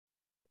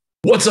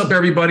What's up,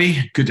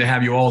 everybody? Good to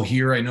have you all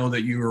here. I know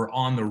that you are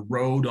on the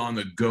road, on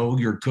the go.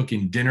 You're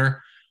cooking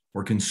dinner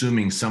or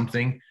consuming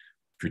something.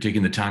 If you're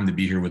taking the time to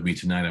be here with me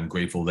tonight, I'm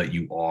grateful that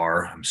you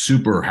are. I'm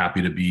super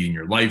happy to be in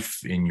your life,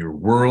 in your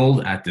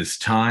world at this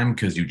time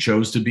because you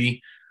chose to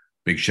be.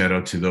 Big shout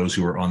out to those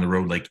who are on the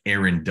road, like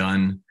Aaron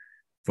Dunn,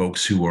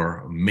 folks who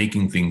are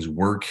making things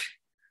work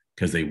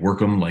because they work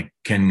them, like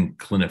Ken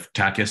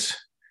Kliniftakis.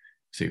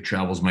 Safe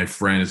travels, my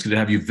friend. It's good to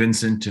have you,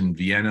 Vincent, in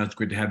Vienna. It's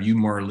great to have you,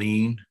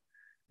 Marlene.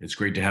 It's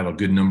great to have a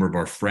good number of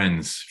our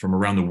friends from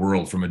around the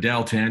world, from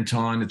Adele to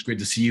Anton. It's great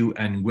to see you,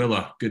 and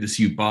Willa. Good to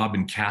see you, Bob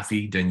and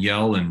Kathy,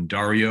 Danielle and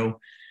Dario.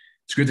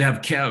 It's good to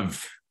have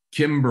Kev,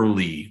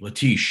 Kimberly,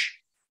 Latish.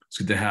 It's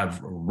good to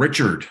have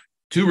Richard,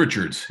 two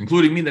Richards,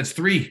 including me. That's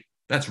three.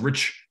 That's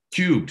Rich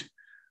cubed.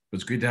 But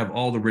it's great to have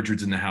all the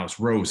Richards in the house.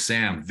 Rose,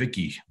 Sam,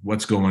 Vicky,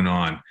 what's going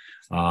on?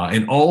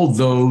 And all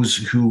those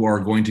who are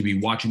going to be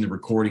watching the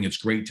recording, it's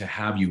great to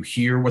have you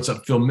here. What's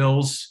up, Phil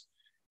Mills?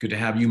 Good to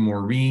have you,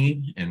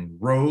 Maureen and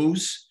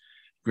Rose.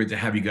 Great to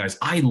have you guys.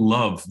 I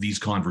love these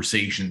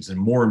conversations, and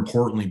more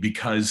importantly,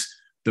 because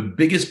the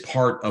biggest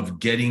part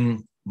of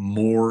getting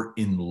more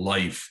in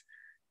life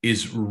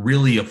is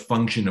really a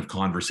function of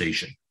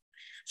conversation.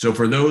 So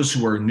for those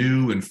who are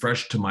new and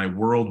fresh to my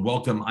world,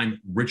 welcome. I'm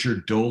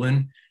Richard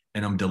Dolan,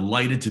 and I'm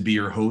delighted to be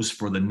your host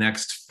for the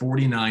next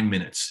 49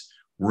 minutes.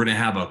 We're going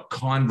to have a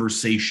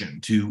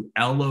conversation to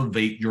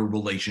elevate your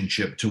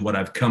relationship to what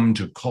I've come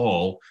to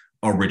call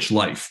a rich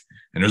life.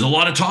 And there's a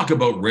lot of talk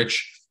about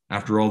Rich.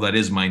 After all, that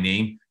is my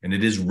name, and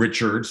it is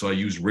Richard, so I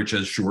use Rich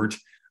as short.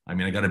 I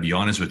mean, I got to be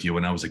honest with you.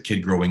 When I was a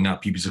kid growing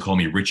up, people used to call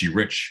me Richie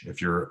Rich.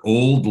 If you're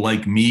old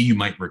like me, you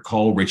might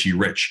recall Richie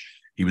Rich.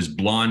 He was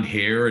blonde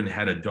hair and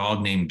had a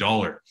dog named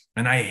Dollar.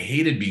 And I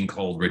hated being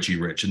called Richie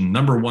Rich. And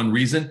number one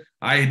reason,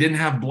 I didn't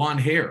have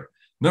blonde hair.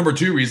 Number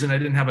two reason, I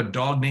didn't have a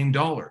dog named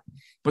Dollar.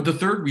 But the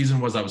third reason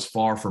was I was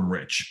far from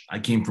rich. I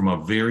came from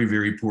a very,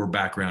 very poor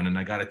background. And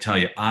I got to tell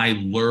you,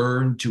 I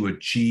learned to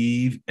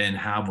achieve and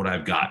have what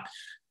I've got.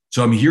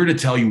 So I'm here to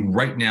tell you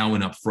right now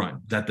and up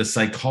front that the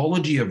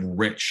psychology of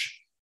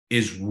rich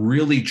is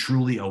really,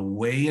 truly a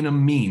way and a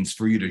means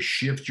for you to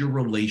shift your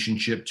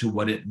relationship to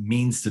what it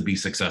means to be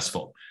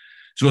successful.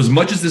 So as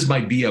much as this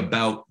might be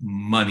about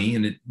money,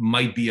 and it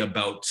might be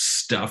about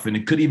stuff, and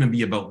it could even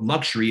be about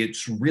luxury,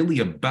 it's really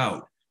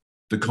about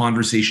the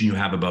conversation you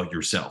have about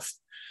yourself.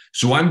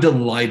 So I'm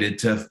delighted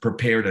to have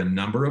prepared a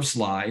number of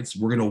slides.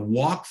 We're going to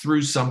walk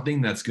through something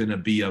that's going to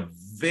be a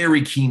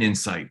very keen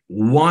insight.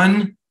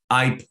 One,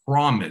 I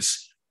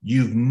promise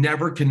you've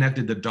never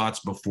connected the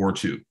dots before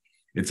to.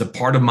 It's a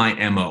part of my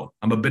MO.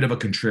 I'm a bit of a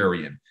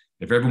contrarian.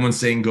 If everyone's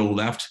saying go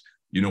left,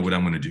 you know what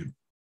I'm going to do.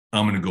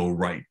 I'm going to go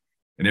right.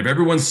 And if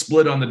everyone's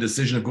split on the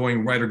decision of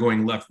going right or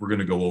going left, we're going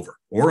to go over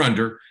or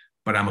under,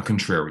 but I'm a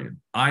contrarian.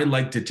 I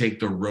like to take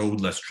the road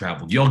less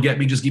traveled. Y'all get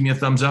me? Just give me a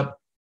thumbs up.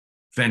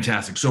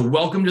 Fantastic. So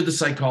welcome to the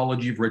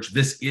Psychology of Rich.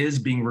 This is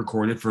being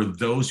recorded for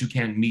those who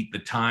can't meet the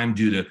time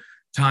due to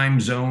time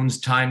zones,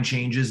 time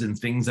changes, and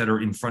things that are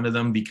in front of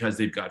them because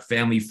they've got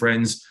family,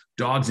 friends,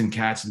 dogs and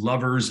cats,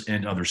 lovers,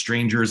 and other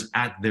strangers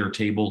at their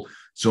table.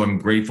 So I'm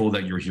grateful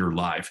that you're here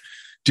live.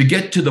 To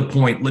get to the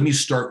point, let me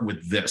start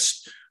with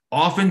this.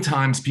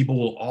 Oftentimes, people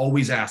will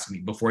always ask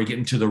me before I get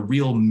into the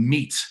real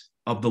meat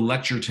of the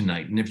lecture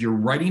tonight, and if you're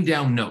writing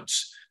down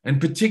notes,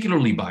 and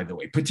particularly, by the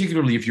way,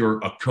 particularly if you're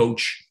a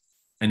coach,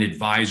 an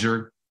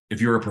advisor, if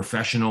you're a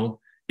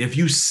professional, if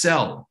you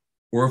sell,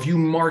 or if you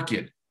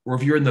market, or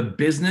if you're in the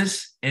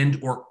business and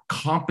or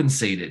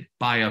compensated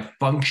by a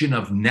function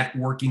of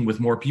networking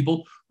with more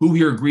people, who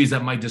here agrees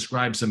that might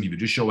describe some of you?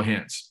 Just show of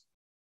hands.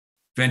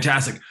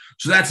 Fantastic.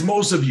 So that's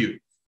most of you.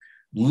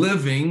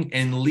 Living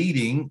and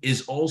leading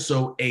is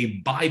also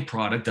a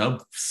byproduct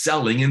of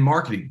selling and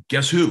marketing.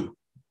 Guess who?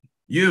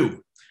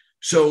 You.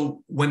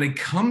 So when it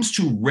comes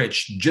to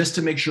rich, just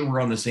to make sure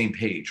we're on the same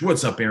page,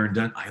 what's up, Aaron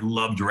Dunn? I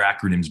love your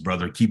acronyms,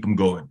 brother. Keep them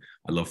going.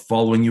 I love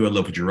following you. I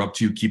love what you're up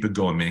to. Keep it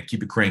going, man.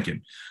 Keep it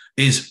cranking.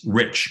 Is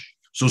rich.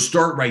 So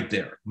start right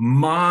there.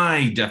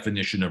 My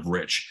definition of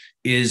rich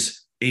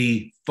is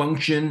a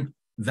function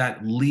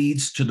that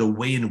leads to the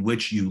way in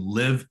which you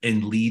live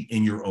and lead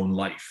in your own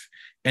life.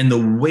 And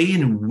the way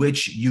in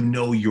which you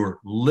know you're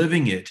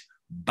living it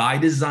by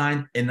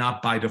design and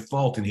not by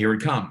default, and here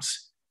it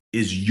comes,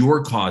 is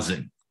you're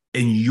causing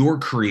and you're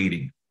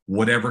creating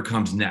whatever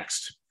comes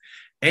next.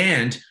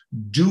 And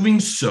doing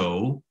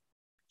so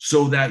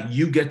that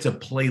you get to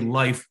play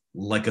life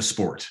like a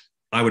sport.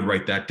 I would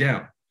write that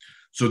down.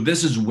 So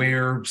this is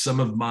where some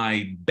of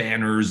my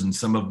banners and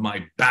some of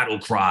my battle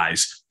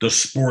cries, the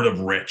sport of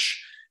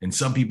rich. And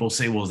some people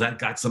say, well, has that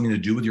got something to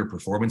do with your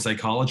performance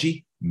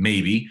psychology?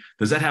 Maybe.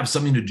 Does that have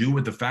something to do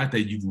with the fact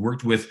that you've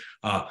worked with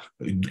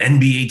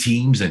NBA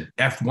teams and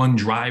F1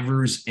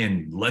 drivers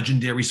and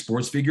legendary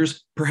sports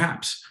figures?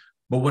 Perhaps.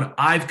 But what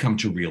I've come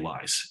to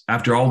realize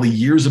after all the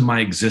years of my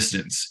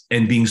existence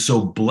and being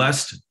so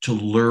blessed to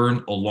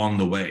learn along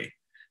the way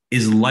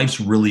is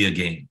life's really a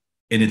game,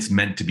 and it's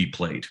meant to be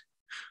played.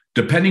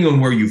 Depending on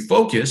where you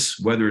focus,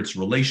 whether it's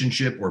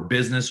relationship or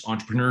business,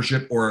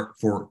 entrepreneurship, or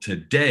for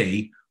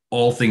today,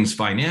 all things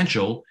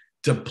financial.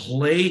 To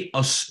play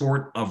a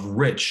sport of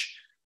rich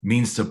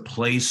means to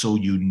play so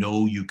you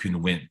know you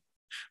can win,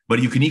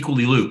 but you can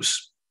equally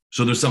lose.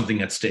 So there's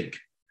something at stake.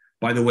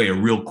 By the way, a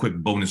real quick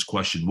bonus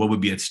question. What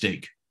would be at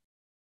stake?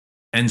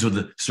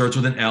 Starts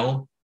with an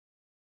L,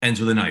 ends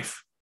with a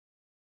knife.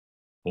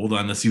 Hold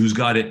on, let's see who's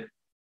got it.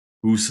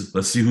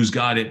 Let's see who's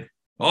got it.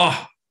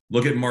 Oh,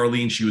 look at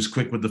Marlene. She was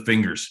quick with the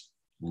fingers.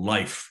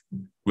 Life.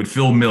 With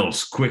Phil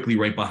Mills quickly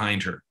right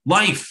behind her.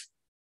 Life.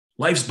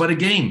 Life's but a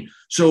game.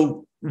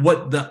 So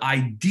what the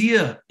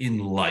idea in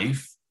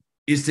life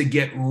is to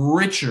get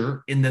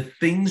richer in the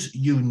things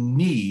you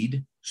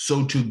need,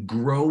 so to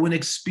grow and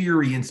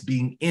experience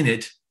being in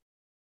it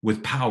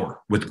with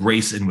power, with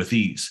grace, and with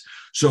ease.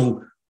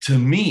 So to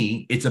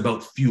me, it's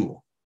about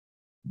fuel.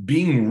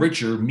 Being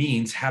richer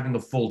means having a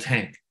full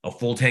tank. A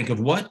full tank of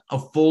what? A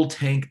full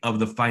tank of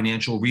the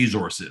financial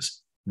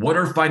resources. What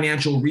are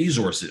financial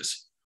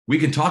resources? We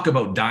can talk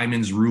about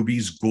diamonds,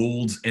 rubies,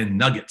 golds, and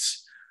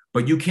nuggets,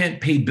 but you can't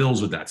pay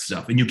bills with that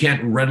stuff, and you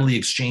can't readily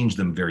exchange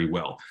them very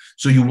well.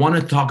 So you want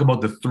to talk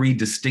about the three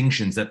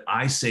distinctions that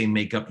I say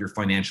make up your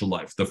financial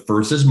life. The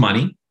first is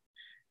money,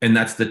 and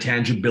that's the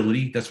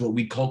tangibility. That's what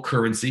we call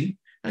currency.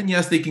 And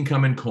yes, they can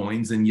come in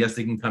coins, and yes,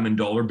 they can come in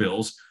dollar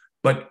bills,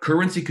 but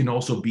currency can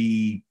also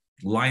be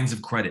lines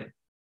of credit,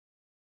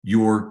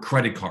 your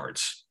credit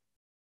cards,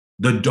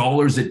 the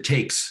dollars it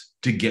takes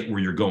to get where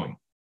you're going.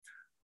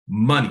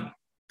 Money.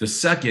 The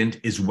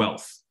second is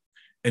wealth.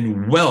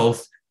 And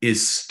wealth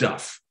is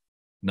stuff.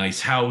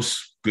 Nice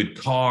house, good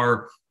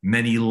car,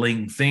 many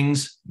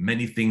things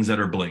that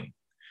are bling.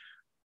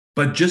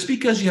 But just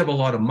because you have a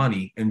lot of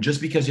money and just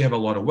because you have a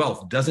lot of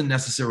wealth doesn't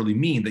necessarily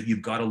mean that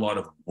you've got a lot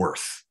of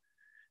worth.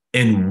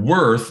 And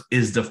worth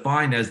is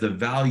defined as the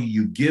value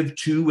you give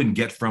to and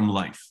get from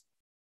life.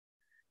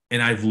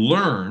 And I've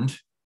learned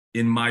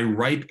in my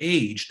ripe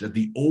age that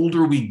the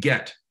older we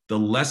get, the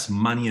less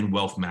money and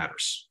wealth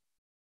matters.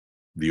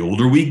 The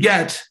older we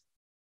get,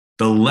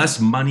 the less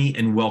money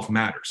and wealth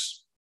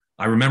matters.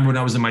 I remember when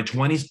I was in my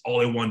 20s,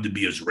 all I wanted to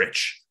be is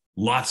rich,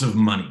 lots of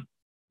money,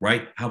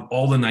 right? Have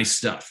all the nice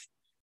stuff.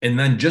 And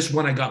then just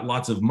when I got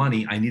lots of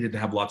money, I needed to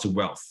have lots of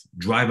wealth,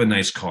 drive a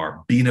nice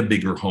car, be in a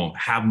bigger home,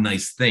 have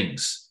nice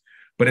things.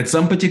 But at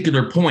some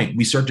particular point,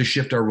 we start to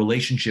shift our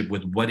relationship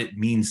with what it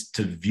means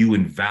to view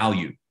and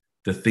value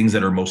the things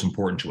that are most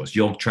important to us.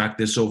 You'll track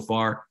this so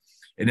far,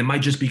 and it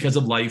might just because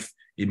of life.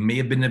 It may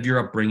have been of your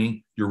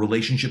upbringing, your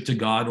relationship to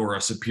God or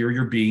a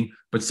superior being,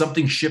 but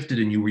something shifted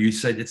in you where you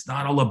said, it's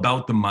not all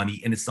about the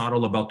money and it's not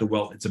all about the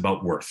wealth, it's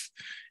about worth.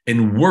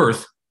 And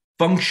worth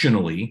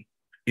functionally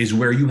is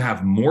where you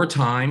have more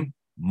time,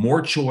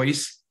 more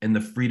choice, and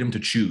the freedom to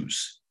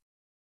choose.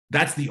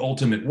 That's the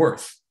ultimate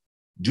worth.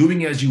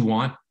 Doing as you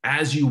want,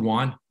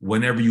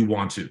 whenever you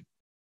want to.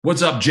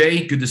 What's up,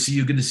 Jay? Good to see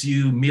you. Good to see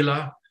you,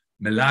 Mila.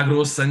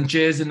 Milagros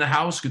Sanchez in the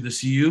house. Good to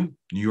see you.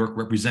 New York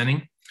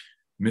representing.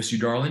 Miss you,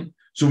 darling.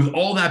 So with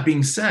all that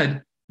being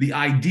said, the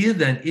idea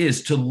then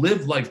is to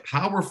live life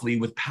powerfully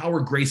with power,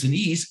 grace, and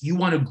ease. You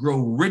want to grow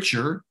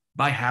richer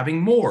by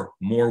having more.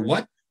 More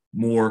what?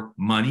 More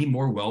money,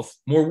 more wealth,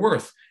 more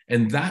worth.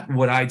 And that,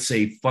 what I'd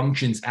say,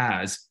 functions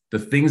as the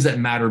things that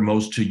matter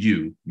most to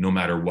you, no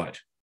matter what.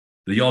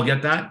 Do y'all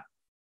get that?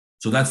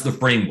 So that's the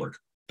framework.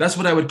 That's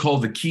what I would call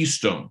the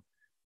keystone,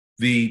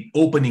 the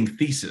opening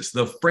thesis,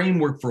 the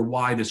framework for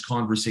why this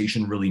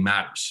conversation really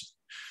matters.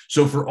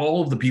 So for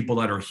all of the people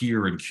that are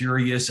here and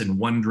curious and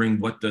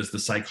wondering what does the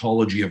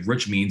psychology of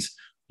rich means,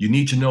 you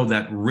need to know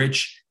that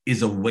rich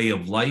is a way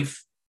of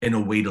life and a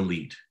way to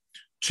lead.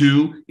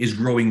 Two is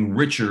growing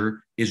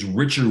richer, is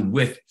richer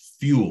with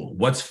fuel.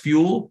 What's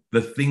fuel?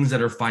 The things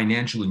that are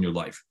financial in your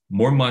life.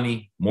 More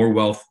money, more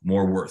wealth,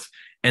 more worth.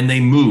 And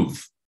they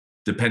move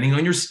depending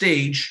on your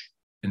stage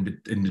and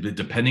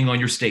depending on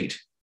your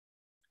state.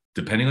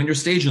 Depending on your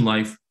stage in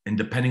life and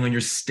depending on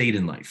your state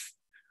in life.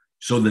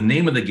 So the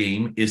name of the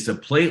game is to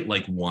play it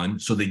like one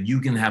so that you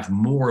can have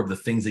more of the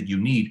things that you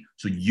need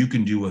so you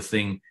can do a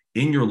thing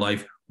in your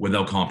life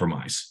without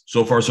compromise.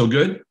 So far, so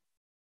good?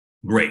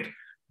 Great.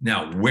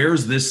 Now,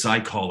 where's this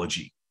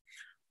psychology?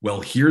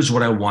 Well, here's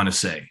what I want to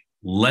say.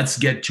 Let's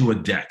get to a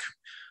deck.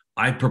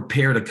 I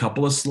prepared a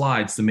couple of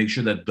slides to make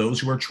sure that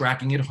those who are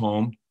tracking at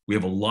home, we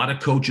have a lot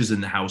of coaches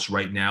in the house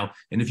right now.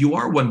 And if you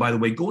are one, by the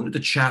way, go into the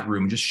chat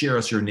room and just share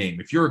us your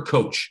name. If you're a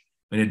coach,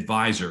 an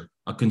advisor,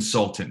 a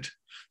consultant,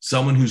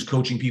 someone who's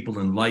coaching people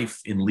in life,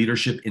 in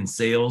leadership, in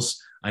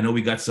sales. I know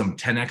we got some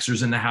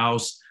 10Xers in the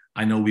house.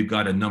 I know we've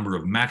got a number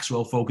of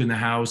Maxwell folk in the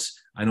house.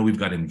 I know we've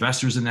got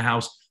investors in the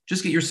house.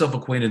 Just get yourself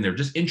acquainted in there.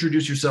 Just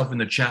introduce yourself in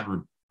the chat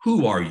room.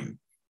 Who are you?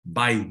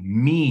 By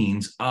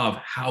means of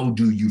how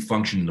do you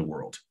function in the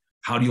world?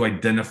 How do you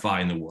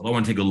identify in the world? I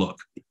want to take a look.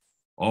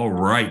 All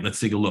right, let's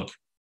take a look.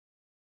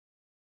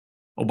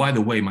 Oh, by the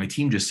way, my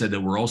team just said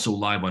that we're also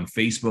live on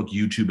Facebook,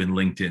 YouTube, and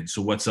LinkedIn.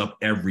 So what's up,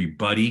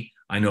 everybody?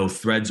 I know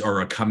threads are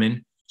a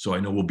coming, so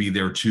I know we'll be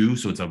there too.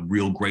 So it's a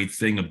real great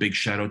thing. A big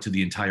shout out to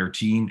the entire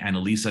team,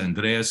 Annalisa,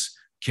 Andreas,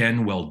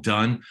 Ken, well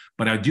done.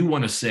 But I do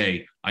want to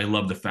say, I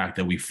love the fact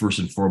that we first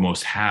and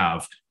foremost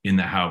have in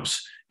the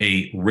house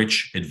a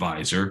Rich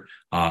advisor,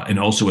 and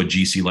also a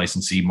GC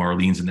licensee.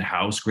 Marlene's in the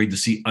house. Great to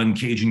see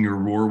Uncaging Your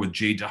Roar with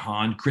Jay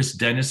DeHaan. Chris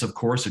Dennis, of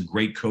course, a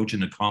great coach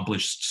and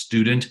accomplished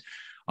student.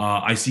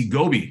 I see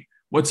Gobi.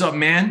 What's up,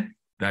 man?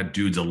 That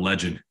dude's a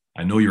legend.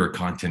 I know you're a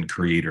content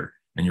creator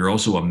and you're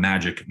also a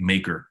magic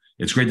maker.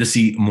 It's great to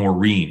see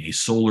Maureen, a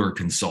solar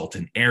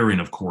consultant. Aaron,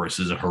 of course,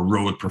 is a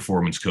heroic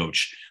performance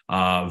coach.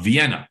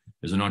 Vienna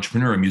is an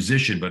entrepreneur, a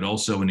musician, but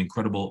also an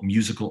incredible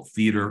musical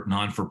theater,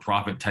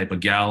 non-for-profit type of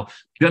gal.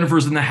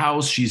 Jennifer's in the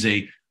house. She's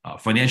a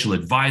financial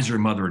advisor,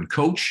 mother, and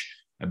coach.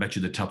 I bet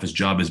you the toughest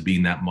job is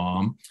being that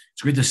mom.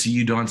 It's great to see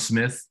you, Don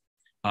Smith.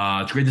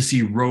 It's great to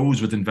see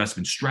Rose with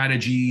investment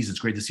strategies. It's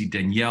great to see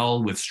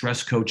Danielle with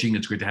stress coaching.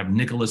 It's great to have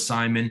Nicholas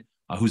Simon,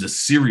 who's a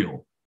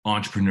serial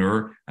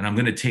entrepreneur. And I'm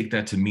going to take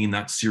that to mean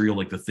not cereal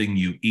like the thing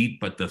you eat,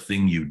 but the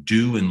thing you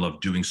do and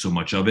love doing so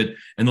much of it.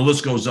 And the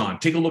list goes on.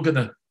 Take a look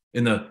at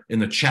in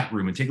the chat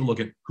room and take a look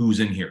at who's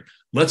in here.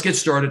 Let's get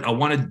started. I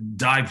want to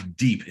dive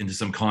deep into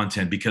some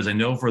content because I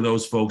know for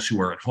those folks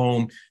who are at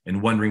home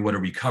and wondering what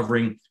are we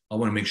covering, I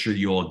want to make sure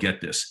you all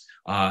get this.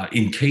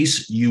 In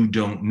case you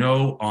don't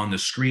know, on the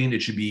screen,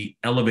 it should be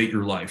Elevate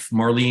Your Life.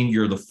 Marlene,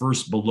 you're the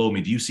first below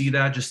me. Do you see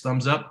that? Just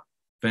thumbs up.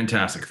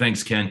 Fantastic.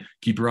 Thanks, Ken.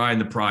 Keep your eye on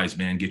the prize,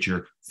 man. Get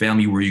your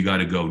family where you got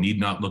to go.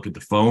 Need not look at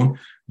the phone.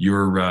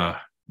 You're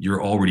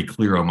already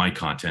clear on my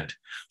content.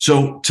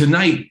 So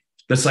tonight,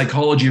 the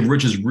Psychology of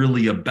Rich is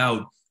really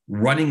about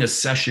running a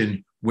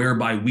session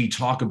whereby we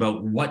talk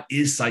about what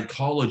is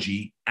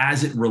psychology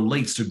as it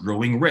relates to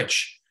growing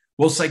rich.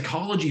 Well,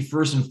 psychology,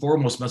 first and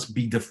foremost, must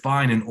be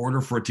defined in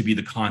order for it to be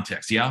the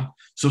context, yeah?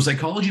 So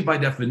psychology, by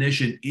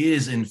definition,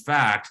 is, in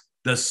fact,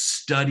 the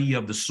study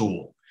of the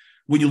soul.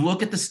 When you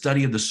look at the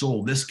study of the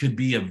soul, this could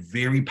be a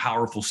very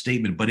powerful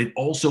statement, but it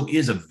also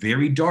is a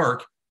very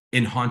dark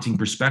and haunting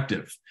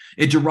perspective.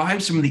 It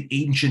derives from the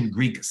ancient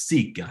Greek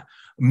psyche,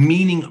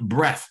 meaning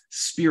breath,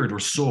 spirit, or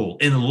soul,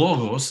 and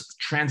logos,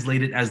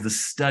 translated as the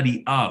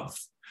study of.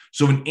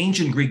 So in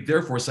ancient Greek,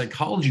 therefore,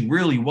 psychology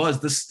really was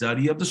the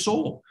study of the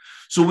soul.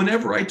 So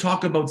whenever I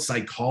talk about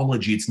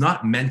psychology, it's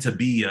not meant to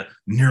be a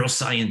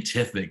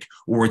neuroscientific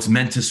or it's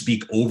meant to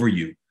speak over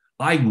you.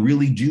 I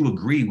really do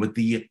agree with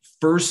the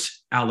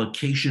first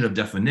allocation of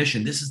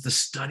definition. This is the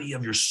study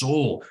of your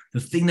soul, the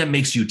thing that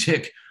makes you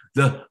tick,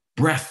 the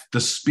breath, the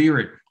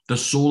spirit, the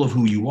soul of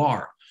who you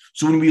are.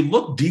 So when we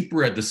look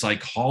deeper at the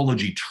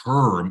psychology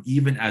term,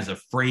 even as a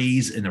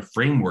phrase and a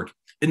framework,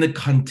 in the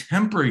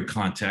contemporary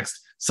context,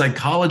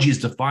 psychology is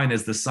defined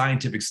as the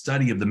scientific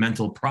study of the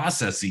mental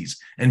processes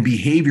and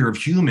behavior of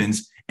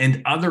humans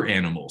and other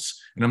animals.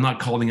 And I'm not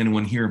calling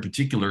anyone here in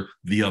particular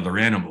the other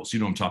animals. You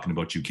know what I'm talking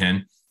about, you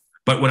Ken.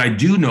 But what I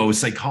do know is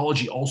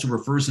psychology also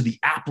refers to the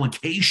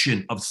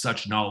application of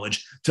such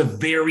knowledge to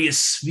various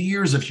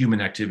spheres of human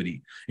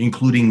activity,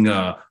 including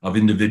of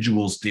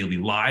individuals' daily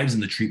lives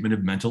and the treatment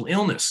of mental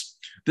illness.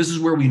 This is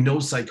where we know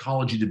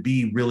psychology to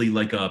be really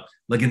like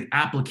an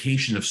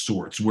application of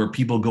sorts, where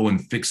people go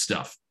and fix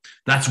stuff.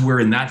 That's where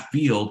in that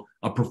field,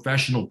 a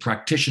professional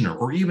practitioner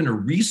or even a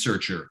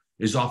researcher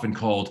is often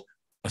called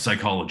a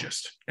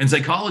psychologist. And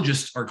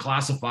psychologists are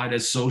classified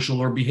as social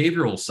or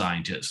behavioral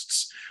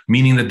scientists,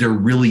 meaning that they're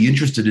really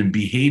interested in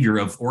behavior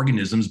of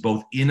organisms,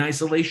 both in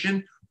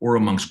isolation or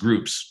amongst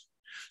groups.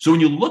 So when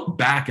you look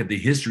back at the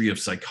history of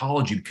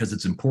psychology, because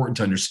it's important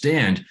to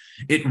understand,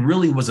 it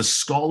really was a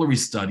scholarly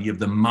study of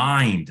the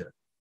mind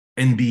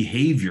and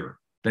behavior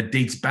that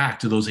dates back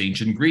to those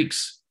ancient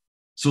Greeks.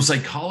 So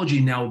psychology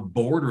now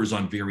borders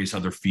on various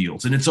other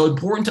fields. And it's so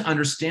important to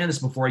understand this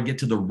before I get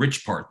to the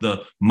rich part,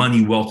 the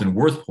money, wealth, and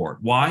worth part.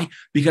 Why?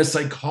 Because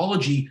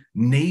psychology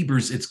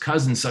neighbors its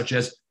cousins such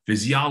as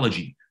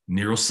physiology,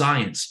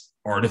 neuroscience,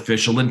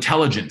 artificial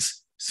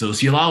intelligence,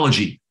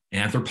 sociology,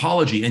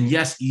 anthropology, and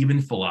yes, even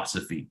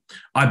philosophy.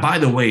 By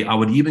the way, I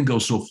would even go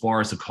so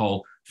far as to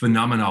call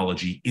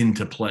phenomenology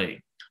into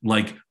play,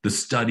 like the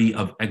study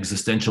of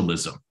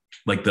existentialism,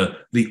 like the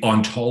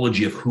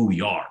ontology of who we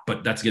are.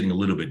 But that's getting a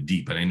little bit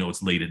deep, and I know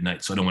it's late at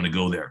night, so I don't want to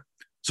go there.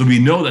 So we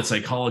know that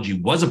psychology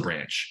was a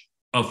branch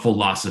of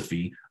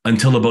philosophy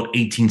until about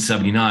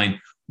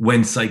 1879,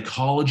 when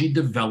psychology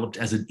developed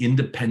as an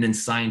independent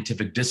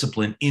scientific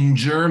discipline in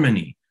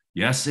Germany.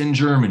 Yes, in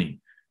Germany.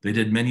 They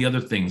did many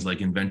other things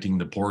like inventing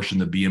the Porsche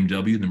and the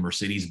BMW, the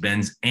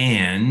Mercedes-Benz,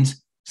 and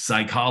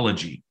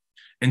psychology.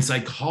 And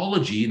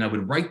psychology, and I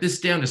would write this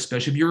down,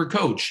 especially if you're a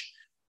coach,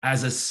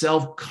 as a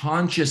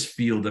self-conscious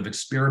field of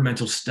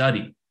experimental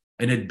study.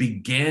 And it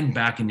began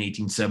back in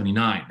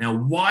 1879. Now,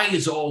 why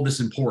is all this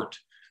important?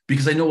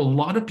 Because I know a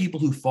lot of people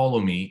who follow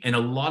me and a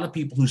lot of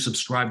people who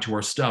subscribe to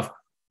our stuff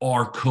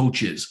are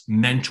coaches,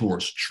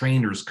 mentors,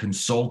 trainers,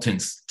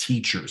 consultants,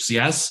 teachers,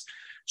 yes?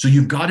 So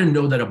you've got to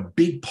know that a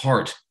big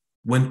part,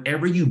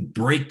 whenever you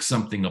break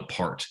something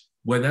apart,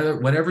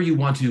 whatever you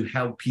want to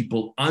help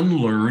people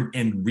unlearn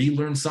and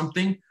relearn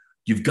something,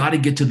 you've got to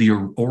get to the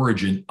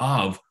origin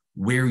of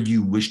where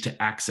you wish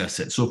to access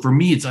it. So for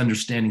me, it's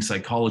understanding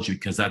psychology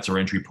because that's our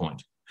entry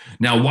point.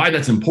 Now, why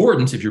that's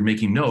important, if you're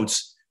making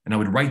notes, and I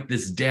would write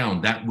this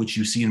down, that which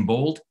you see in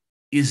bold,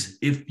 is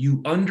if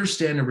you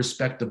understand and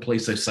respect the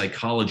place of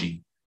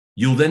psychology,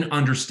 You'll then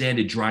understand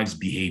it drives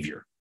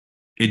behavior.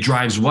 It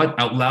drives what?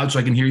 Out loud so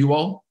I can hear you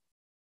all?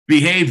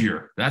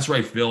 Behavior. That's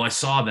right, Phil. I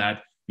saw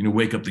that.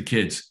 Wake up the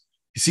kids.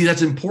 You see,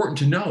 that's important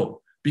to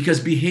know because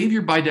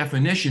behavior by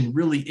definition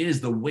really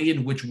is the way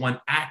in which one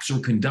acts or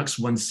conducts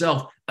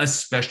oneself,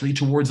 especially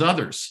towards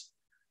others.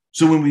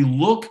 So when we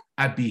look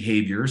at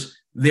behaviors,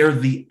 they're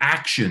the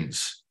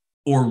actions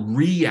or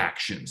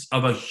reactions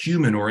of a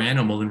human or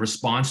animal in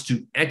response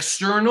to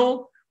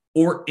external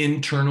or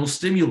internal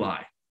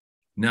stimuli.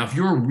 Now, if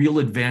you're a real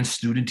advanced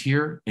student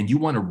here and you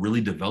want to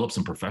really develop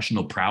some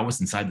professional prowess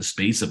inside the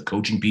space of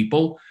coaching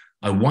people,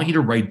 I want you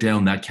to write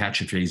down that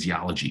catch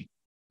phraseology: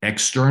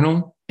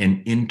 external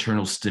and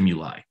internal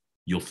stimuli.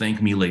 You'll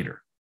thank me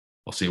later.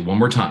 I'll say it one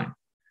more time.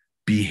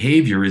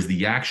 Behavior is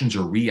the actions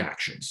or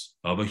reactions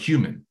of a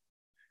human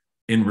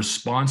in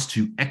response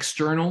to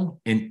external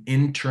and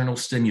internal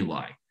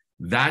stimuli.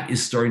 That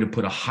is starting to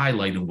put a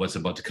highlight on what's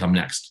about to come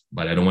next,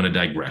 but I don't want to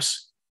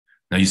digress.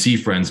 Now, you see,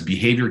 friends,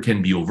 behavior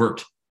can be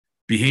overt.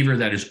 Behavior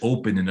that is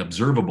open and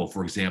observable,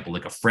 for example,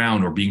 like a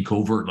frown, or being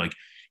covert, like,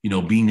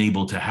 being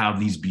able to have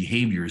these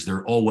behaviors,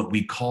 they're all what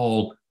we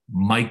call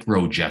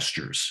micro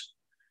gestures.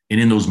 And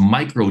in those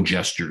micro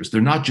gestures,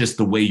 they're not just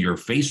the way your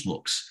face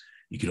looks.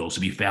 It could also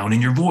be found in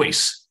your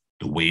voice,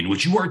 the way in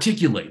which you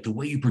articulate, the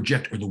way you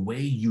project, or the way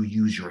you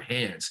use your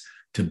hands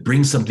to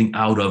bring something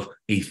out of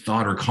a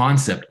thought or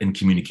concept and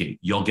communicate.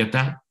 Y'all get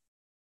that?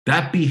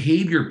 That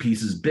behavior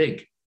piece is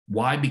big.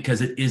 Why?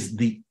 Because it is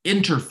the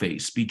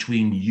interface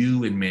between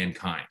you and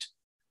mankind.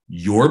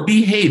 Your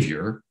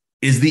behavior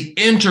is the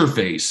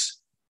interface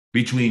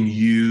between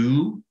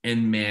you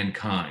and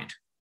mankind.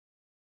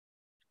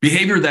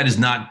 Behavior that is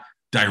not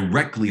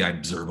directly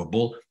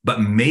observable,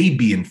 but may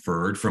be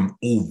inferred from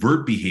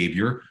overt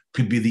behavior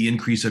could be the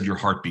increase of your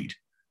heartbeat,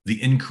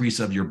 the increase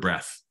of your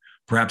breath,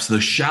 perhaps the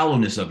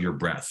shallowness of your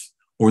breath,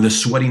 or the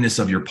sweatiness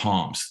of your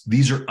palms.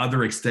 These are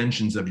other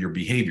extensions of your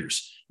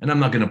behaviors. And I'm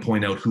not going to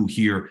point out who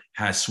here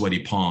has sweaty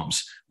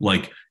palms,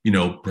 like,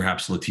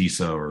 perhaps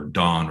Letisa or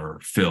Don or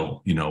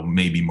Phil,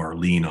 maybe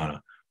Marlene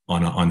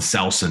on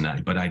salsa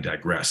night, but I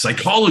digress.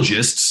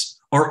 Psychologists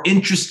are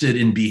interested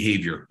in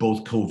behavior,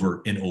 both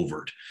covert and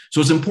overt. So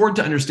it's important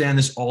to understand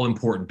this, all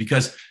important,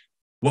 because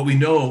what we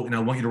know, and I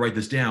want you to write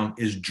this down,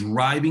 is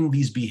driving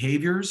these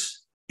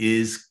behaviors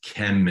is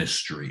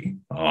chemistry.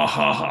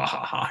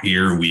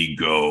 Here we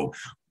go.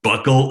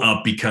 Buckle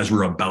up because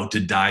we're about to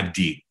dive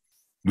deep.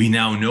 We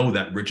now know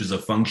that rich is a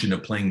function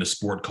of playing the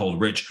sport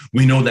called rich.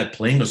 We know that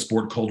playing a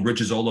sport called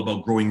rich is all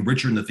about growing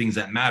richer in the things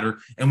that matter.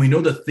 And we know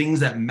the things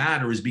that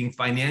matter is being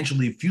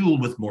financially fueled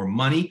with more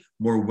money,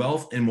 more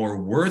wealth, and more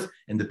worth.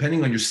 And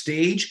depending on your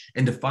stage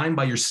and defined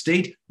by your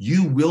state,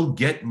 you will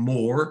get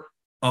more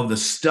of the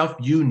stuff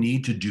you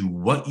need to do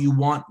what you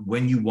want,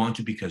 when you want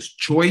to, because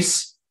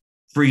choice,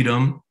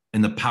 freedom,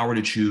 and the power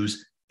to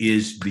choose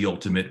is the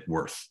ultimate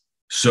worth.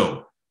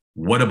 So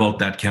what about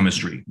that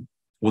chemistry?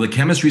 Well, the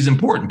chemistry is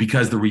important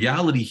because the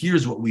reality here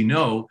is what we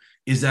know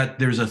is that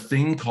there's a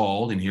thing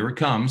called, and here it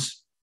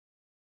comes,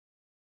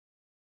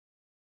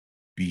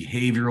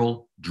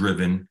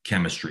 behavioral-driven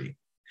chemistry.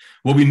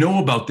 What we know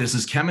about this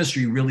is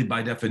chemistry really,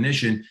 by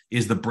definition,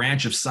 is the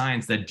branch of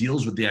science that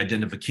deals with the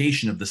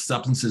identification of the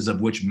substances of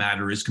which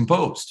matter is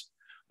composed.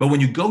 But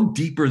when you go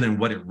deeper than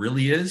what it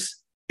really is,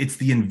 it's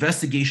the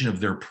investigation of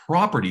their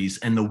properties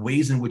and the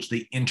ways in which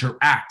they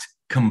interact,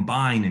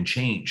 combine, and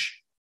change.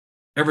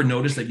 Ever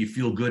notice that you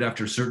feel good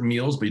after certain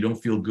meals, but you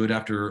don't feel good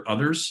after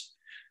others?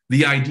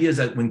 The idea is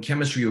that when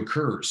chemistry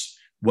occurs,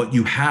 what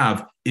you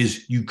have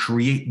is you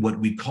create what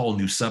we call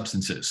new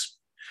substances.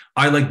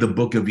 I like the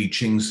book of I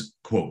Ching's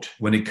quote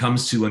when it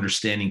comes to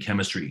understanding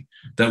chemistry,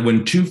 that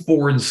when two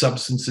foreign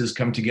substances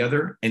come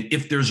together, and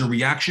if there's a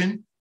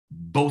reaction,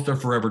 both are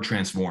forever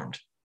transformed.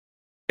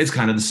 It's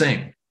kind of the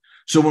same.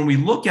 So when we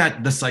look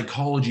at the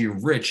psychology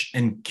of rich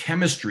and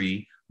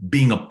chemistry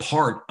being a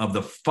part of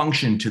the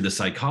function to the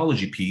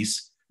psychology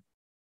piece,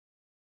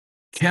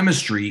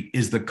 chemistry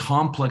is the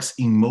complex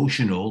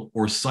emotional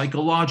or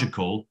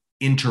psychological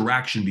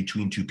interaction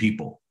between two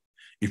people.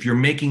 If you're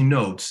making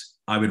notes,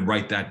 I would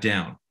write that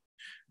down.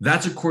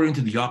 That's according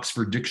to the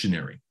Oxford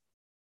Dictionary.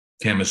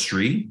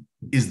 Chemistry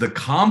is the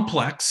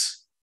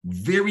complex,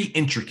 very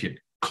intricate,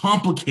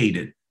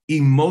 complicated,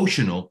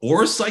 emotional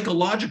or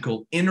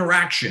psychological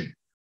interaction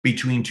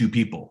between two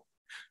people.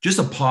 Just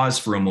a pause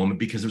for a moment,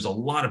 because there's a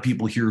lot of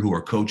people here who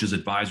are coaches,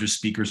 advisors,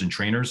 speakers, and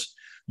trainers.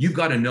 You've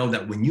got to know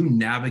that when you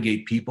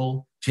navigate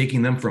people,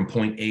 taking them from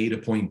point A to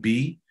point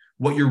B,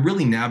 what you're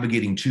really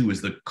navigating to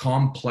is the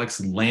complex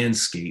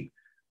landscape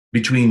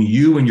between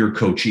you and your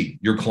coachee,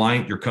 your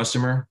client, your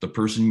customer, the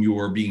person you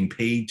are being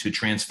paid to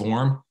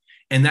transform.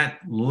 And that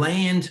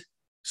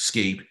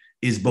landscape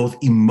is both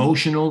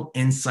emotional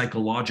and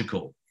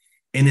psychological.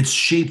 And it's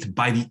shaped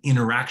by the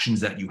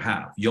interactions that you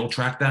have. Y'all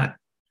track that?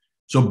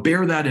 So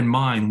bear that in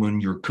mind when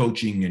you're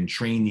coaching and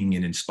training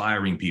and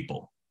inspiring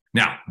people.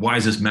 Now, why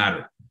does this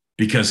matter?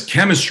 Because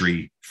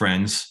chemistry,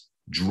 friends,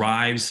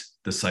 drives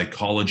the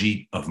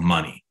psychology of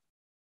money.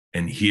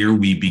 And here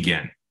we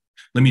begin.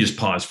 Let me just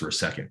pause for a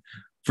second.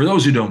 For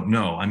those who don't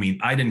know, I mean,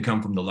 I didn't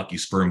come from the Lucky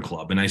Sperm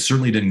Club, and I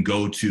certainly didn't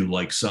go to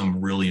like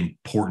some really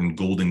important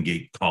Golden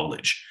Gate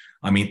college.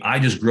 I mean, I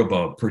just grew up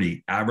a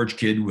pretty average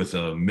kid with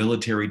a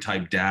military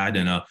type dad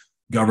and a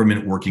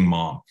government working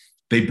mom.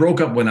 They broke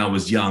up when I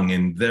was young,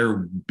 and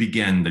there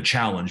began the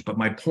challenge. But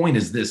my point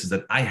is this, is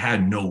that I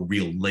had no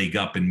real leg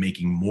up in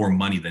making more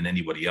money than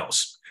anybody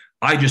else.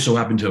 I just so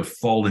happened to have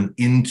fallen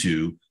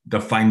into the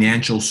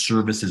financial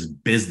services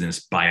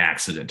business by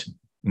accident,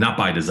 not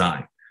by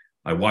design.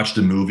 I watched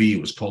a movie.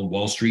 It was called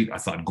Wall Street. I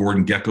thought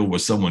Gordon Gekko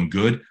was someone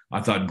good.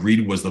 I thought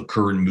greed was the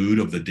current mood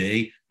of the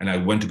day. And I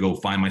went to go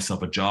find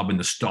myself a job in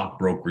the stock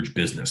brokerage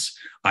business.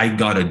 I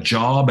got a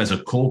job as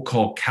a cold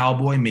call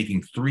cowboy,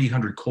 making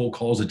 300 cold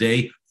calls a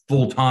day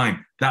full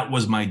time. That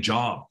was my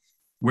job.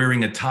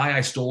 Wearing a tie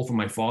I stole from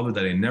my father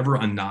that I never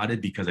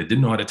unknotted because I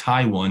didn't know how to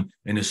tie one,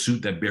 and a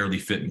suit that barely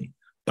fit me.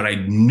 But I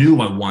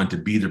knew I wanted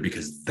to be there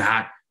because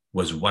that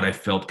was what I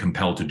felt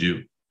compelled to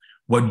do.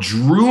 What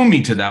drew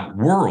me to that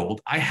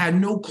world, I had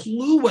no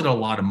clue what a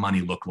lot of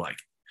money looked like.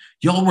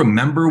 Y'all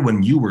remember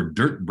when you were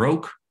dirt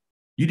broke?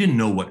 You didn't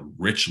know what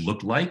rich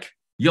looked like.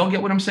 Y'all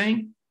get what I'm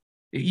saying?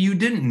 You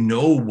didn't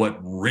know what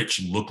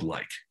rich looked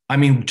like. I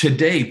mean,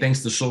 today,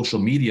 thanks to social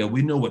media,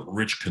 we know what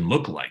rich can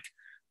look like.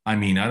 I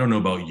mean, I don't know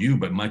about you,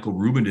 but Michael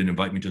Rubin didn't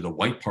invite me to the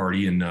white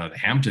party in the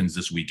Hamptons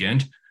this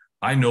weekend.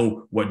 I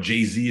know what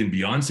Jay-Z and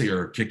Beyonce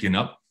are kicking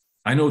up.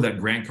 I know that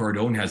Grant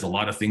Cardone has a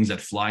lot of things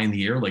that fly in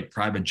the air, like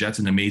private jets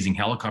and amazing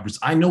helicopters.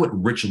 I know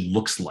what rich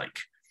looks like.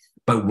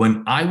 But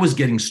when I was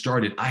getting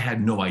started, I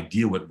had no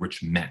idea what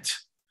rich meant.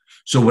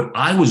 So what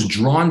I was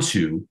drawn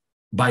to,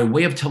 by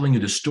way of telling you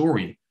the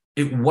story,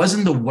 it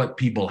wasn't the what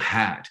people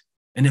had,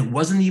 and it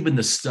wasn't even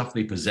the stuff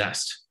they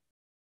possessed.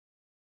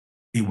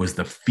 It was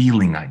the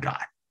feeling I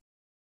got.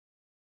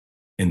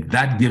 And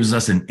that gives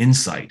us an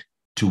insight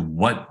to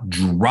what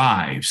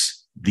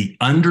drives the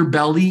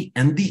underbelly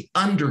and the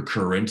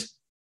undercurrent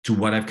to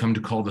what I've come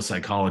to call the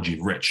psychology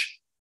of rich.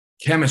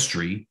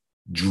 Chemistry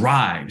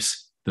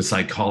drives the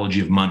psychology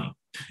of money.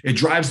 It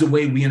drives the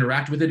way we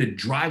interact with it. It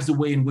drives the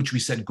way in which we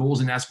set goals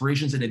and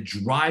aspirations, and it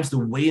drives the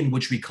way in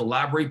which we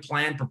collaborate,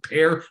 plan,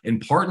 prepare, and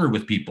partner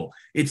with people.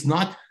 It's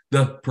not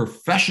the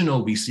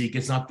professional we seek.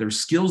 It's not their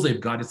skills they've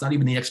got. It's not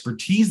even the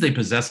expertise they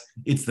possess.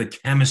 It's the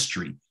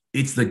chemistry.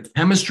 It's the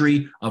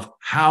chemistry of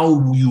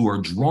how you are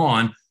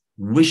drawn,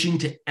 wishing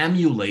to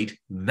emulate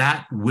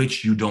that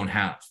which you don't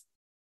have.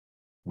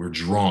 We're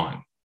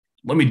drawn.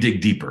 Let me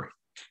dig deeper.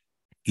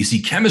 You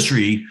see,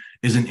 chemistry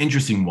is an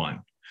interesting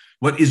one.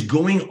 What is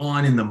going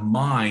on in the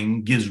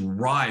mind gives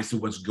rise to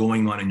what's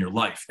going on in your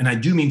life. And I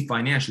do mean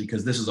financially,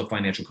 because this is a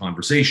financial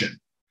conversation.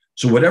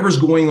 So whatever's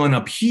going on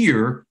up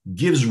here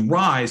gives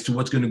rise to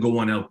what's going to go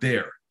on out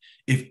there.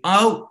 If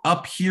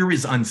up here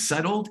is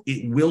unsettled,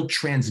 it will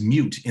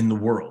transmute in the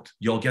world.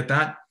 Y'all get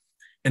that?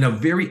 And a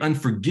very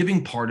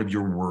unforgiving part of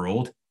your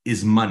world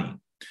is money,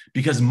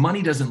 because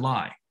money doesn't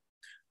lie.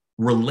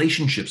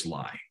 Relationships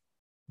lie.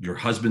 Your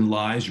husband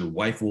lies, your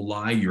wife will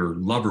lie, your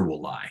lover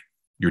will lie.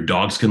 Your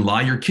dogs can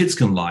lie, your kids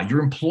can lie, your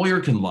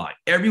employer can lie.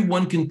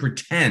 Everyone can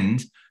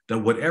pretend that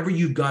whatever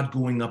you've got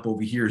going up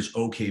over here is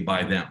okay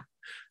by them.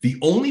 The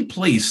only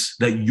place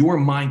that your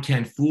mind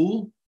can't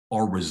fool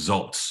are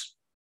results.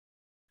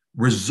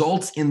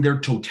 Results in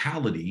their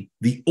totality,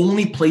 the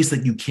only place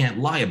that you can't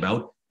lie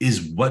about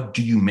is what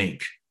do you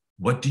make?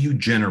 What do you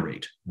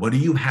generate? What do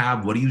you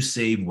have? What do you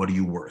save? What are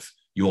you worth?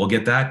 You all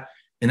get that?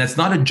 And that's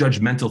not a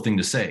judgmental thing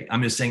to say.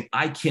 I'm just saying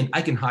I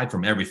can hide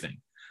from everything.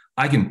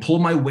 I can pull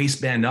my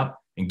waistband up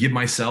and give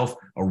myself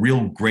a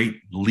real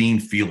great lean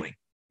feeling,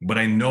 but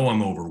I know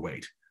I'm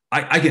overweight.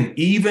 I can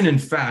even, in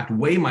fact,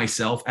 weigh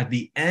myself at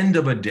the end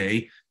of a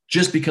day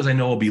just because I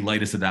know I'll be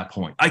lightest at that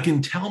point. I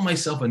can tell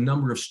myself a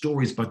number of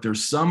stories, but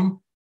there's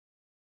some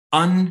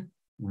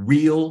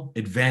unreal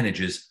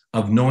advantages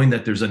of knowing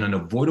that there's an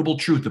unavoidable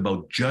truth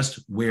about just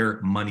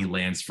where money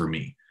lands for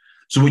me.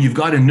 So what you've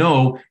got to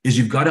know is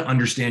you've got to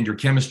understand your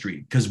chemistry,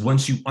 because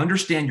once you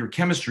understand your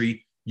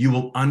chemistry, you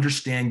will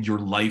understand your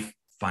life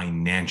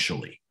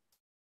financially.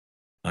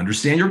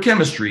 Understand your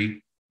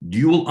chemistry,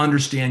 you will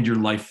understand your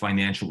life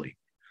financially.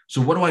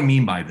 So what do I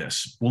mean by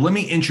this? Well, let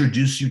me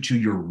introduce you to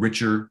your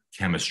richer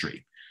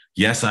chemistry.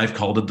 Yes, I've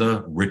called it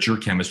the richer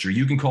chemistry.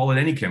 You can call it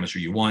any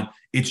chemistry you want.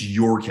 It's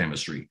your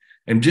chemistry.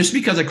 And just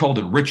because I called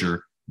it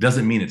richer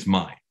doesn't mean it's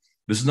mine.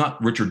 This is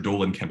not Richard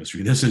Dolan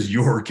chemistry. This is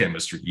your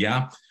chemistry,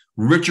 yeah?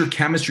 Richer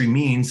chemistry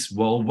means,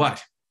 well,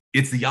 what?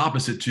 It's the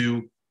opposite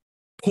to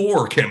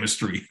poor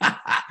chemistry.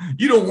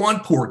 You don't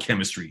want poor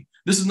chemistry.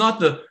 This is not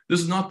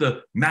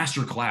the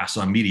master class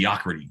on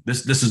mediocrity.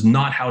 This is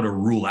not how to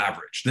rule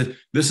average.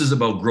 This is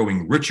about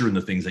growing richer in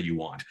the things that you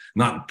want,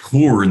 not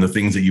poor in the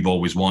things that you've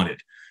always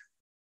wanted.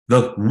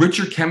 The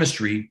richer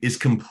chemistry is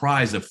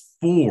comprised of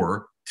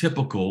 4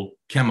 typical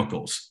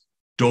chemicals: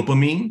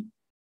 dopamine,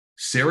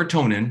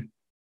 serotonin,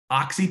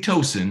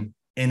 oxytocin,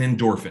 and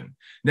endorphin.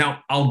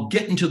 Now, I'll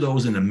get into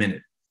those in a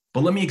minute,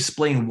 but let me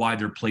explain why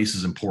their place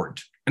is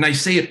important. And I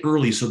say it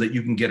early so that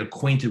you can get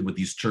acquainted with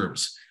these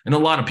terms. And a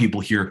lot of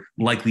people here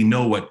likely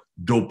know what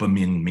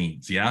dopamine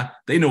means. Yeah,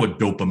 they know what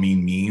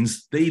dopamine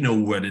means. They know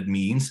what it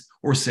means,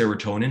 or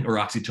serotonin, or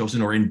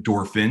oxytocin, or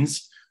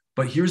endorphins.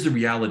 But here's the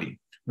reality.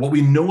 What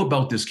we know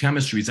about this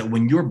chemistry is that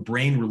when your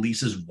brain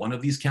releases one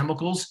of these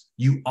chemicals,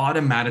 you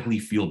automatically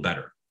feel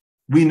better.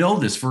 We know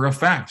this for a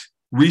fact.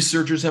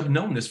 Researchers have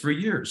known this for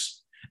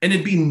years. And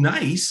it'd be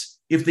nice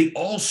if they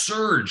all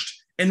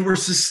surged and were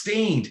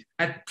sustained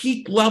at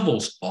peak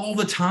levels all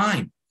the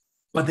time.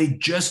 But they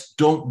just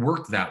don't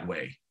work that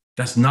way.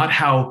 That's not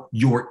how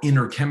your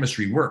inner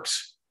chemistry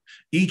works.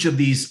 Each of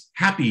these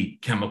happy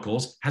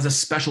chemicals has a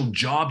special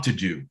job to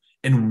do.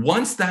 And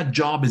once that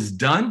job is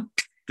done,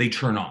 they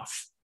turn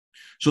off.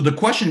 So the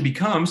question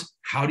becomes,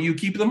 how do you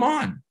keep them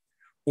on?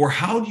 Or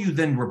how do you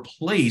then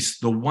replace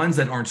the ones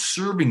that aren't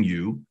serving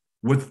you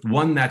with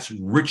one that's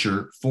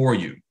richer for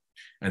you?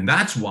 And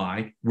that's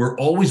why we're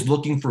always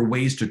looking for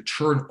ways to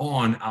turn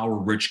on our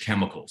rich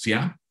chemicals.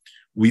 Yeah.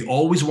 We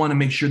always want to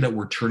make sure that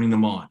we're turning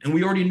them on. And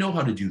we already know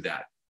how to do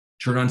that.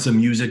 Turn on some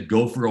music,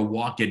 go for a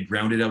walk, get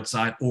grounded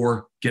outside,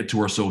 or get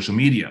to our social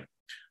media.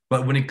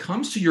 But when it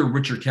comes to your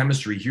richer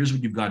chemistry, here's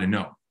what you've got to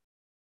know.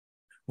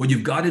 What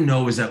you've got to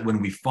know is that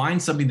when we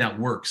find something that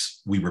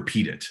works, we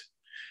repeat it.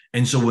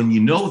 And so when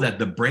you know that,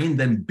 the brain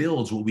then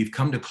builds what we've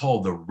come to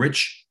call the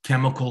rich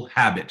chemical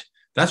habit.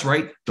 That's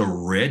right, the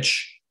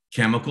rich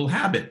chemical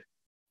habit.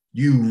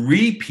 You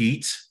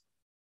repeat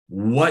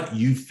what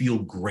you feel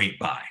great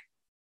by.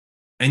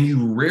 And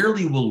you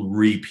rarely will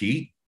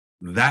repeat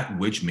that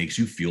which makes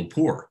you feel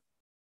poor.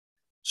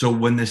 So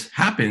when this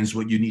happens,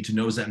 what you need to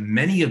know is that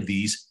many of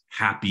these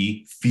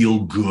happy, feel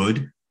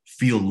good,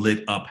 feel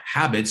lit up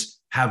habits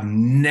have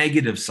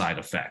negative side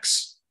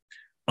effects.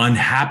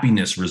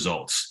 Unhappiness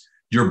results.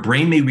 Your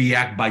brain may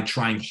react by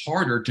trying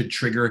harder to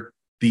trigger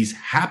these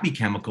happy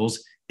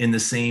chemicals in the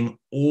same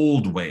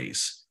old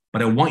ways.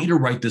 But I want you to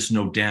write this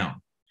note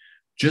down.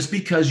 Just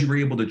because you were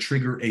able to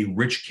trigger a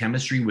rich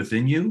chemistry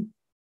within you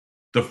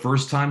the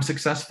first time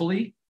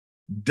successfully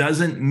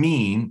doesn't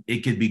mean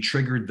it could be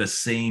triggered the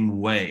same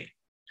way.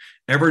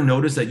 Ever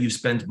notice that you've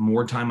spent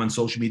more time on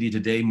social media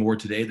today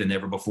than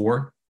ever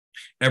before?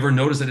 Ever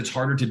notice that it's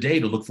harder today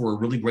to look for a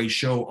really great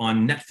show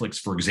on Netflix,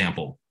 for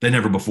example, than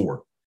ever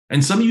before?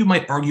 And some of you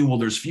might argue, well,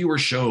 there's fewer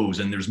shows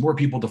and there's more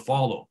people to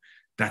follow.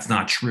 That's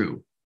not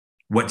true.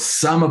 What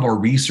some of our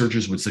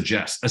researchers would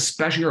suggest,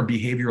 especially our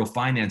behavioral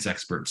finance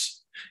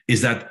experts,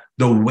 is that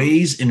the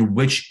ways in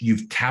which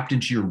you've tapped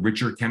into your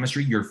richer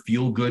chemistry, your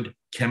feel-good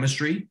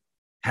chemistry,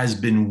 has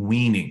been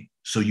weaning.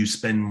 So you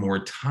spend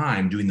more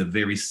time doing the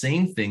very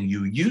same thing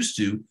you used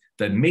to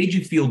that made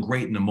you feel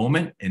great in the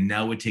moment, and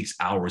now it takes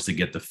hours to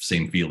get the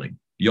same feeling.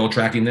 You all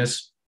tracking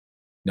this?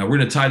 Now we're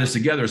going to tie this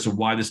together so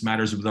why this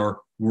matters with our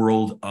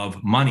world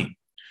of money.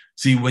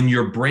 See, when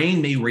your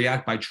brain may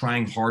react by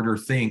trying harder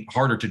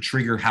to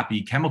trigger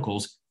happy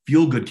chemicals,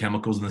 feel-good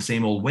chemicals in the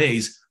same old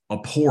ways, a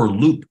poor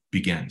loop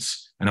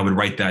begins. And I would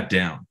write that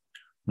down.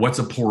 What's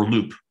a poor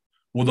loop?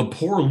 Well, the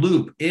poor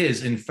loop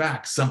is, in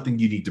fact, something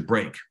you need to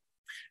break.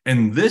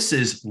 And this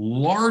is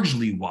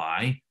largely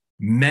why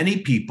many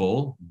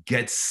people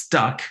get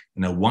stuck.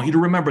 And I want you to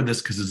remember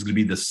this because it's going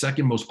to be the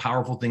second most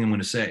powerful thing I'm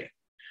going to say.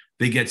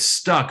 They get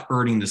stuck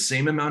earning the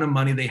same amount of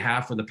money they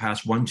have for the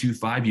past 1 to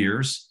 5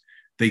 years.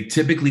 They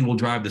typically will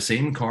drive the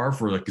same car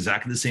for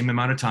exactly the same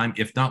amount of time,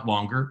 if not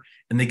longer.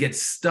 And they get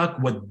stuck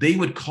what they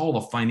would call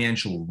a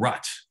financial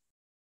rut.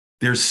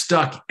 They're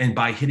stuck and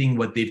by hitting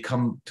what they've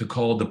come to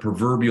call the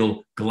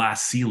proverbial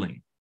glass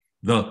ceiling,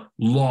 the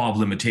law of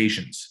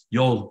limitations.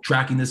 Y'all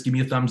tracking this? Give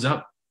me a thumbs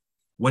up.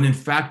 When in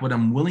fact, what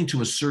I'm willing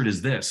to assert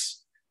is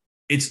this.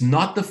 It's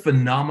not the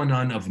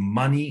phenomenon of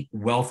money,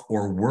 wealth,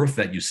 or worth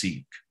that you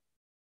seek.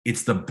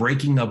 It's the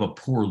breaking of a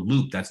poor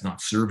loop that's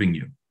not serving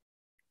you.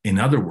 In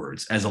other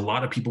words, as a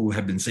lot of people who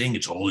have been saying,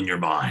 it's all in your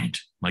mind.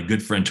 My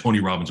good friend Tony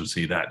Robbins would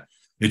say that.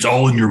 It's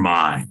all in your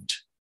mind.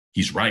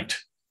 He's right.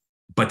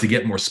 But to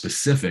get more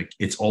specific,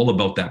 it's all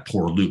about that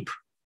poor loop.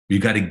 You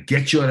got to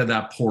get you out of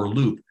that poor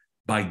loop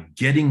by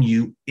getting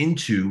you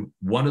into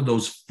one of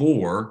those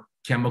 4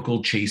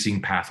 chemical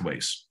chasing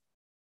pathways.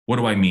 What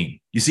do I mean?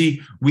 You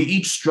see, we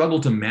each struggle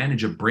to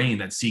manage a brain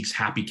that seeks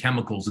happy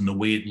chemicals in the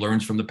way it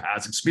learns from the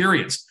past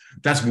experience.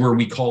 That's where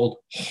we call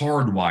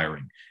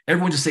hardwiring.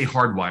 Everyone just say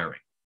hardwiring.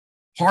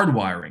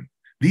 Hardwiring.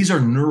 These are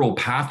neural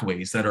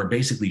pathways that are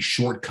basically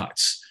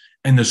shortcuts.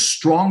 And the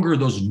stronger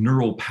those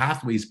neural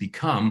pathways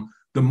become,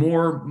 the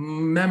more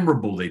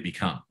memorable they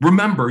become.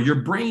 Remember, your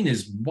brain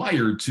is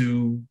wired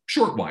to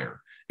short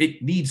wire.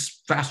 It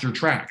needs faster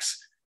tracks.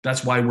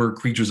 That's why we're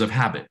creatures of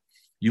habit.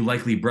 You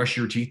likely brush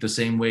your teeth the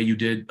same way you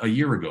did a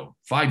year ago,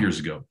 5 years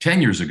ago,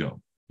 10 years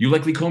ago. You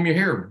likely comb your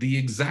hair the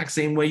exact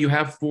same way you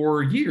have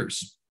for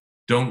years.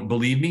 Don't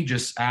believe me?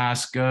 Just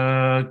ask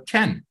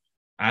Ken.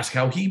 Ask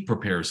how he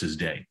prepares his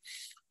day.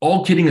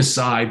 All kidding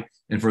aside,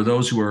 and for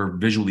those who are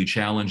visually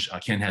challenged,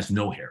 Ken has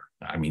no hair.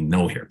 I mean,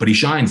 no hair, but he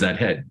shines that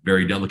head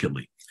very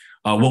delicately.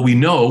 What we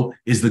know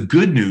is the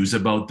good news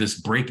about this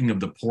breaking of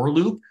the poor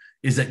loop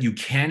is that you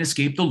can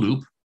escape the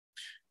loop.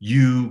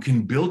 You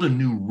can build a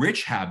new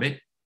rich habit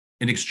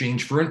in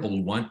exchange for an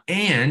old one,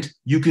 and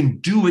you can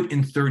do it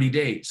in 30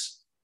 days.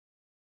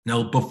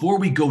 Now, before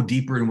we go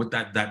deeper in what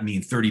that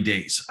means, 30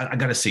 days, I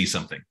got to say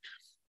something.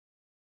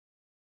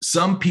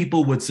 Some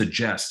people would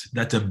suggest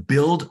that to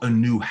build a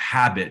new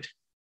habit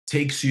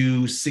takes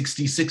you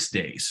 66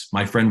 days.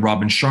 My friend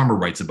Robin Sharma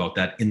writes about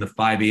that in the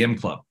 5 a.m.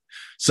 Club.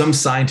 Some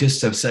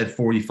scientists have said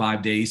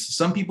 45 days.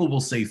 Some people will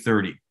say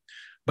 30.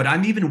 But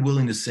I'm even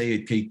willing to say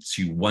it takes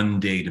you 1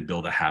 day to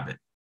build a habit.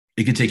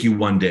 It could take you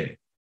 1 day.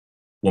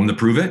 Want to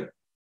prove it?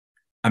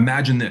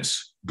 Imagine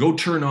this. Go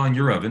turn on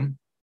your oven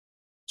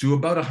to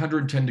about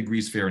 110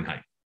 degrees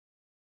Fahrenheit.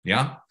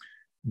 Yeah?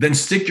 Then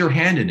stick your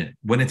hand in it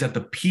when it's at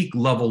the peak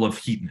level of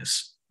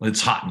heatness,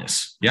 its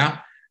hotness. Yeah?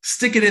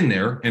 Stick it in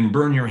there and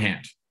burn your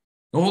hand.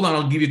 Now, hold on,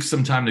 I'll give you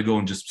some time to go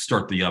and just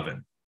start the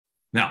oven.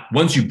 Now,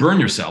 once you burn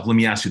yourself, let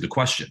me ask you the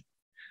question.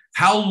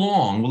 How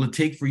long will it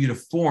take for you to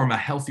form a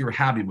healthier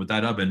habit with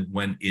that oven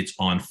when it's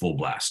on full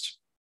blast?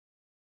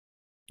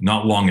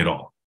 Not long at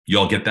all. You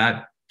all get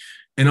that?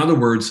 In other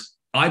words,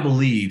 I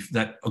believe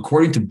that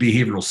according to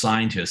behavioral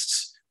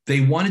scientists,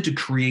 they wanted to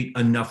create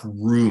enough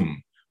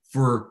room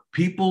for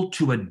people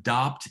to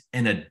adopt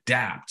and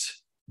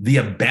adapt the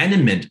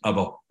abandonment of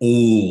an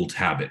old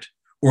habit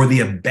or the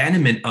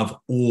abandonment of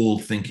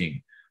old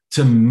thinking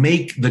to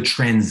make the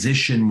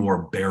transition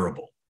more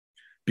bearable.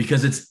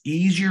 Because it's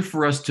easier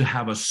for us to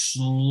have a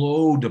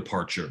slow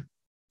departure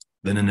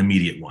than an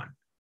immediate one.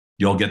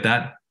 You all get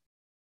that?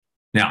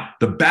 Now,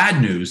 the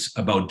bad news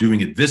about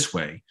doing it this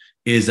way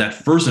is that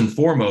first and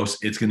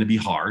foremost, it's going to be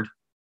hard.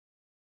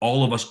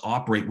 All of us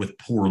operate with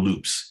poor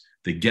loops.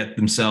 They get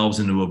themselves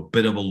into a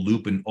bit of a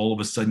loop, and all of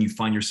a sudden you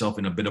find yourself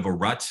in a bit of a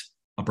rut,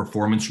 a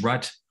performance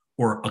rut,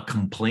 or a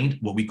complaint,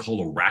 what we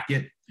call a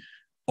racket.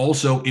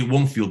 Also, it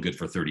won't feel good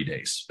for 30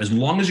 days. As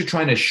long as you're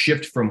trying to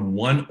shift from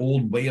one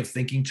old way of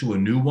thinking to a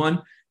new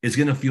one, it's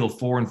going to feel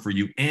foreign for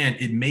you. And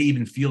it may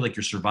even feel like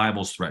your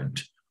survival is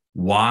threatened.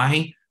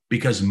 Why?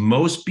 Because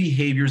most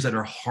behaviors that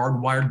are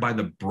hardwired by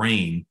the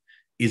brain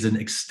is an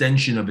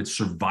extension of its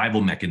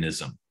survival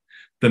mechanism.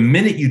 The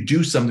minute you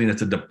do something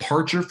that's a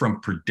departure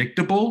from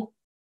predictable,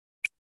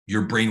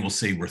 your brain will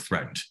say we're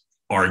threatened.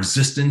 Our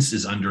existence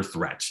is under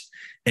threat,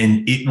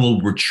 and it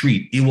will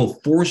retreat. It will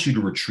force you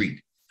to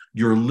retreat.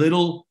 Your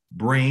little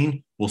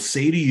brain will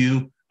say to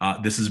you,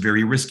 this is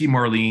very risky,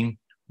 Marlene.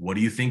 What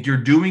do you think you're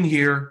doing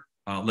here?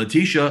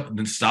 Letitia,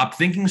 then stop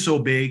thinking so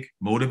big.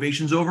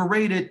 Motivation's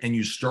overrated. And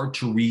you start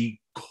to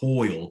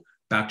recoil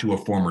back to a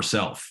former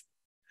self.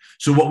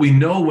 So what we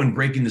know when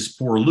breaking this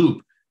poor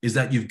loop is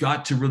that you've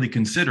got to really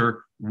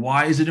consider,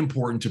 why is it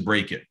important to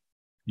break it?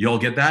 You all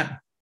get that?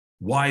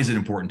 Why is it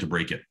important to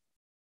break it?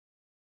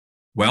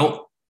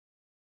 Well,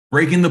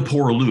 breaking the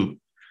poor loop,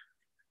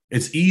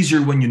 it's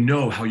easier when you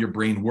know how your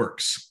brain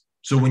works.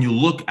 So when you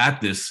look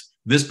at this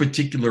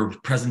particular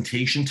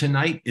presentation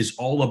tonight is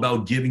all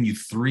about giving you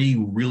 3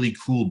 really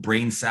cool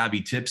brain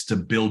savvy tips to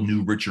build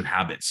new, richer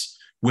habits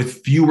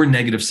with fewer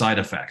negative side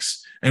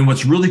effects. And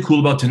what's really cool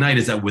about tonight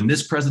is that when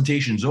this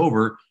presentation is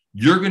over,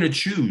 you're going to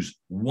choose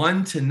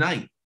one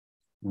tonight,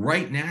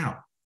 right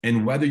now.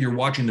 And whether you're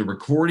watching the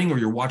recording or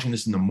you're watching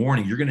this in the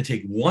morning, you're going to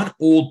take one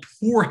old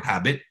poor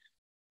habit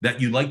that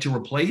you'd like to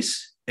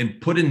replace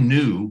and put a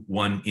new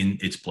one in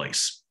its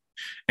place.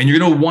 And you're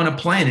going to want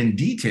to plan in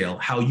detail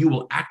how you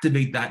will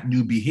activate that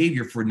new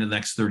behavior for the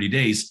next 30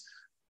 days.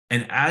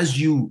 And as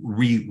you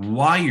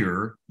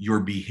rewire your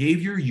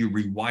behavior, you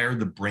rewire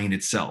the brain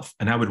itself.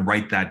 And I would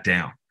write that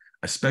down,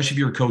 especially if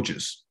you're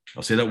coaches.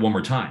 I'll say that one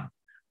more time.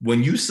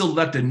 When you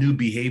select a new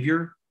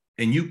behavior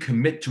and you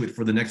commit to it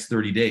for the next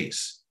 30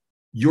 days,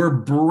 your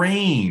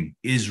brain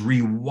is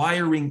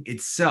rewiring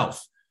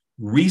itself,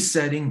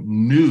 resetting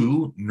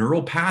new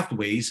neural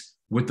pathways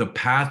with the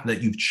path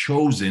that you've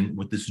chosen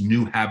with this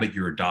new habit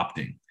you're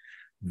adopting.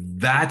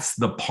 That's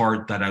the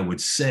part that I would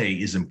say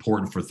is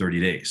important for 30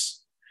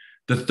 days.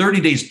 The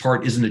 30 days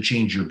part isn't to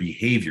change your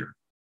behavior.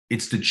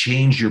 It's to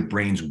change your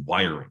brain's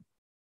wiring.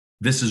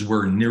 This is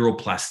where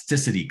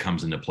neuroplasticity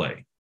comes into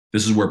play.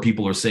 This is where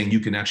people are saying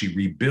you can actually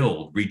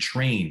rebuild,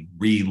 retrain,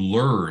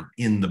 relearn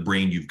in the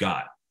brain you've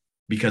got,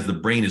 because the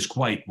brain is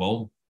quite,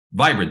 well,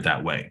 vibrant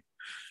that way.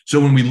 So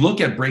when we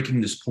look at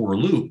breaking this poor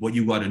loop, what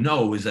you got to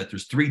know is that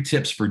there's 3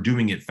 tips for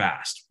doing it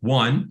fast.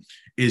 One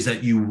is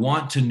that you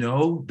want to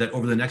know that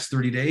over the next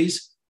 30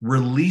 days,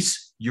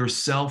 release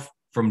yourself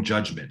from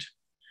judgment.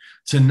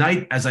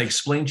 Tonight, as I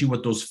explained to you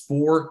what those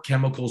 4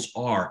 chemicals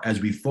are, as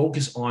we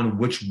focus on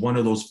which one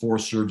of those 4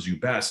 serves you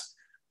best,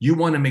 you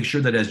want to make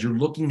sure that as you're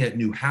looking at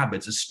new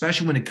habits,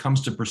 especially when it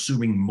comes to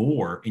pursuing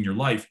more in your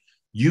life,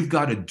 you've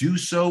got to do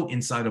so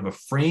inside of a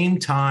frame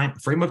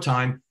of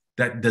time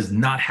that does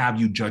not have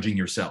you judging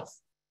yourself,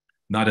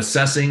 not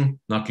assessing,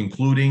 not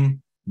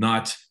concluding,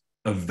 not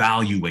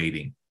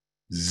evaluating.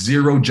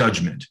 0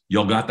 judgment.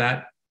 Y'all got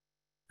that?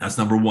 That's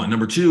number 1.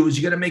 Number 2 is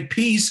you got to make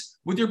peace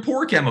with your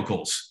poor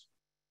chemicals.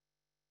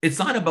 It's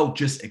not about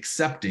just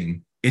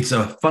accepting. It's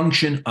a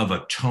function of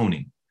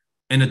atoning.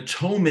 And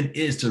atonement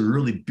is to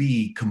really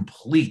be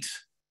complete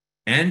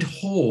and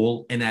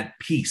whole and at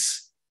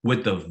peace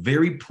with the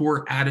very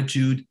poor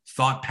attitude,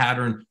 thought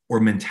pattern, or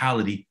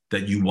mentality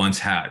that you once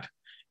had.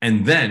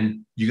 And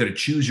then you got to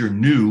choose your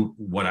new,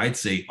 what I'd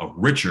say, a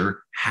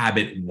richer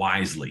habit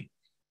wisely.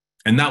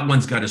 And that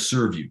one's got to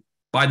serve you.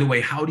 By the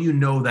way, how do you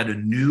know that a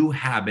new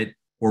habit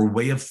or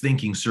way of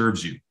thinking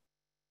serves you?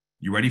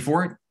 You ready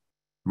for it?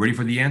 You ready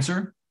for the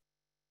answer?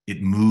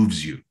 It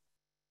moves you.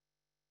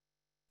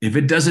 If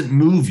it doesn't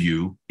move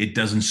you, it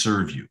doesn't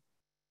serve you.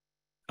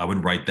 I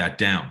would write that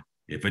down.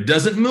 If it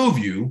doesn't move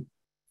you,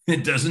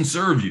 it doesn't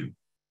serve you.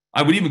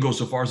 I would even go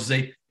so far as to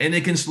say, and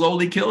it can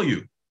slowly kill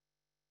you.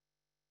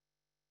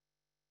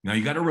 Now,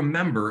 you got to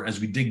remember, as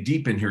we dig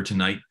deep in here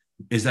tonight,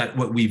 is that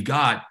what we've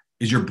got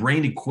is your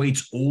brain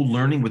equates old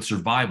learning with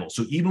survival.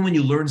 So even when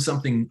you learn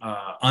something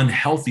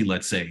unhealthy,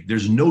 let's say,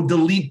 there's no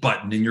delete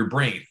button in your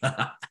brain,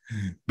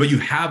 but you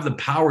have the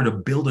power to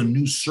build a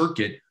new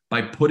circuit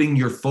by putting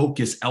your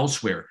focus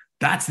elsewhere.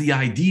 That's the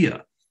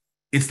idea.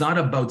 It's not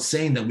about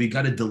saying that we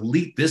got to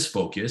delete this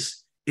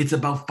focus. It's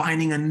about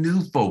finding a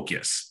new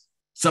focus,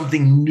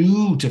 something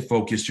new to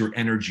focus your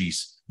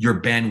energies,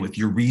 your bandwidth,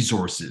 your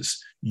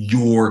resources,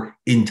 your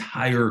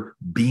entire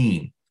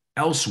being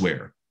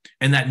elsewhere.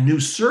 And that new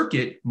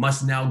circuit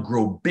must now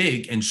grow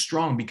big and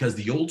strong because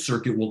the old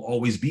circuit will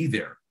always be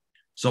there.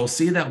 So I'll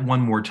say that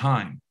one more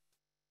time.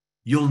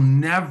 You'll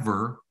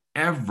never,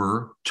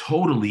 ever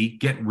totally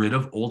get rid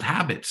of old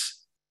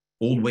habits,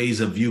 old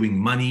ways of viewing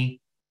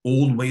money,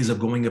 old ways of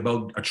going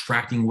about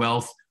attracting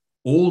wealth,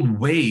 old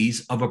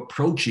ways of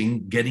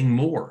approaching getting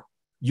more.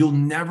 You'll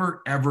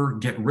never, ever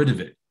get rid of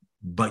it,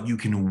 but you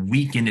can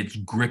weaken its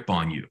grip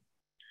on you.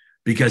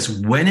 Because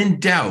when in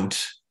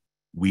doubt,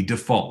 we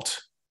default.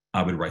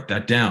 I would write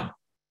that down.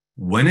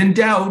 When in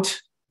doubt,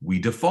 we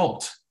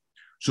default.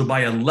 So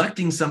by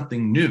electing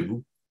something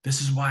new, this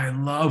is why I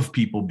love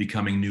people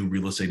becoming new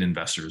real estate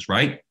investors,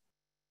 right?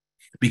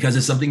 Because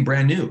it's something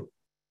brand new.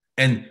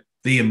 And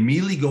they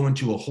immediately go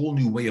into a whole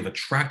new way of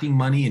attracting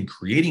money and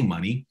creating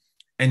money.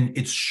 And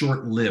it's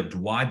short-lived.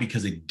 Why?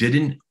 Because it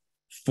didn't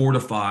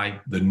fortify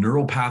the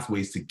neural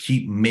pathways to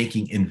keep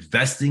making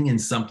investing in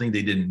something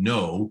they didn't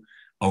know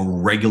a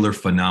regular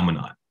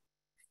phenomenon.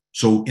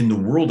 So in the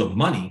world of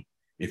money,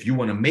 if you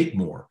want to make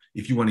more,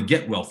 if you want to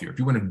get wealthier, if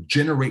you want to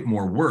generate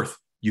more worth,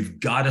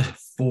 you've got to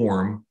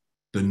form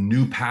the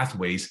new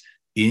pathways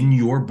in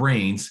your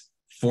brains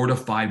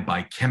fortified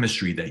by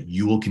chemistry that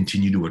you will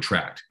continue to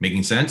attract.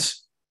 Making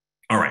sense?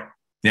 All right.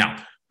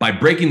 Now, by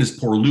breaking this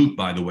poor loop,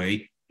 by the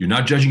way, you're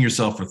not judging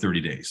yourself for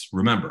 30 days.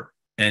 Remember,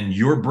 and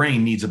your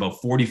brain needs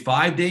about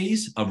 45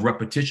 days of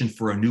repetition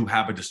for a new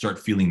habit to start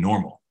feeling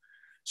normal.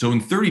 So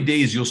in 30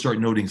 days, you'll start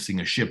noticing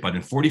a shift, but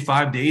in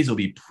 45 days, it'll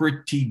be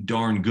pretty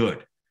darn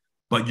good.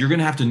 But you're going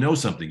to have to know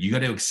something. You got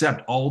to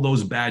accept all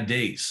those bad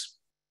days.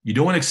 You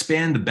don't want to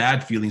expand the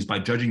bad feelings by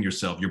judging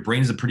yourself. Your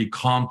brain is a pretty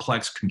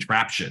complex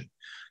contraption.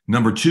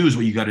 Number two is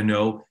what you got to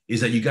know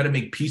is that you got to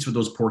make peace with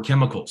those poor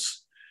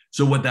chemicals.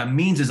 So what that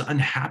means is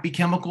unhappy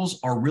chemicals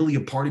are really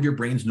a part of your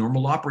brain's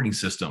normal operating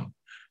system.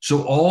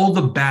 So all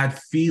the bad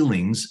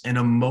feelings and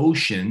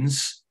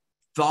emotions,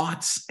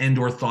 thoughts and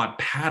or thought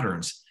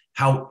patterns,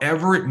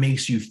 however it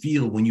makes you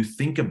feel when you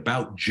think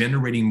about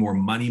generating more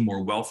money,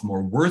 more wealth,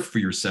 more worth for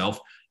yourself,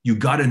 you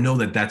got to know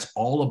that that's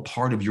all a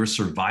part of your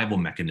survival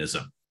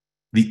mechanism.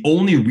 The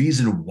only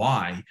reason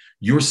why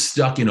you're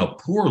stuck in a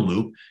poor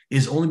loop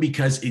is only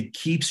because it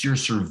keeps your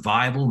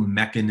survival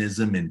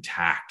mechanism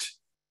intact.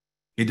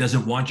 It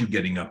doesn't want you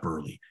getting up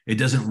early. It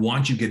doesn't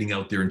want you getting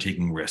out there and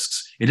taking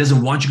risks. It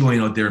doesn't want you going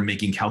out there and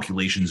making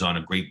calculations on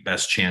a great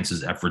best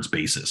chances efforts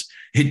basis.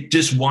 It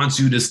just wants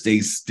you to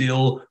stay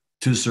still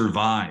to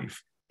survive.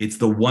 It's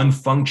the one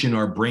function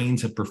our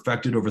brains have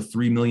perfected over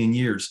 3 million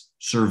years: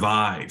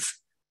 survive.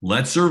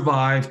 Let's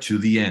survive to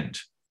the end.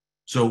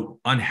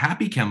 So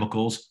unhappy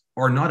chemicals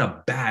are not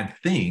a bad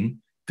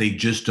thing. They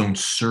just don't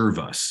serve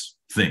us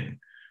thing.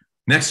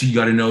 Next, you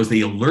got to know is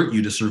they alert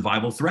you to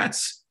survival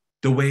threats,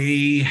 the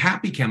way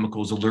happy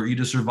chemicals alert you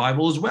to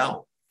survival as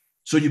well.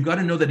 So you've got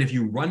to know that if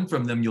you run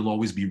from them, you'll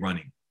always be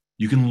running.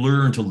 You can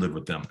learn to live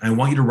with them. I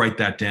want you to write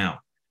that down.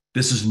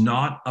 This is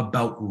not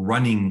about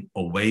running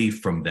away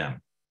from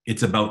them.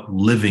 It's about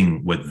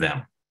living with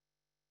them.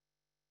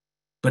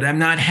 But I'm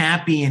not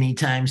happy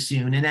anytime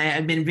soon, and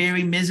I've been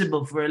very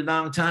miserable for a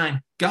long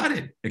time. Got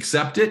it.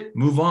 Accept it.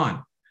 Move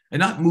on. And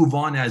not move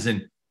on as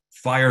in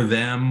fire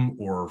them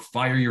or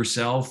fire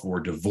yourself or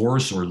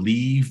divorce or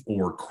leave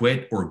or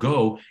quit or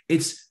go.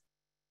 It's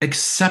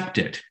accept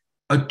it.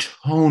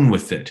 Atone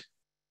with it.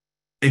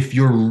 If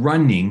you're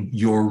running,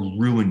 you're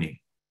ruining.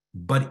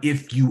 But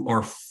if you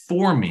are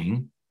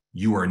forming,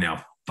 you are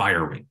now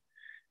firing.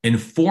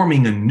 And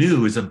forming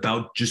anew is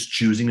about just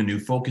choosing a new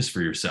focus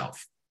for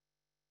yourself.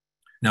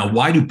 Now,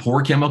 why do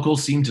poor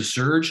chemicals seem to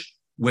surge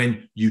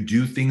when you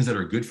do things that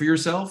are good for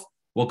yourself?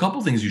 Well, a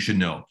couple things you should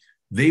know.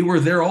 They were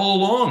there all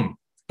along,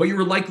 but you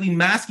were likely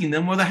masking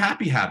them with a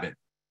happy habit.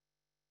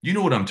 You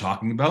know what I'm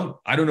talking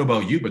about. I don't know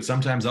about you, but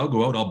sometimes I'll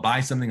go out, I'll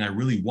buy something I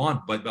really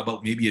want, but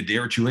about maybe a day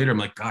or two later, I'm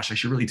like, gosh, I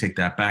should really take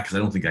that back because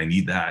I don't think I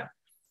need that,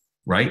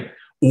 right?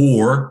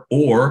 Or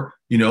poor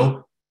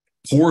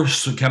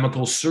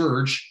chemical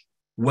surge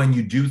when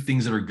you do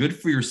things that are good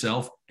for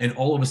yourself. And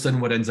all of a sudden,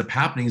 what ends up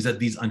happening is that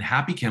these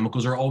unhappy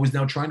chemicals are always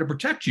now trying to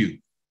protect you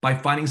by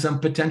finding some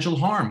potential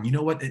harm. You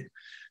know what?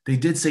 They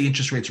did say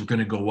interest rates were going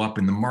to go up,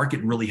 and the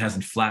market really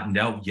hasn't flattened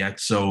out yet.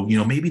 So,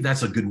 maybe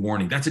that's a good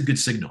warning. That's a good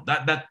signal.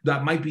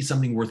 That might be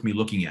something worth me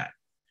looking at.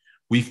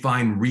 We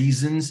find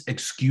reasons,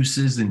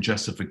 excuses, and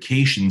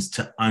justifications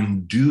to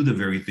undo the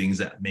very things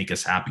that make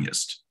us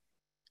happiest.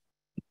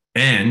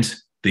 And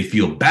they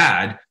feel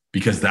bad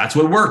because that's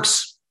what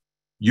works.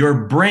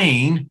 Your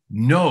brain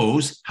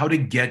knows how to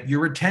get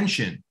your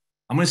attention.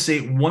 I'm going to say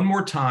it one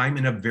more time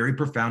in a very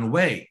profound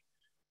way.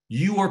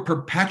 You are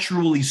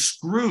perpetually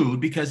screwed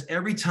because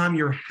every time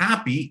you're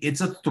happy,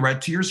 it's a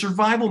threat to your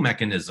survival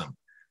mechanism.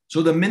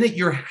 So the minute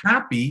you're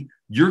happy,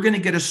 you're going to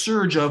get a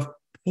surge of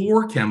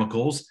poor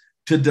chemicals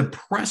to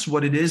depress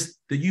what it is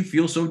that you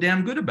feel so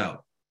damn good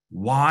about.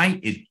 Why?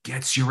 It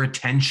gets your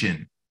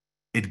attention.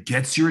 It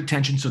gets your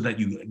attention so that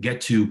you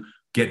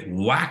get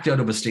whacked out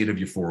of a state of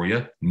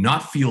euphoria,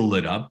 not feel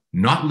lit up,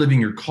 not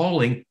living your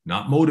calling,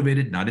 not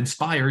motivated, not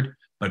inspired,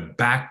 but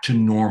back to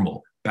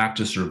normal, back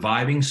to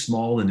surviving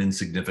small and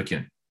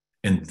insignificant.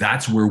 And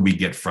that's where we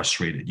get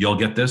frustrated. Y'all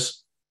get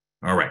this?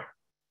 All right.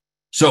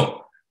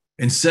 So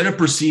instead of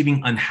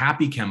perceiving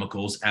unhappy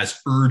chemicals as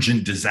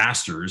urgent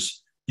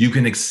disasters, you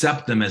can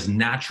accept them as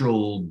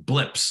natural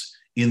blips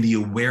in the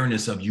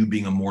awareness of you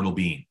being a mortal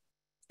being.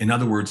 In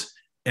other words,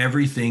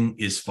 everything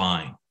is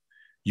fine.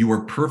 You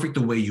are perfect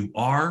the way you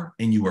are,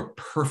 and you are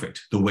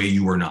perfect the way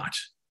you are not.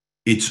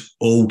 It's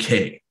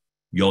okay.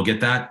 Y'all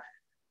get that?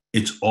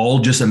 It's all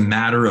just a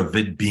matter of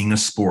it being a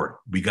sport.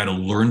 We got to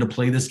learn to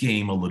play this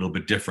game a little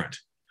bit different.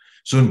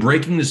 So in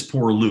breaking this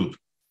poor loop,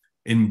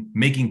 in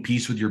making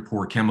peace with your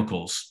poor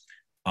chemicals,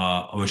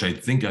 which I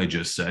think I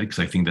just said, because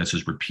I think that's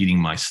just repeating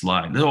my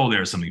slide. Oh,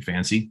 there's something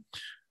fancy.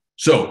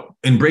 So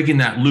in breaking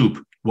that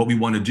loop, what we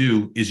want to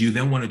do is you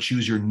then want to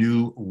choose your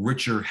new,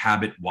 richer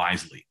habit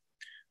wisely.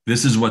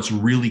 This is what's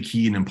really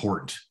key and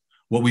important.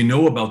 What we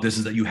know about this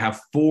is that you have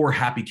 4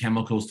 happy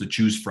chemicals to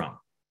choose from,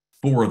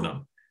 4 of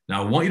them.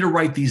 Now, I want you to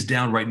write these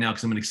down right now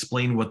because I'm going to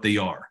explain what they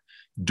are.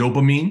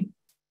 Dopamine,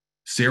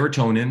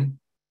 serotonin,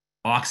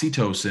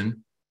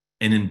 oxytocin,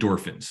 and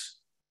endorphins.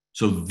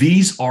 So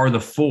these are the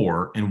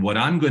 4. And what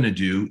I'm going to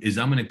do is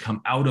I'm going to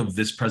come out of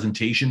this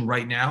presentation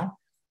right now,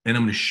 and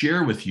I'm going to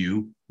share with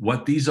you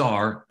what these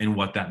are and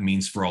what that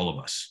means for all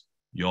of us.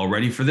 You all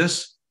ready for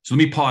this? So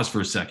let me pause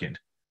for a second.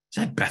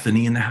 Is that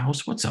Bethany in the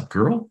house? What's up,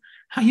 girl?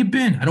 How you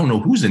been? I don't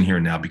know who's in here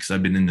now because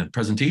I've been in the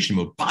presentation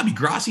mode. Bobby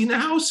Grassi in the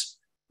house?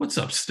 What's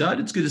up, stud?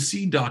 It's good to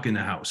see Doc in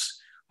the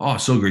house. Oh,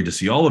 so great to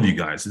see all of you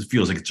guys. It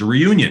feels like it's a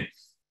reunion.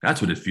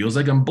 That's what it feels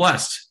like. I'm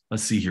blessed.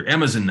 Let's see here.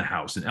 Emma's in the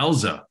house and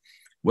Elza.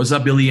 What's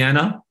up,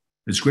 Ileana?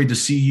 It's great to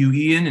see you,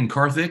 Ian and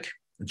Karthik.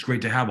 It's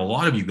great to have a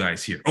lot of you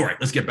guys here. All right,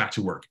 let's get back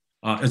to work.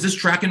 Is this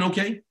tracking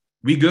okay?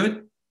 We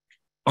good?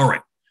 All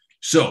right.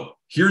 So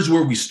here's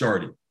where we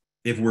started.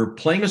 If we're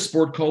playing a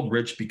sport called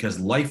Rich because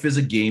life is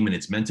a game and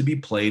it's meant to be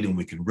played and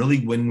we can really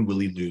win and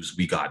really lose,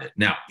 we got it.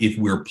 Now, if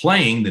we're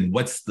playing, then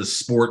what's the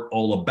sport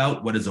all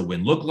about? What does a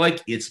win look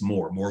like? It's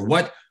more. More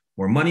what?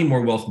 More money,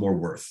 more wealth, more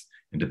worth.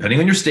 And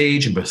depending on your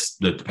stage and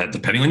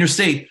depending on your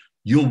state,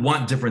 you'll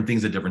want different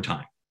things at different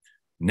times.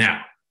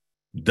 Now,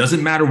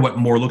 doesn't matter what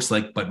more looks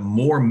like, but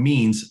more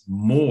means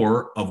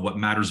more of what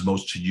matters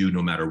most to you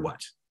no matter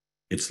what.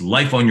 It's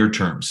life on your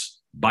terms,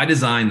 by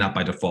design, not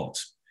by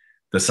default.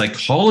 The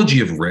psychology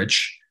of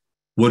Rich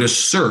would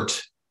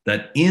assert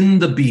that in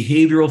the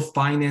behavioral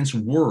finance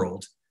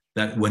world,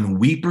 that when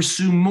we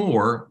pursue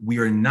more, we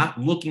are not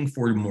looking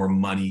for more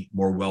money,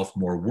 more wealth,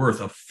 more worth.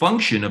 A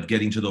function of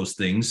getting to those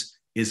things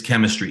is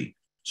chemistry.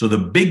 So the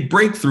big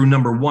breakthrough,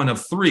 number 1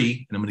 of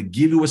 3, and I'm going to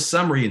give you a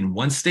summary in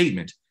one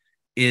statement,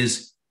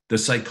 is the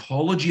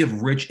psychology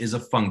of Rich is a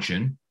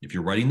function. If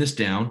you're writing this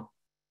down,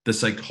 the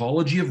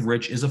psychology of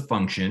Rich is a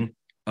function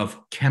of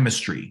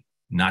chemistry,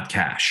 not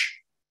cash.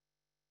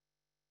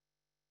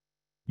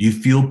 You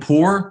feel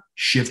poor,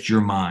 shift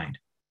your mind.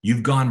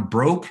 You've gone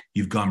broke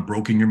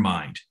in your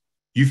mind.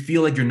 You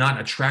feel like you're not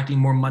attracting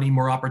more money,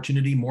 more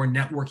opportunity, more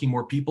networking,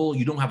 more people.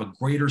 You don't have a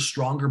greater,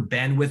 stronger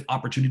bandwidth,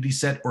 opportunity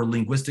set, or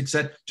linguistic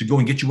set to go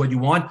and get you what you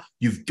want.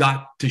 You've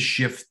got to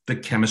shift the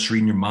chemistry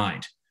in your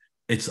mind.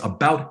 It's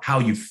about how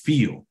you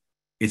feel.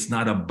 It's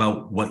not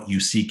about what you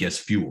seek as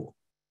fuel.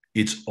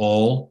 It's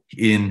all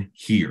in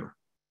here.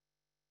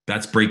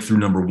 That's breakthrough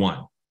number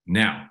 1.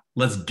 Now,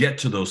 let's get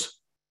to those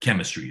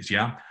chemistries,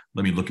 yeah?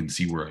 Let me look and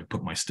see where I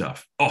put my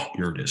stuff. Oh,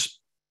 here it is.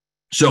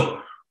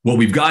 So what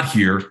we've got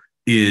here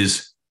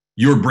is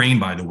your brain,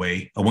 by the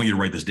way. I want you to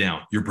write this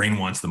down. Your brain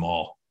wants them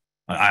all.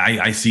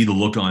 I see the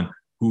look on,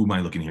 who am I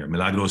looking here?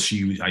 Milagros,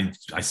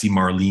 I see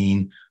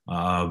Marlene,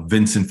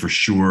 Vincent for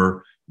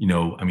sure.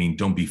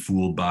 Don't be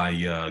fooled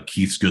by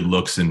Keith's good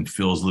looks and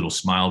Phil's little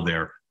smile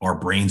there. Our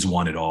brains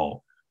want it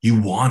all. You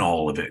want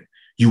all of it.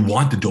 You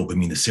want the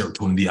dopamine, the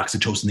serotonin, the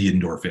oxytocin, the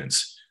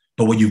endorphins.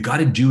 But what you've got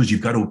to do is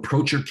you've got to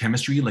approach your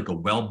chemistry like a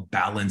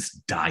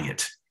well-balanced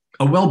diet,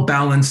 a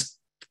well-balanced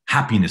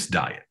happiness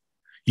diet.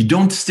 You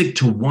don't stick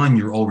to one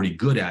you're already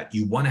good at.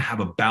 You want to have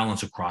a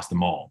balance across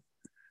them all.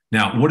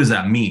 Now, what does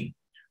that mean?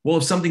 Well,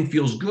 if something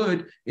feels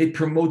good, it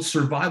promotes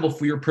survival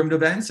for your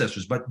primitive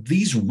ancestors. But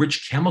these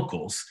rich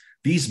chemicals,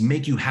 these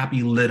make you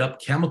happy, lit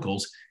up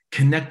chemicals,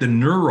 connect the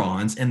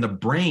neurons, and the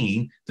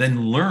brain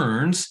then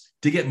learns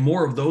to get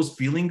more of those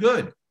feeling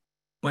good.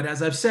 But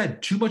as I've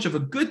said, too much of a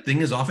good thing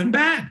is often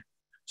bad.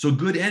 So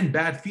good and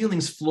bad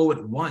feelings flow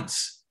at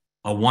once.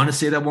 I want to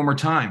say that one more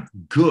time.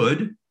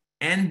 Good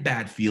and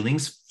bad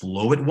feelings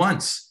flow at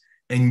once.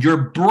 And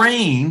your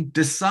brain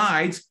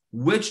decides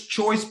which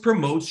choice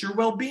promotes your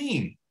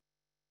well-being.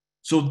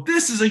 So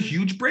this is a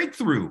huge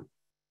breakthrough.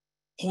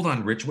 Hold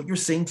on, Rich. What you're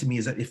saying to me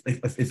is that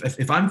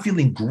if I'm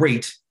feeling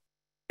great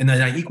and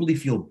then I equally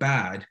feel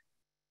bad,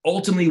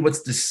 ultimately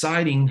what's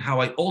deciding how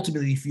I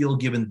ultimately feel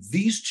given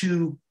these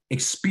two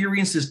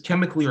experiences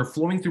chemically are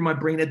flowing through my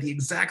brain at the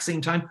exact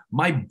same time,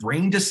 my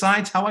brain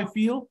decides how I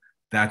feel?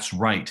 That's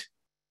right.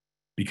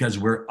 Because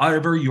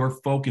wherever you're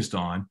focused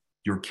on,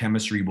 your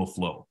chemistry will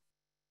flow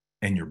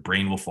and your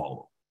brain will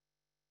follow.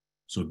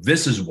 So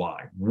this is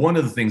why one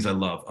of the things I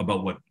love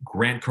about what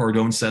Grant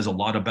Cardone says a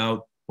lot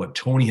about, what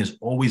Tony has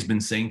always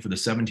been saying for the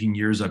 17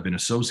 years I've been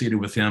associated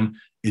with him,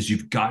 is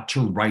you've got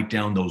to write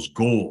down those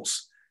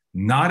goals,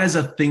 not as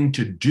a thing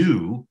to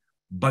do,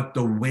 but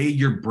the way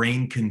your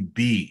brain can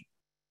be.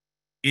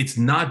 It's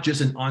not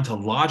just an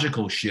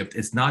ontological shift.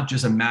 It's not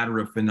just a matter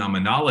of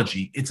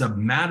phenomenology. It's a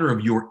matter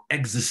of your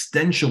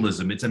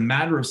existentialism. It's a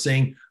matter of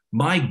saying,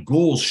 my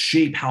goals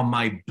shape how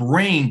my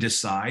brain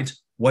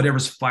decides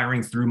whatever's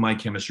firing through my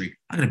chemistry.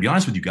 I'm going to be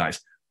honest with you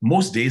guys.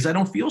 Most days I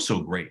don't feel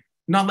so great.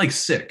 Not like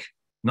sick,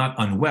 not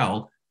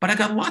unwell, but I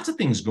got lots of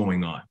things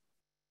going on.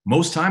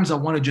 Most times I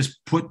want to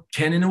just put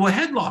Ken into a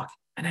headlock.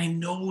 And I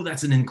know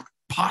that's an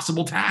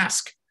impossible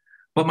task.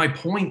 But my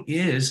point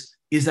is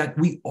that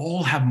we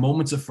all have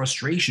moments of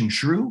frustration,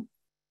 true?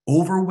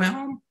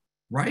 Overwhelm,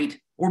 right?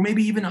 Or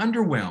maybe even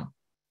underwhelm.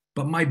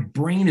 But my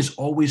brain is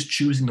always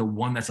choosing the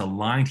one that's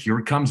aligned, here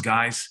it comes,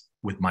 guys,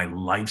 with my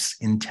life's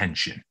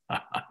intention.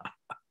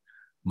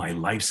 My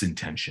life's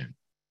intention.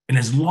 And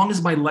as long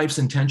as my life's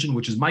intention,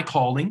 which is my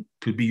calling,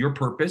 could be your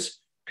purpose,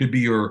 could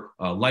be your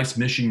life's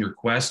mission, your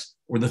quest,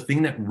 or the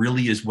thing that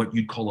really is what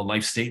you'd call a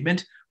life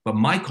statement. But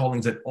my calling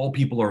is that all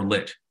people are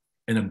lit.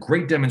 And a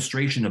great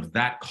demonstration of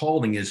that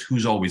calling is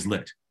who's always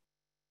lit.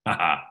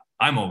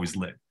 I'm always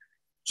lit.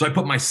 So I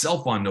put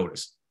myself on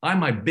notice. I'm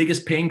my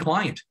biggest paying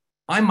client.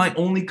 I'm my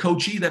only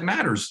coachee that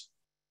matters.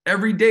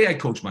 Every day I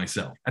coach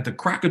myself at the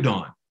crack of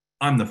dawn.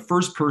 I'm the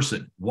first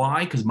person.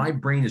 Why? Because my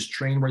brain is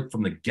trained right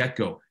from the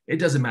get-go. It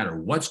doesn't matter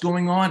what's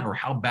going on or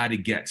how bad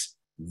it gets.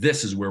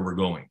 This is where we're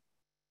going.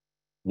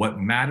 What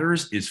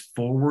matters is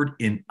forward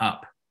and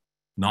up,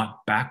 not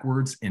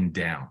backwards and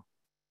down.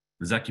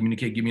 Does that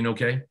communicate? Give me an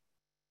okay?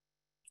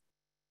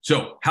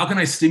 So how can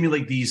I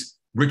stimulate these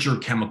richer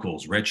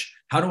chemicals, Rich?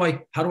 How do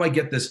I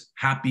get this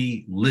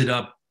happy, lit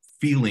up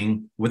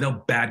feeling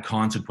without bad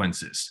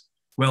consequences?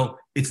 Well,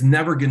 it's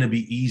never going to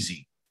be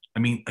easy. I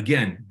mean,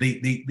 again,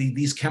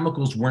 these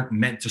chemicals weren't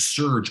meant to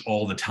surge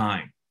all the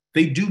time.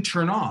 They do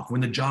turn off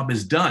when the job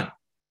is done.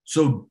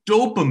 So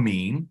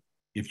dopamine,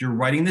 if you're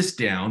writing this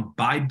down,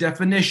 by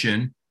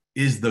definition,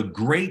 is the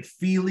great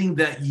feeling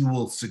that you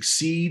will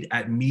succeed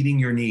at meeting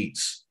your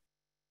needs.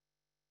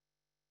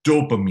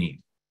 Dopamine.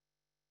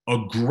 A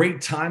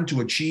great time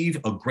to achieve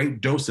a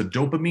great dose of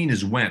dopamine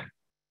is when?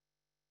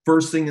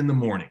 First thing in the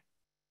morning.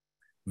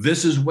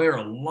 This is where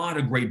a lot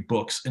of great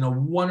books and a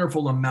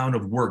wonderful amount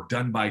of work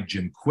done by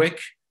Jim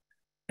Quick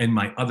and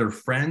my other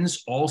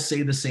friends all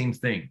say the same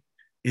thing,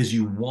 is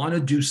you want to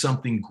do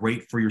something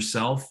great for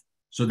yourself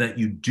so that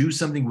you do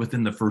something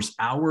within the first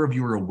hour of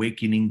your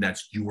awakening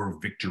that's your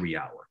victory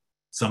hour,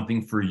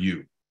 something for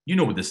you. You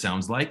know what this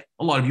sounds like.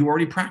 A lot of you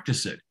already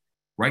practice it,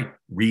 right?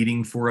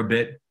 Reading for a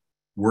bit,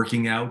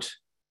 working out,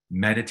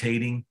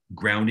 meditating,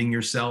 grounding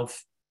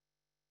yourself,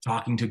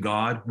 talking to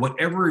God,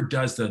 whatever it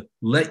does to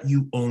let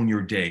you own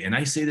your day. And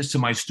I say this to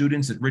my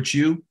students at Rich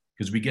U,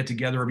 because we get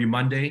together every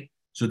Monday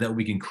so that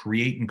we can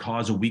create and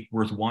cause a week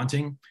worth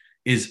wanting,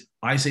 is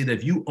I say that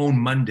if you own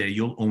Monday,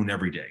 you'll own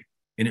every day.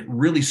 And it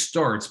really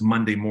starts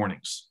Monday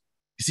mornings.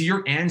 You see,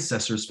 your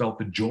ancestors felt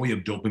the joy of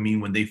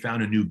dopamine when they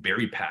found a new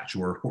berry patch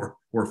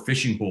or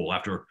fishing hole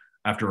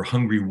after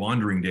hungry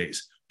wandering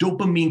days.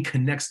 Dopamine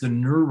connects the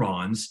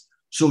neurons,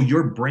 so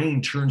your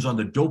brain turns on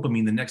the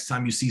dopamine the next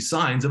time you see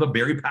signs of a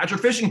berry patch or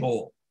fishing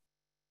hole.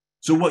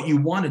 So what you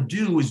want to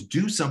do is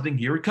do something,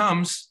 here it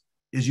comes,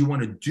 is you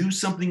want to do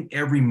something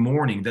every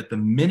morning that the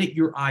minute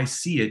your eyes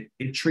see it,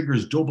 it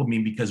triggers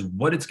dopamine, because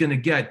what it's going to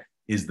get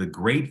is the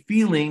great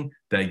feeling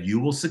that you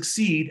will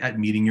succeed at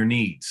meeting your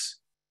needs.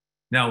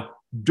 Now,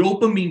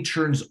 dopamine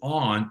turns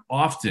on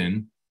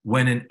often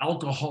when an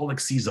alcoholic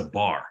sees a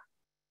bar,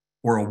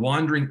 or a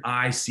wandering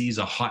eye sees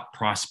a hot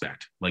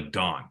prospect like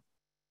Don,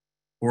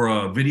 or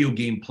a video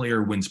game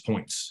player wins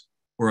points,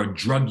 or a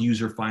drug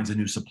user finds a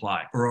new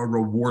supply, or a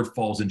reward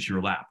falls into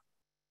your lap.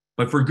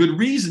 But for good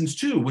reasons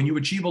too. When you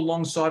achieve a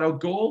long sought out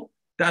goal,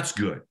 that's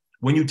good.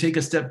 When you take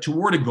a step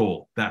toward a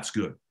goal, that's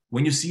good.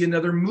 When you see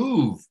another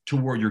move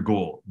toward your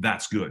goal,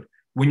 that's good.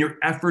 When your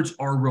efforts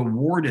are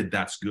rewarded,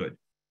 that's good.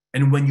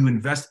 And when you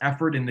invest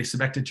effort and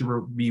expect it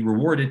to be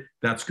rewarded,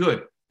 that's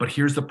good. But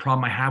here's the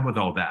problem I have with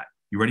all that.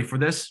 You ready for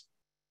this?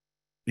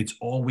 It's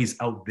always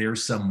out there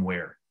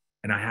somewhere,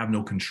 and I have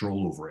no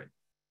control over it.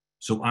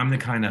 So I'm the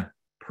kind of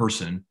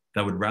person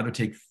that would rather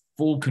take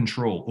full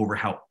control over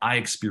how I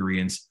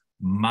experience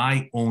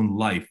my own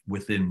life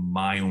within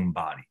my own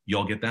body.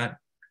 Y'all get that?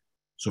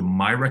 So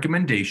my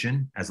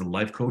recommendation as a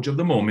life coach of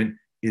the moment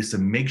is to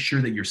make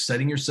sure that you're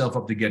setting yourself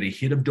up to get a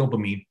hit of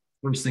dopamine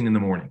first thing in the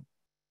morning.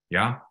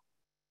 Yeah.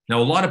 Now,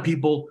 a lot of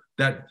people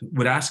that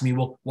would ask me,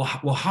 well,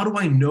 how do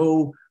I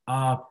know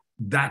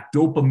that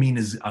dopamine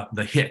is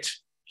the hit?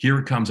 Here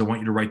it comes. I want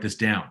you to write this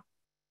down.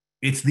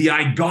 It's the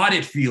I got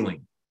it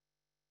feeling.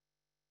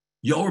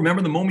 Y'all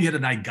remember the moment you had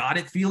an I got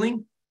it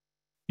feeling?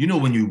 You know,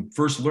 when you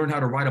first learned how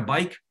to ride a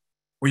bike,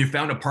 or you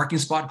found a parking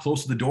spot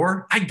close to the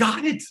door, I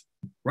got it,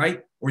 right?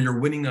 Or you're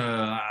winning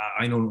a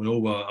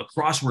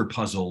crossword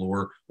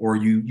puzzle, or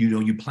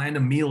you planned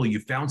a meal, you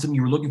found something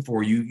you were looking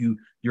for,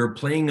 you're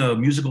playing a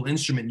musical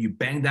instrument and you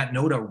banged that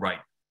note out right.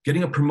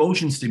 Getting a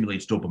promotion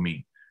stimulates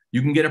dopamine.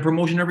 You can get a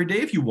promotion every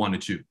day if you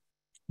wanted to.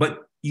 But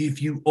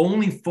if you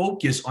only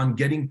focus on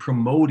getting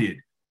promoted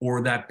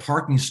or that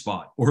parking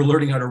spot or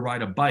learning how to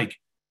ride a bike,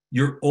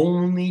 your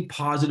only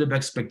positive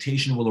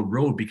expectation will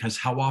erode, because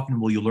how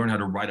often will you learn how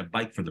to ride a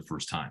bike for the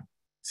first time?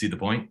 See the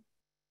point?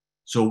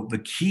 So the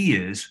key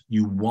is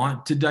you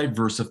want to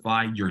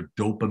diversify your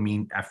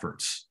dopamine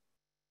efforts.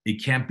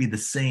 It can't be the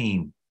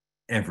same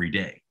every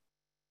day.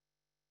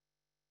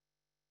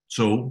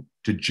 So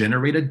to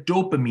generate a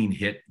dopamine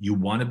hit, you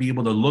want to be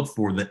able to look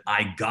for the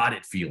I got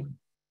it feeling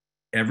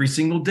every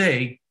single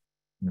day,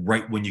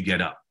 right when you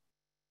get up.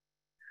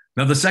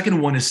 Now, the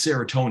second one is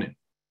serotonin.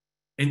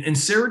 And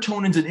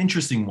serotonin is an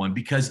interesting one,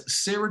 because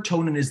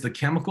serotonin is the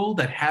chemical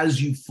that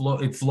has you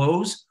it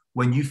flows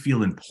when you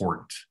feel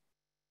important,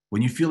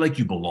 when you feel like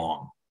you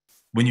belong,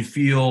 when you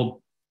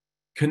feel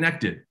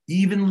connected,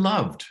 even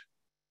loved.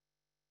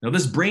 Now,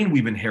 this brain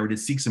we've inherited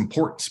seeks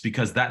importance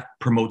because that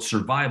promotes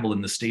survival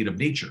in the state of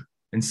nature.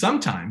 And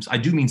sometimes, I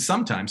do mean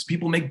sometimes,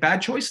 people make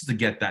bad choices to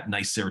get that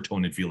nice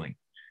serotonin feeling.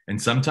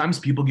 And sometimes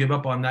people give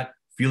up on that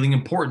feeling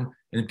important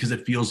because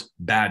it feels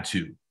bad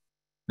too.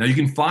 Now, you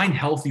can find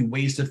healthy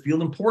ways to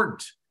feel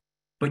important,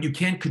 but you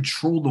can't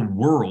control the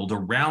world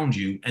around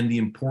you and the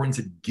importance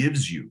it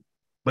gives you.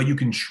 But you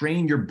can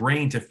train your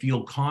brain to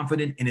feel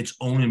confident in its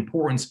own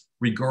importance,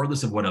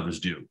 regardless of what others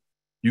do.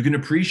 You can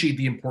appreciate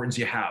the importance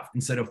you have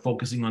instead of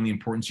focusing on the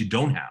importance you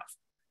don't have.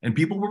 And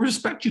people will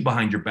respect you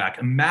behind your back.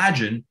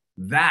 Imagine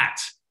that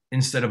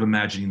instead of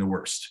imagining the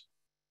worst.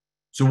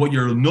 So what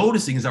you're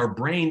noticing is our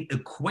brain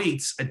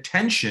equates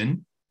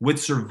attention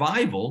with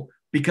survival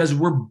because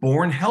we're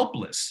born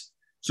helpless.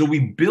 So we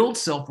build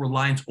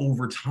self-reliance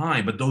over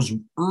time, but those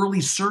early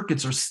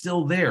circuits are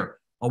still there.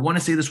 I want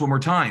to say this one more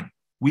time.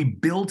 We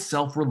build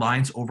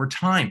self-reliance over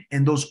time,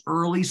 and those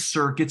early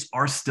circuits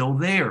are still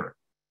there.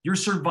 Your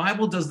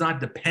survival does not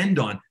depend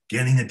on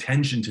getting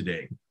attention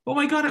today. Oh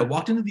my God, I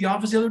walked into the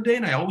office the other day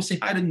and I always say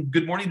hi and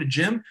good morning to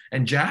Jim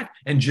and Jack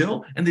and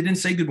Jill, and they didn't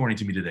say good morning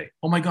to me today.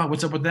 Oh my God,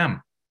 what's up with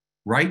them,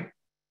 right?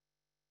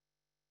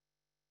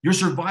 Your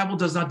survival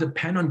does not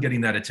depend on getting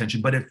that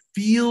attention, but it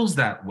feels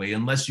that way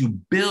unless you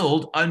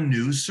build a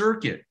new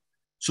circuit.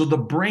 So the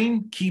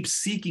brain keeps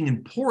seeking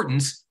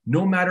importance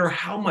no matter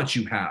how much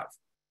you have,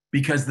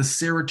 because the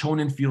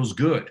serotonin feels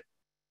good.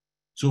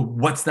 So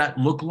what's that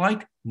look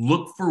like?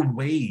 Look for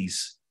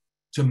ways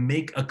to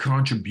make a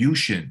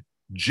contribution,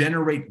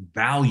 generate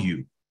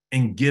value,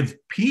 and give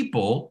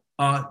people,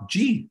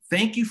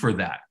 thank you for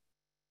that.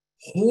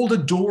 Hold a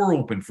door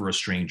open for a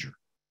stranger.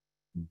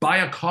 Buy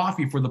a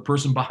coffee for the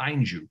person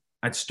behind you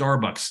at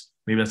Starbucks.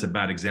 Maybe that's a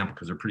bad example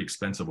because they're pretty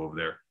expensive over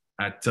there.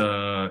 At,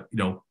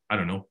 I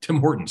don't know,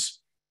 Tim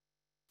Hortons.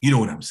 You know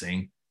what I'm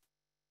saying?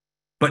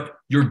 But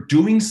you're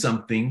doing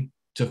something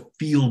to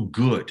feel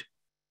good.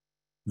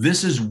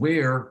 This is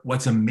where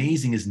what's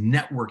amazing is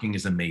networking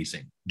is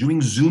amazing.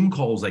 Doing Zoom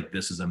calls like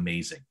this is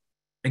amazing.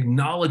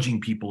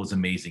 Acknowledging people is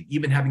amazing.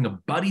 Even having a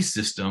buddy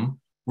system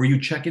where you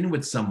check in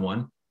with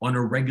someone on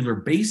a regular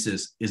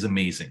basis is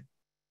amazing.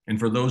 And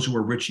for those who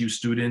are Rich U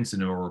students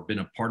and or been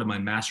a part of my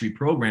mastery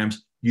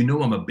programs, you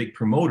know I'm a big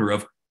promoter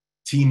of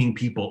teaming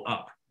people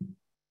up.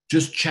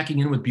 Just checking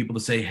in with people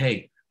to say,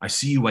 hey, I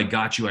see you, I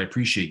got you, I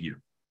appreciate you.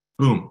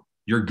 Boom,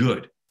 you're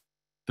good.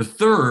 The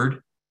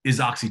third is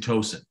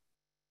oxytocin.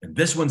 And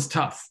this one's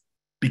tough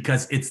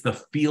because it's the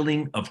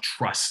feeling of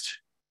trust.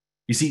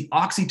 You see,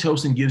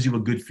 oxytocin gives you a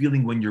good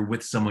feeling when you're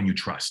with someone you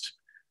trust.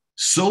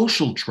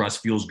 Social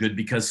trust feels good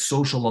because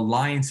social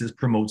alliances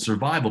promote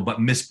survival, but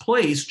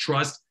misplaced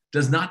trust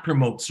does not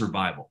promote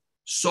survival.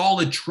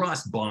 Solid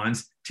trust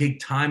bonds take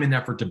time and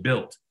effort to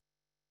build.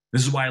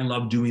 This is why I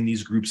love doing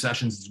these group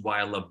sessions. This is why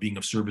I love being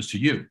of service to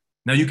you.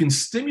 Now, you can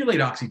stimulate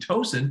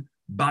oxytocin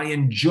by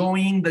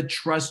enjoying the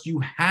trust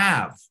you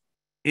have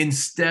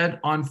instead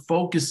on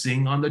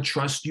focusing on the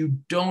trust you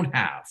don't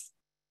have.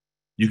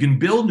 You can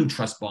build new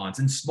trust bonds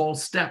in small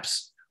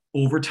steps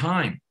over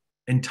time.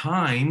 And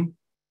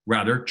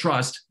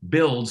trust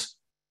builds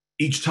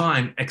each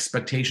time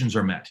expectations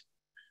are met.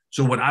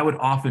 So what I would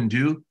often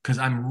do, because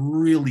I'm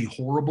really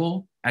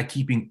horrible at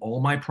keeping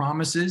all my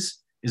promises,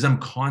 is I'm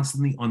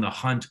constantly on the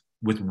hunt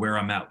with where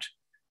I'm out.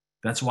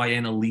 That's why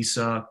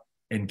Annalisa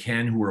and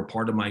Ken, who are a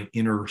part of my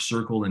inner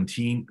circle and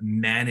team,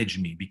 manage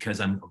me, because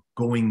I'm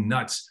going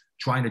nuts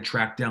trying to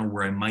track down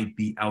where I might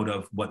be out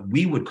of what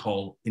we would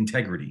call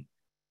integrity,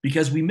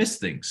 because we miss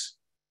things.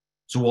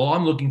 So all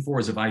I'm looking for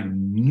is, if I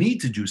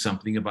need to do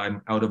something, if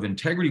I'm out of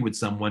integrity with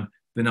someone,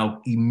 then I'll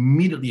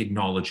immediately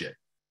acknowledge it.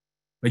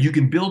 But you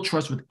can build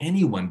trust with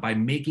anyone by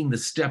making the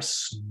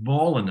steps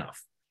small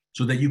enough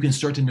so that you can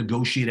start to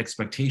negotiate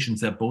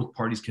expectations that both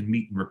parties can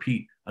meet and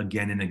repeat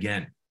again and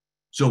again.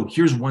 So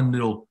here's one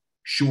little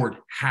short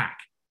hack.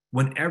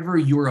 Whenever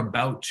you're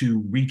about to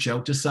reach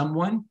out to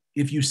someone,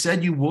 if you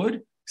said you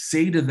would,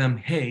 say to them,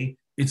 hey,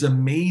 it's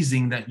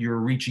amazing that you're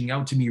reaching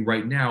out to me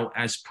right now.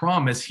 As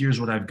promised, here's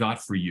what I've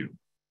got for you.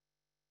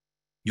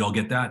 Y'all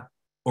get that?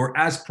 Or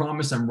as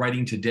promised, I'm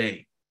writing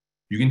today.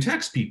 You can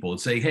text people and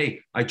say,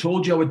 hey, I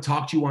told you I would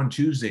talk to you on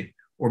Tuesday,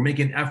 or make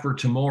an effort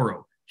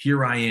tomorrow.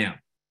 Here I am.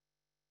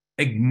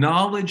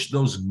 Acknowledge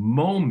those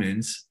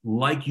moments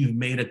like you've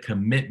made a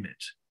commitment.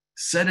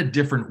 Said a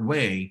different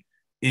way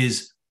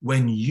is,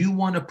 when you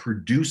want to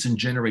produce and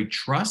generate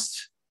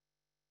trust,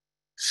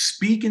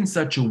 speak in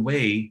such a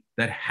way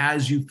that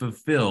has you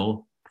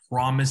fulfill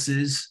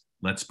promises,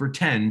 let's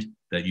pretend,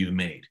 that you've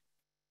made.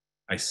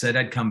 I said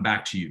I'd come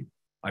back to you.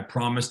 I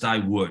promised I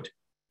would.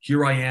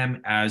 Here I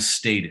am as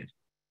stated.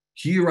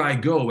 Here I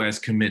go as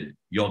committed.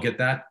 Y'all get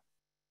that?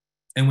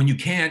 And when you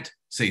can't,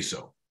 say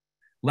so.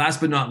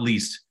 Last but not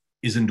least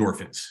is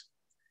endorphins.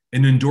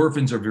 And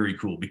endorphins are very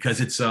cool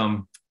because it's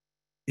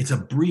a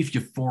brief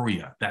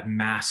euphoria that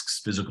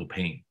masks physical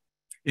pain.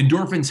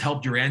 Endorphins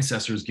helped your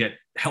ancestors get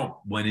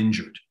help when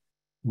injured.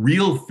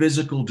 Real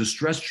physical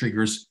distress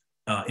triggers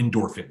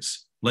endorphins.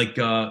 Like,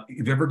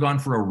 you've ever gone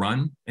for a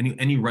run?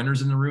 Any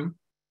runners in the room?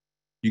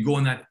 You go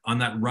on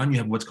that run, you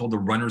have what's called the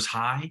runner's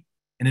high,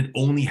 and it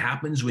only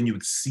happens when you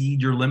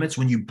exceed your limits,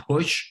 when you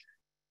push.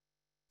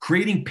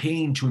 Creating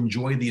pain to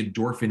enjoy the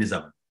endorphin is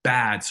a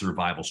bad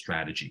survival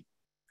strategy.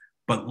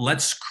 But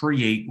let's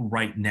create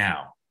right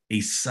now a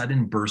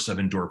sudden burst of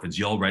endorphins.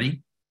 Y'all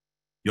ready?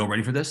 Y'all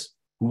ready for this?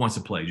 Who wants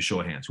to play? Just show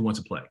of hands. Who wants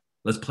to play?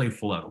 Let's play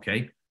full out,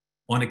 okay?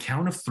 On a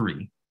count of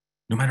 3,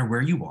 no matter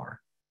where you are,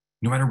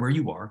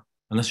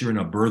 unless you're in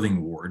a birthing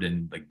ward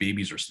and like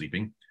babies are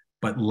sleeping,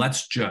 but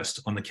let's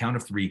just, on the count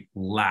of 3,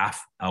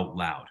 laugh out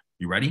loud.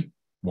 You ready?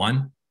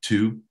 1,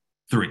 2,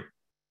 3.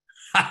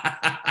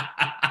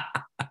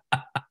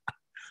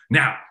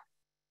 Now,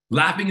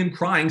 laughing and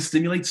crying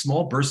stimulate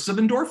small bursts of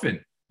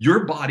endorphin.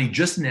 Your body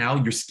just now,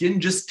 your skin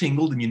just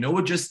tingled, and you know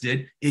what just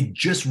did? It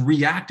just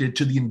reacted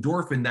to the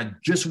endorphin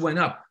that just went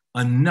up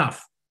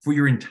enough for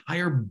your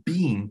entire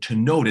being to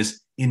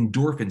notice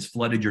endorphins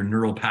flooded your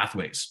neural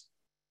pathways.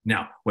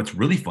 Now, what's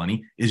really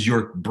funny is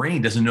your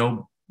brain doesn't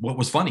know what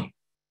was funny.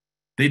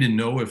 They didn't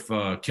know if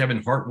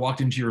Kevin Hart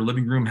walked into your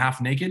living room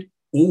half naked,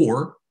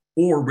 or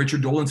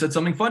Richard Dolan said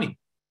something funny.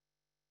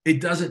 It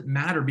doesn't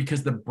matter,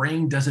 because the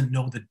brain doesn't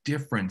know the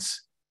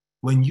difference.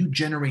 When you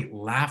generate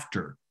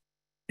laughter,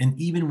 and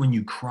even when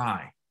you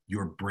cry,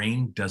 your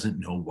brain doesn't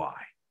know why.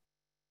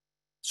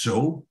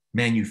 So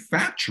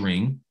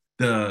manufacturing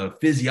the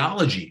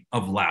physiology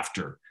of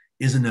laughter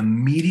is an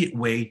immediate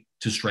way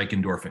to strike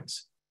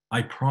endorphins.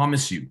 I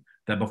promise you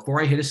that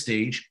before I hit a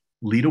stage,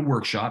 lead a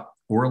workshop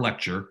or a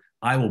lecture,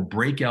 I will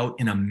break out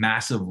in a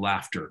massive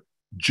laughter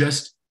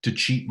just to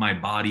cheat my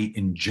body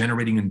in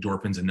generating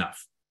endorphins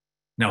enough.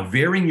 Now,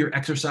 varying your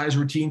exercise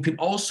routine can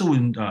also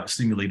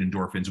stimulate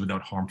endorphins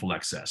without harmful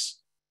excess.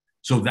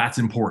 So that's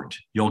important.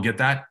 Y'all get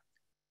that?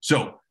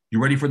 So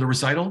you ready for the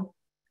recital?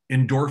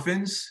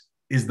 Endorphins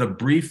is the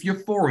brief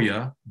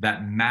euphoria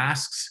that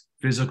masks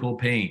physical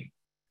pain.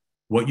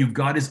 What you've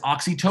got is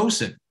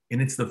oxytocin,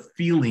 and it's the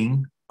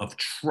feeling of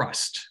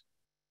trust.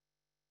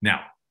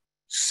 Now,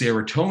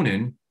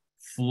 serotonin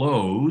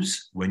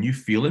flows when you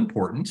feel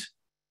important,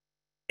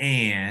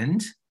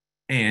 and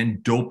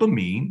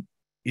dopamine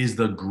is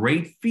the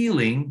great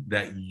feeling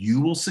that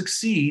you will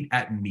succeed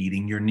at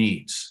meeting your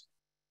needs.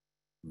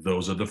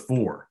 Those are the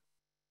 4.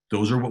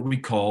 Those are what we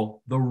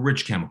call the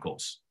rich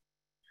chemicals.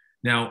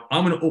 Now,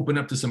 I'm going to open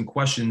up to some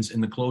questions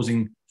in the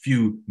closing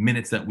few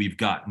minutes that we've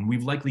got. And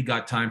we've likely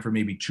got time for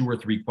maybe 2 or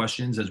 3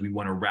 questions, as we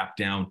want to wrap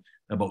down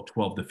about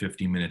 12 to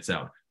 15 minutes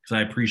out. Because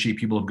I appreciate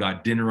people have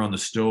got dinner on the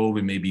stove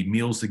and maybe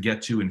meals to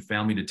get to and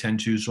family to tend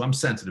to. So I'm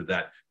sensitive to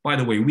that. By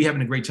the way, we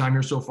having a great time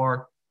here so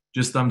far?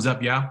 Just thumbs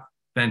up, yeah?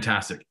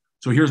 Fantastic.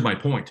 So here's my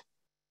point.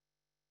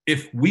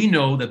 If we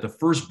know that the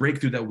first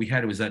breakthrough that we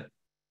had was that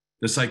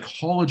the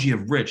psychology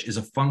of rich is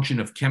a function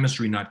of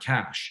chemistry, not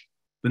cash,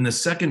 then the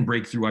second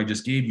breakthrough I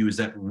just gave you is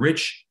that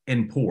rich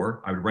and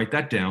poor, I would write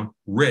that down,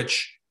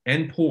 rich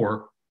and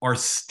poor are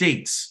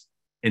states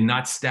and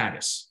not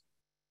status.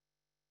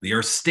 They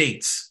are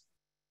states,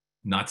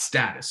 not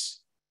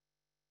status.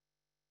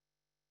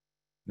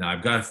 Now,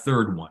 I've got a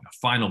third one, a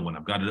final one.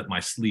 I've got it up my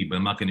sleeve, but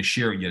I'm not going to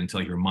share it yet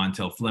until I hear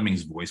Montel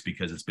Fleming's voice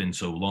because it's been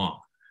so long.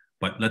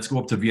 But let's go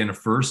up to Vienna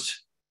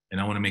first. And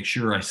I want to make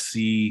sure I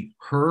see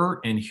her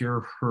and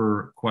hear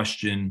her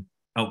question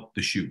out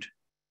the chute.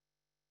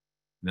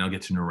 Then I'll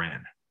get to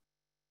Naran.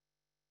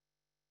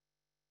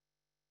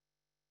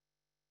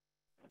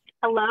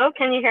 Hello,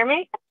 can you hear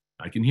me?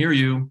 I can hear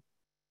you.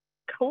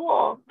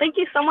 Cool. Thank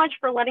you so much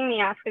for letting me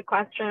ask a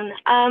question.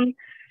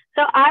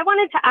 So I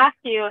wanted to ask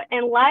you,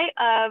 in light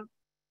of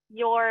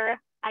your,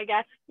 I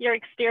guess, your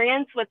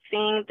experience with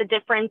seeing the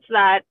difference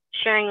that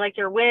sharing like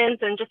your wins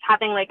and just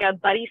having like a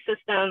buddy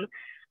system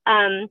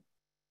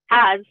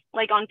has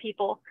like on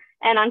people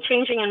and on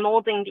changing and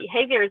molding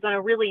behaviors in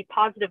a really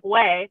positive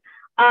way.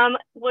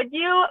 Would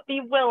you be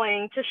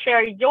willing to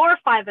share your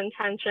 5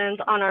 intentions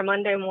on our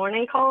Monday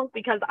morning calls?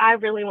 Because I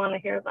really want to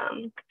hear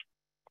them.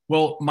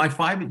 Well, my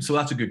 5, so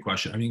that's a good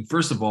question. I mean,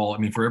 first of all, I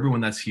mean, for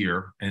everyone that's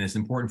here, and it's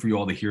important for you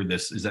all to hear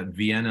this, is that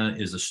Vienna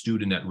is a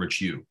student at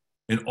Rich U,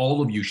 and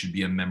all of you should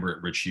be a member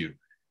at Rich U.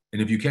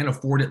 And if you can't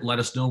afford it, let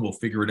us know. We'll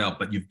figure it out.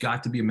 But you've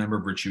got to be a member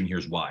of Rich U, and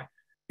here's why.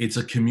 It's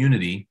a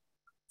community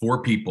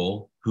for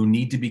people who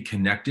need to be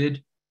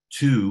connected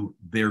to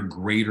their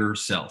greater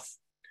self.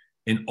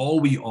 And all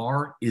we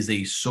are is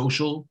a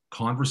social,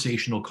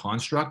 conversational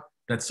construct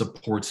that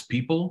supports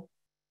people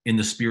in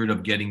the spirit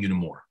of getting you to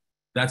more.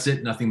 That's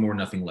it, nothing more,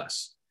 nothing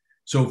less.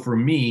 So for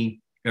me,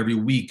 every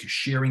week,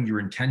 sharing your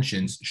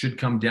intentions should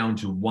come down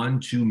to 1,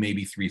 2,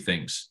 maybe 3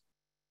 things.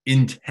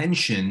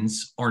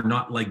 Intentions are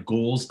not like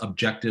goals,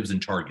 objectives, and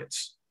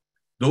targets.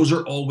 Those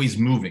are always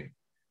moving.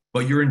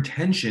 But your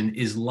intention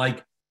is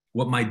like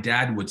what my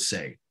dad would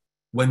say.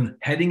 When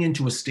heading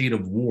into a state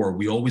of war,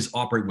 we always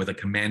operate with a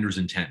commander's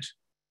intent.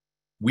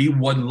 We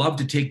would love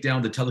to take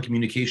down the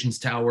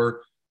telecommunications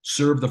tower,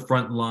 serve the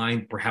front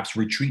line, perhaps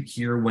retreat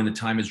here when the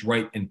time is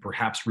right, and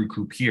perhaps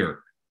recoup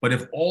here. But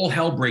if all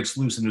hell breaks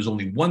loose and there's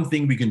only one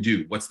thing we can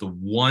do, what's the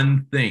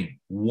one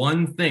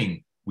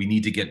thing we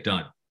need to get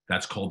done?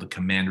 That's called the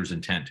commander's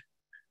intent.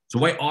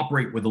 So I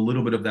operate with a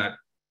little bit of that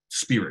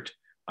spirit.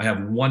 I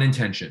have one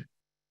intention,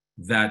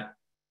 that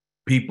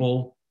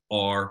people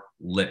are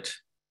lit.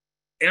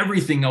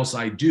 Everything else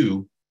I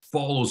do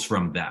follows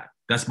from that.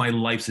 That's my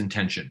life's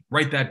intention.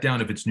 Write that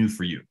down if it's new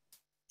for you.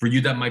 For you,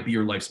 that might be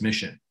your life's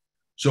mission.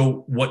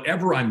 So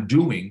whatever I'm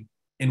doing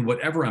and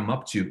whatever I'm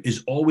up to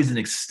is always an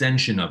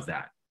extension of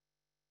that.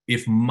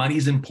 If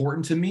money's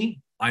important to me,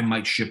 I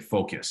might shift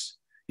focus.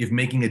 If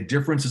making a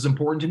difference is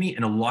important to me,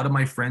 and a lot of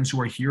my friends who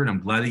are here, and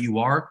I'm glad that you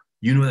are,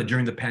 you know that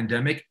during the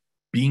pandemic,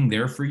 being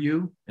there for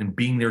you and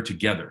being there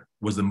together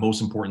was the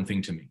most important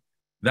thing to me.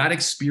 That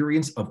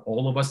experience of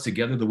all of us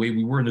together the way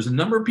we were, and there's a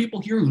number of people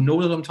here who know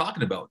what I'm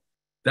talking about,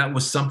 that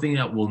was something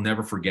that we'll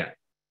never forget.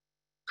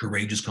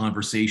 Courageous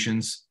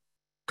conversations,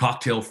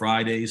 cocktail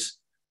Fridays,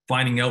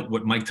 finding out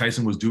what Mike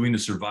Tyson was doing to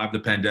survive the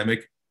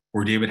pandemic,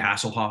 or David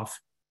Hasselhoff,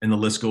 and the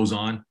list goes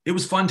on. It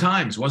was fun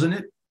times, wasn't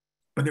it?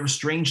 But there were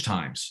strange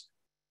times.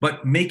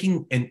 But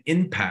making an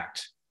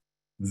impact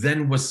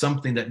then was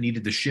something that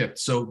needed to shift.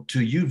 So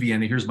to you,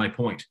 Vienna, here's my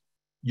point.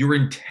 Your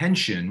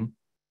intention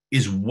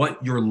is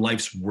what your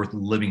life's worth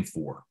living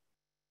for.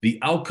 The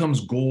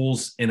outcomes,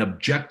 goals, and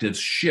objectives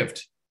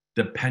shift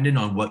depending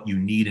on what you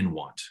need and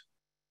want.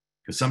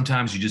 Because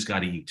sometimes you just got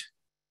to eat.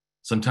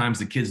 Sometimes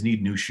the kids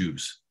need new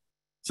shoes.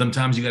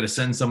 Sometimes you got to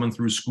send someone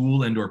through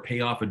school and or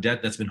pay off a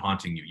debt that's been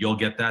haunting you. You'll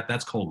get that.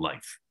 That's called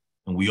life.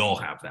 And we all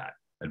have that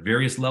at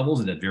various levels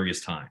and at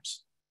various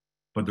times.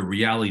 But the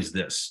reality is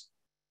this.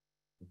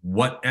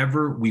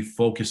 Whatever we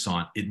focus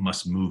on, it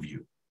must move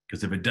you.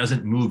 Because if it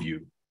doesn't move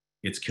you,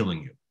 it's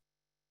killing you.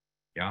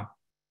 Yeah?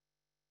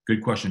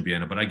 Good question,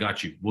 Vienna, but I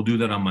got you. We'll do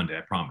that on Monday,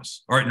 I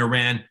promise. All right,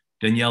 Naran,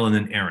 Danielle, and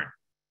then Aaron.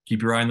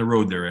 Keep your eye on the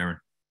road there, Aaron.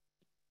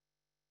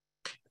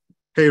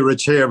 Hey,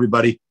 Rich. Hey,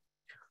 everybody.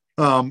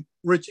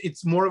 Rich,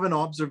 it's more of an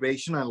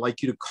observation. I'd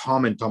like you to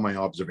comment on my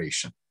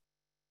observation.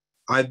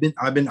 I've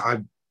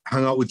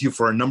hung out with you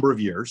for a number of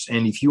years,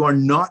 and if you are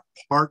not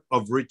part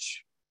of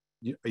Rich,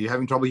 are you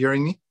having trouble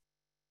hearing me?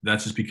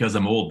 That's just because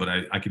I'm old, but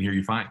I can hear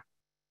you fine.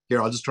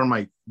 Here, I'll just turn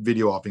my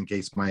video off in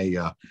case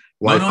my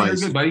Wi-Fi. No, you're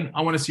good, buddy.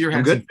 I want to see your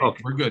handsome face.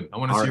 Okay. We're good. I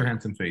want to see your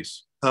handsome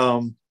face.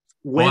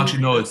 Well,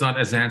 actually, no, it's not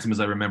as handsome as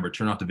I remember.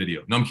 Turn off the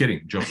video. No, I'm kidding.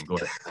 I'm joking. Go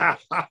ahead.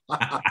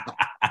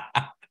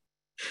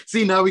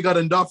 See, now we got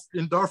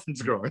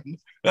endorphins growing.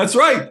 That's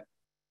right.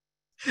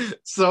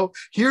 So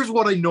here's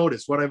what I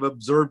noticed, what I've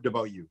observed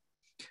about you,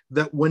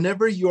 that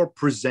whenever you're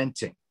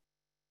presenting,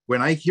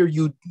 when I hear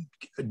you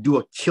do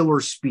a killer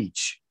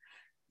speech,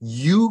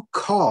 you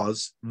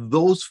cause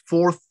those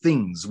 4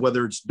 things,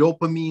 whether it's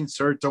dopamine,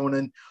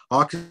 serotonin,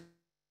 oxytocin,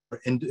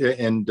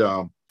 and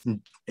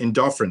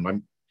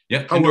endorphin.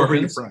 Yeah,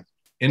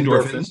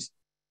 endorphins.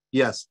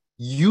 Yes,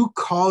 you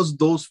cause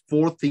those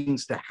 4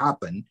 things to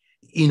happen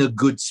in a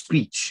good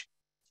speech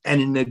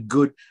and in a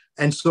good.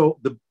 And so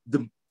the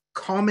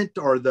comment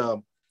or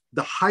the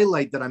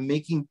highlight that I'm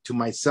making to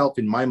myself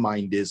in my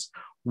mind is,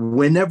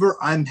 whenever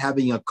I'm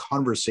having a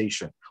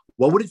conversation,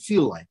 what would it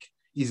feel like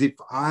is if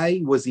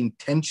I was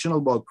intentional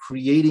about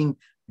creating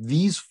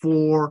these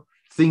 4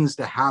 things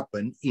to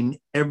happen in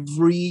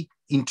every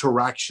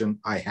interaction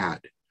I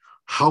had?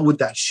 How would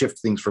that shift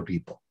things for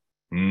people?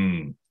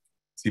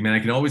 See, man,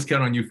 I can always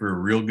count on you for a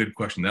real good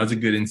question. That was a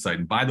good insight.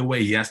 And by the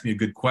way, he asked me a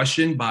good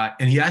question,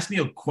 and he asked me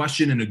a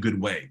question in a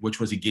good way, which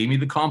was he gave me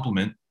the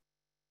compliment,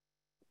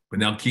 but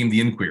now came the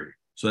inquiry.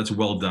 So that's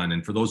well done.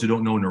 And for those who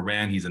don't know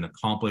Naran, he's an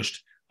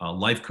accomplished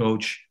life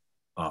coach,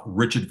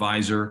 rich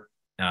advisor,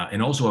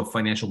 and also a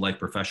financial life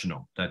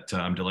professional that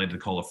I'm delighted to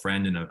call a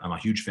friend, and I'm a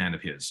huge fan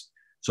of his.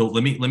 So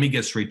let me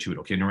get straight to it,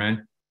 okay,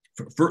 Naran?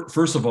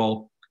 First of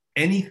all,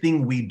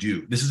 anything we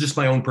do, this is just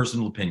my own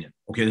personal opinion,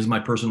 okay? This is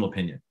my personal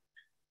opinion.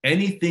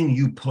 Anything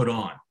you put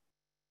on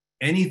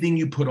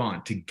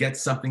to get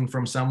something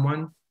from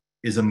someone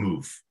is a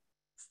move.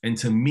 And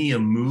to me, a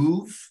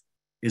move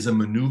is a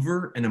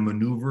maneuver, and a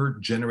maneuver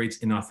generates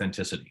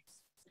inauthenticity.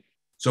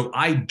 So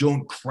I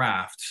don't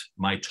craft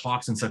my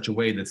talks in such a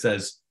way that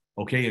says,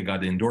 okay, I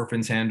got the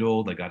endorphins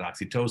handled, I got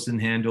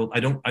oxytocin handled. I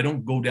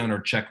don't go down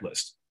our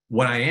checklist.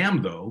 What I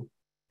am, though,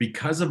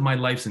 because of my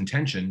life's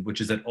intention, which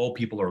is that all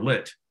people are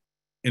lit,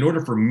 in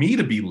order for me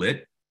to be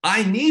lit,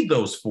 I need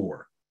those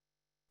four.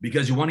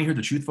 Because you want to hear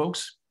the truth,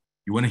 folks?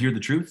 You want to hear the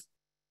truth?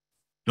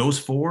 Those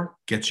four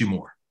gets you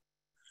more.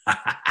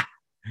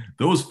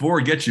 Those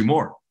four get you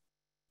more.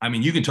 I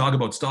mean, you can talk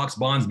about stocks,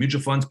 bonds,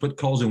 mutual funds, put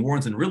calls and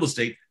warrants, and real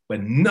estate,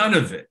 but none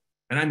of it,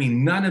 and I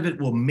mean none of it,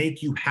 will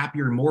make you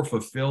happier, more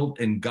fulfilled,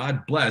 and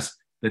God bless,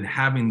 than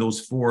having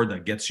those four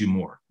that gets you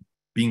more.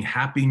 Being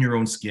happy in your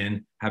own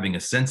skin, having a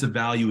sense of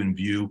value in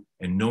view,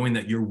 and knowing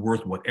that you're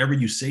worth whatever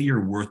you say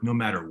you're worth, no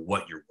matter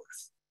what you're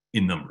worth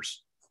in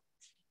numbers.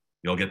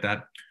 Y'all get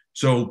that?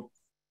 So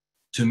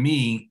to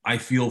me, I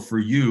feel for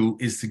you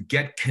is to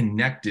get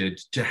connected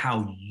to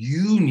how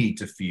you need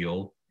to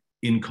feel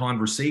in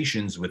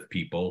conversations with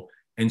people.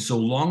 And so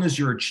long as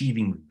you're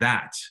achieving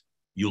that,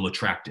 you'll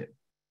attract it.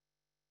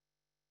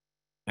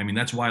 I mean,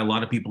 that's why a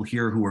lot of people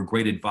here who are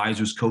great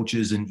advisors,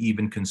 coaches, and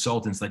even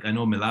consultants, like I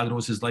know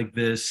Milagros is like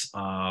this.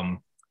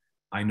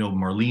 I know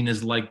Marlene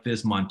is like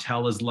this.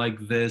 Montel is like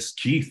this.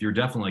 Keith, you're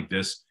definitely like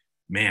this.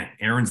 Man,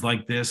 Aaron's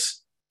like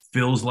this.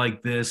 Phil's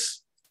like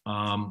this.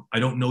 I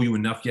don't know you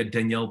enough yet,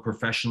 Danielle,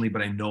 professionally,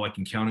 but I know I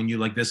can count on you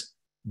like this.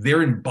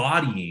 They're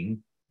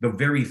embodying the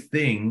very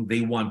thing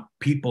they want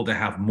people to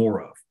have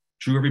more of.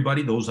 True,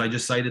 everybody? Those I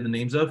just cited the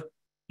names of.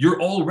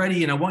 You're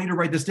already, and I want you to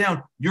write this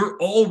down, you're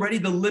already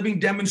the living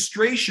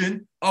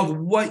demonstration of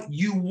what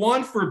you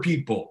want for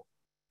people.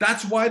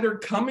 That's why they're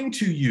coming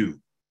to you.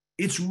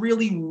 It's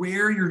really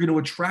rare you're going to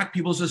attract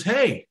people who says,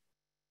 hey,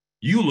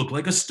 you look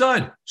like a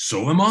stud.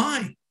 So am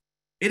I.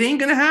 It ain't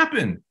going to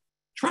happen.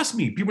 Trust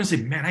me, people say,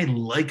 man, I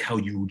like how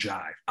you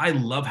jive. I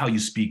love how you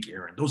speak,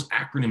 Aaron. Those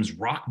acronyms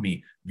rock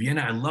me.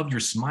 Vienna, I love your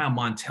smile.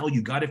 Montel,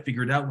 you got it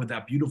figured out with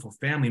that beautiful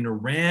family.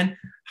 Naran,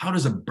 how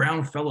does a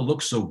brown fella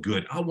look so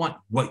good? I want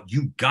what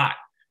you got,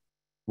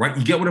 right?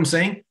 You get what I'm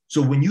saying? So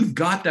when you've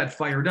got that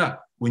fired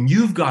up, when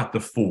you've got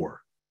the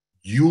four,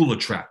 you'll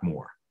attract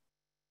more.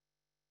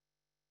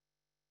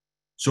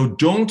 So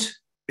don't,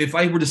 if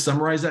I were to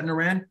summarize that,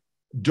 Naran,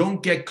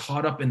 don't get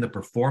caught up in the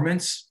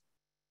performance.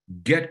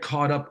 Get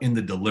caught up in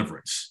the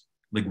deliverance.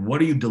 Like, what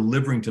are you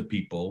delivering to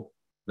people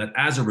that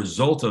as a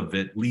result of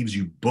it leaves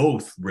you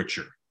both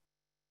richer?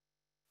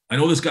 I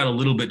know this got a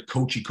little bit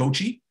coachy,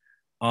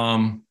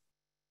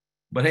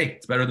 but hey,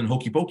 it's better than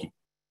hokey pokey.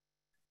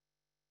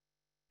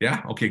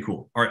 Yeah? Okay,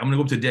 cool. All right, I'm going to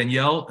go up to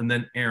Danielle and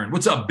then Aaron.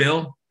 What's up,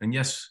 Bill? And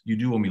yes, you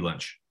do owe me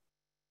lunch.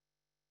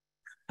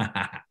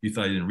 You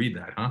thought I didn't read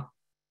that, huh?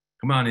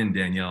 Come on in,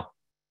 Danielle.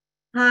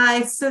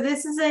 Hi, so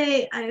this is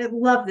I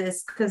love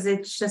this because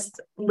it's just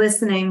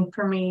listening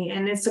for me,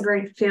 and it's a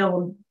great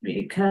field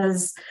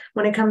because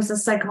when it comes to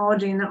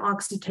psychology and the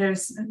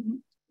oxytocin,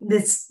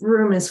 this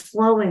room is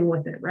flowing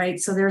with it, right?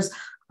 So there's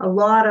a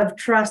lot of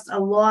trust, a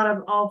lot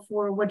of all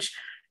four, which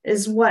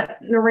is what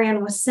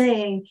Naran was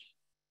saying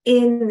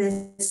in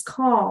this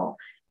call.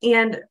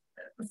 And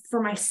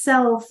for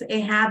myself, a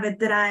habit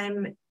that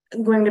I'm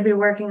going to be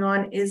working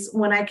on is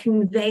when I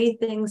convey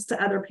things to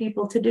other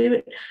people, to do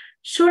it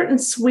short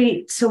and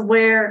sweet to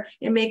where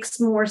it makes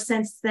more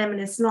sense to them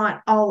and it's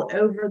not all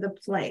over the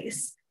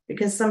place.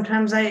 Because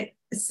sometimes I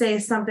say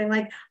something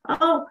like,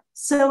 oh,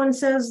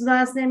 so-and-so's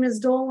last name is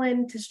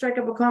Dolan, to strike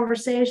up a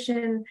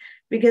conversation,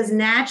 because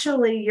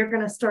naturally you're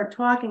going to start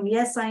talking.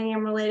 Yes, I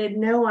am related.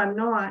 No, I'm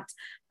not.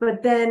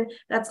 But then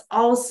that's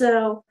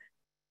also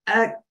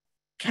a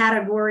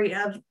category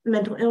of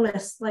mental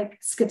illness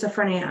like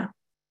schizophrenia.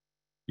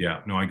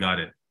 Yeah, no, I got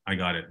it.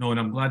 No, and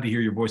I'm glad to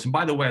hear your voice. And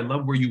by the way, I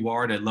love where you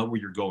are and I love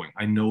where you're going.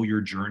 I know your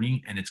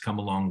journey and it's come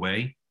a long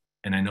way.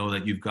 And I know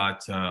that you've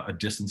got a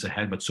distance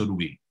ahead, but so do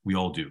we. We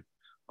all do.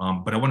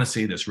 But I want to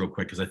say this real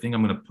quick because I think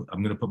I'm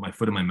going to put my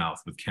foot in my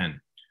mouth with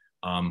Ken.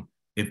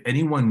 If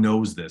anyone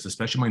knows this,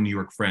 especially my New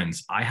York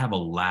friends, I have a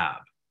lab.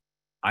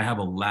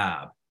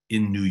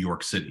 In New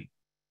York City.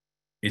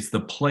 It's the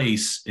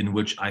place in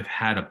which I've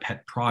had a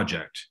pet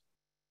project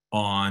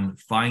on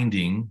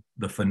finding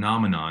the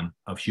phenomenon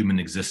of human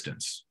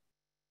existence.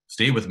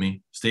 Stay with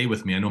me. I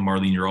know,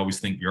 Marlene, you're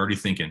already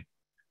thinking,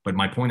 but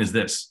my point is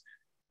this.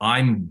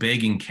 I'm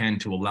begging Ken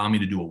to allow me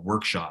to do a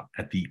workshop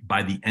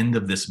by the end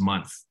of this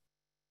month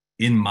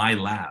in my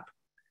lab,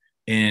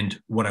 And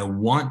what I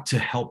want to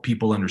help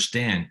people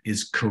understand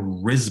is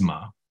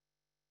charisma,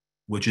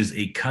 which is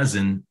a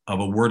cousin of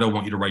a word I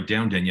want you to write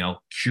down,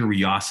 Danielle: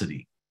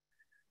 curiosity.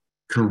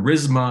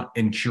 Charisma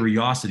and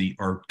curiosity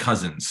are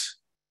cousins,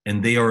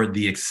 and they are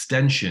the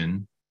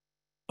extension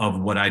of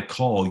what I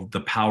call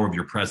the power of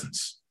your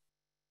presence.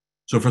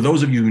 So for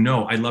those of you who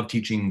know, I love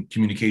teaching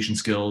communication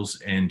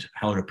skills and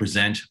how to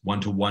present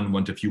one-to-one,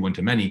 one-to-few,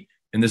 one-to-many.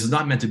 And this is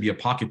not meant to be a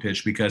pocket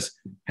pitch, because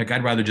heck,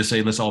 I'd rather just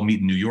say, let's all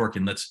meet in New York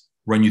and let's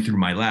run you through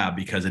my lab,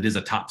 because it is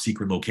a top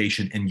secret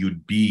location and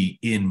you'd be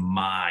in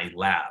my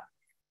lab.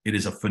 It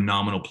is a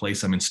phenomenal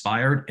place. I'm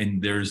inspired,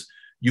 and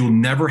you'll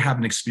never have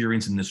an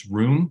experience in this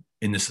room,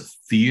 in this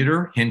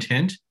theater, hint,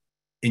 hint,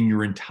 in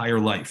your entire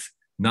life.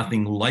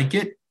 Nothing like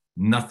it,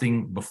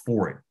 nothing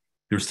before it.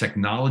 There's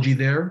technology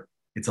there.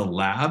 It's a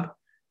lab,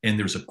 and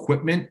there's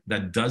equipment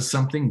that does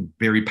something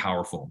very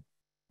powerful.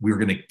 We're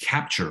going to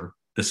capture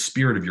the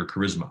spirit of your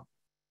charisma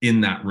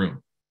in that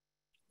room.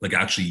 Like,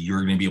 actually,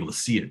 you're going to be able to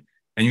see it,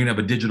 and you're going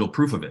to have a digital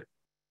proof of it.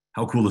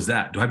 How cool is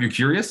that? Do I have you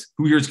curious?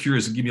 Who here is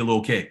curious? Give me a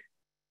little okay.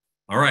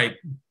 All right,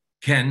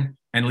 Ken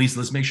and Lisa,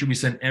 let's make sure we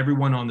send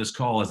everyone on this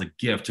call as a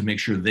gift to make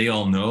sure they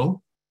all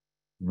know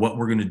what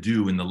we're going to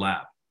do in the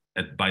lab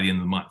by the end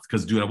of the month.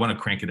 Because, dude, I want to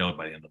crank it out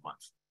by the end of the month.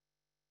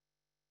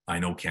 I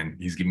know Ken.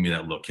 He's giving me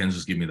that look. Ken's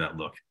just giving me that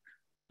look.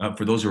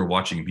 For those who are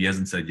watching, if he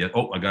hasn't said yet,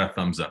 oh, I got a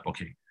thumbs up.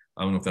 Okay.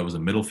 I don't know if that was a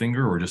middle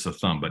finger or just a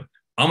thumb, but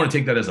I'm going to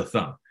take that as a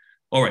thumb.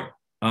 All right.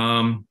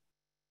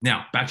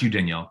 Now, back to you,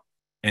 Danielle.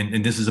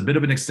 And this is a bit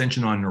of an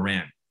extension on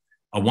Naran.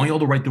 I want you all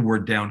to write the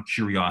word down: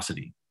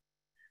 curiosity.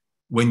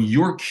 When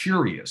you're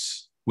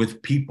curious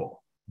with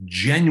people,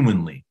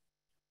 genuinely,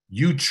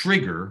 you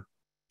trigger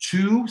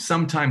 2,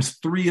 sometimes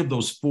 3 of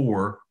those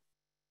 4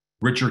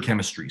 richer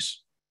chemistries,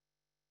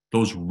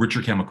 those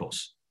richer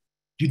chemicals.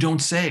 You don't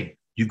say,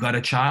 you got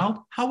a child?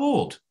 How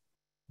old?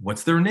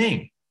 What's their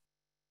name?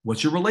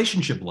 What's your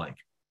relationship like?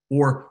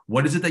 Or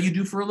what is it that you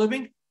do for a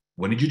living?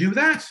 When did you do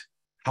that?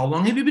 How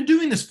long have you been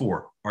doing this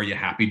for? Are you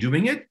happy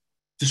doing it?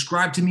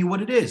 Describe to me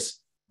what it is.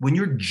 When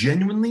you're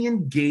genuinely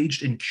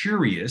engaged and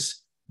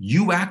curious,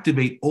 you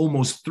activate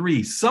almost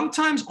 3,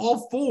 sometimes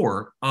all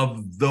 4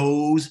 of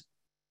those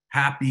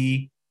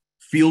happy,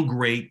 feel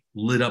great,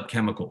 lit up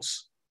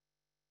chemicals.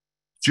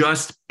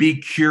 Just be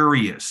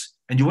curious.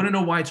 And you want to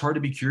know why it's hard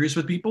to be curious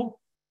with people?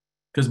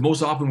 Because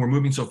most often we're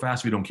moving so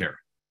fast, we don't care.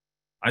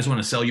 I just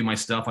want to sell you my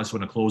stuff. I just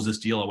want to close this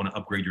deal. I want to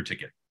upgrade your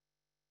ticket.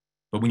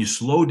 But when you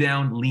slow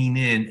down, lean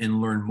in,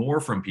 and learn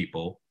more from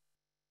people,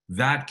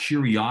 that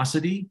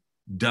curiosity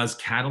does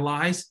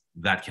catalyze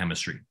that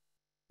chemistry.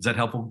 Is that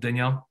helpful,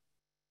 Danielle?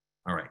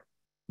 All right.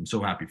 I'm so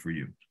happy for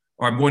you.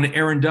 All right, I'm going to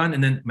Aaron Dunn,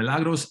 and then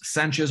Milagros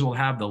Sanchez will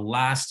have the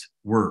last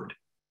word.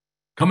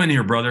 Come in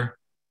here, brother.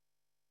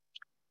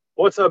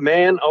 What's up,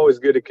 man? Always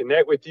good to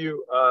connect with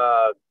you.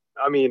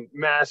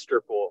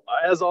 Masterful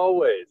as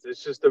always.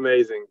 It's just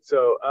amazing.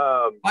 So,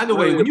 by the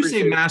way, when you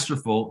say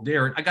masterful,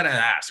 Darren, I got to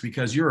ask,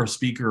 because you're a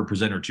speaker, a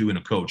presenter too, and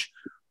a coach.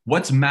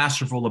 What's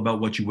masterful about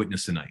what you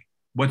witnessed tonight?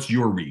 What's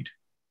your read?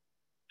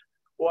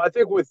 Well, I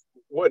think with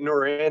what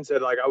Noran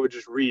said, like, I would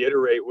just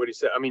reiterate what he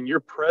said. I mean, your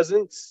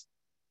presence,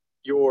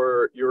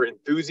 your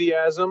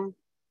enthusiasm,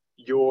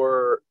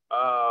 your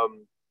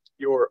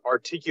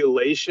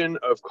articulation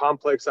of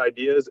complex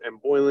ideas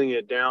and boiling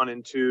it down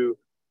into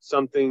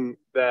something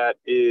that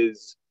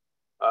is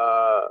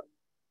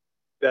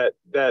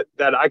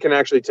that I can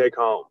actually take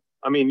home.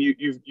 I mean,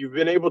 you've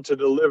been able to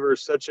deliver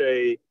such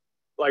a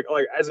like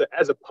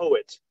as a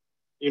poet,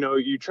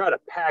 you try to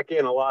pack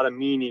in a lot of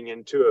meaning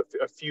into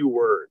a few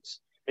words,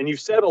 and you've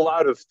said a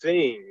lot of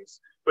things,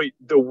 but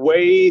the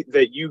way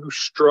that you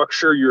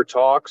structure your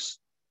talks,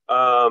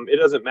 it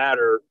doesn't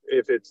matter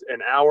if it's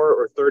an hour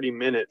or 30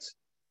 minutes.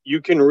 You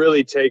can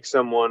really take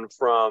someone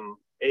from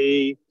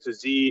A to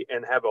Z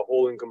and have a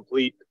whole and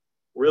complete,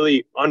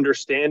 really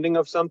understanding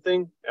of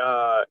something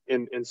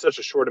in such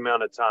a short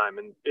amount of time.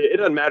 And it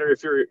doesn't matter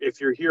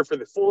if you're here for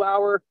the full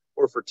hour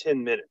or for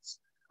 10 minutes.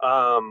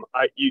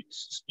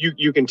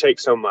 You can take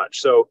so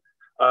much. So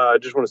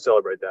just want to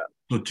celebrate that.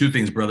 So 2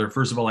 things, brother.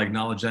 First of all, I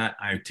acknowledge that.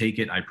 I take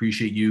it. I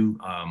appreciate you.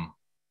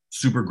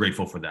 Super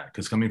grateful for that,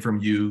 because coming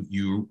from you,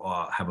 you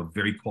have a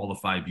very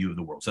qualified view of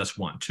the world. So that's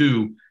 1.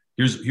 2,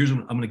 here's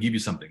what I'm going to give you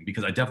something,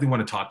 because I definitely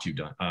want to talk to you,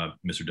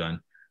 Mr. Dunn.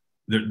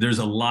 There's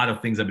a lot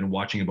of things I've been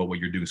watching about what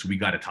you're doing. So we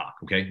got to talk.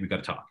 Okay. We got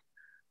to talk,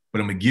 but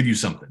I'm going to give you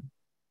something.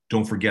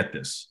 Don't forget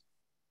this.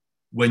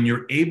 When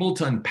you're able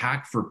to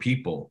unpack for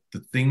people the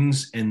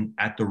things and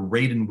at the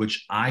rate in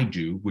which I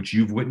do, which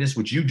you've witnessed,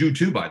 which you do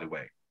too, by the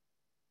way,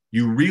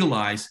 you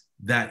realize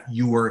that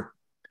you are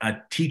a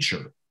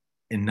teacher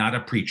and not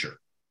a preacher.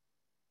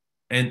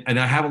 And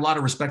I have a lot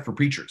of respect for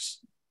preachers,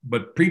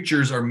 but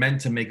preachers are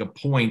meant to make a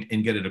point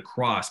and get it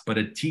across. But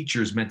a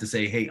teacher is meant to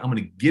say, hey, I'm going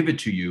to give it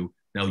to you.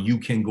 Now you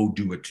can go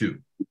do it too.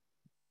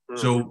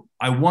 So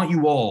I want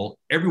you all,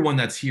 everyone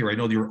that's here, I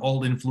know you're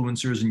all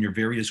influencers in your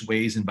various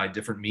ways and by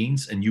different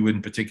means, and you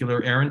in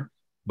particular, Aaron,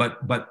 but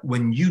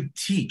when you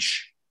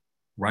teach,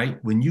 right?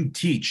 When you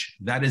teach,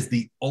 that is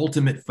the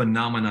ultimate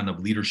phenomenon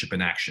of leadership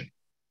in action.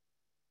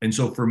 And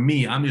so for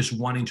me, I'm just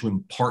wanting to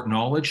impart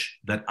knowledge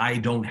that I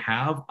don't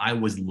have. I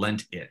was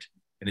lent it,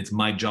 and it's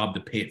my job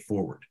to pay it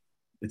forward.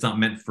 It's not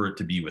meant for it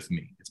to be with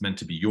me. It's meant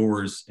to be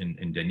yours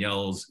and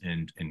Danielle's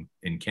and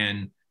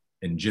Ken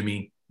and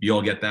Jimmy. You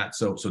all get that?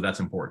 So that's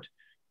important.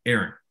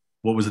 Aaron,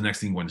 what was the next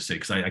thing you wanted to say?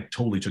 Because I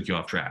totally took you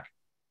off track.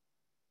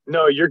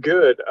 No, you're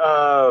good.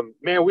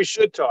 Man, we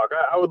should talk.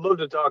 I would love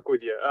to talk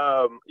with you.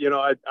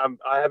 I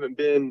haven't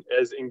been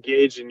as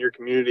engaged in your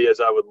community as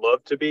I would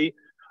love to be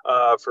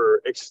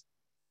for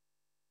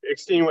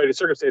extenuated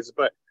circumstances,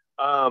 but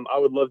I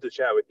would love to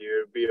chat with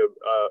you. It'd be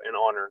an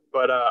honor.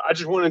 But I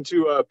just wanted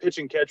to pitch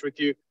and catch with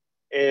you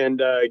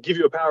and give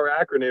you a power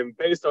acronym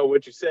based on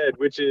what you said,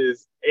 which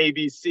is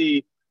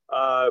ABC,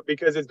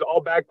 because it's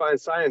all backed by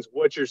science,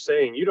 what you're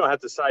saying. You don't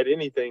have to cite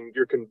anything.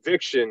 Your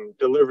conviction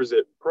delivers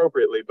it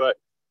appropriately. But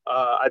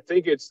I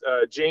think it's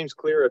James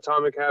Clear,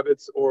 Atomic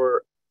Habits,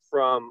 or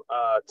from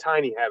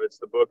Tiny Habits,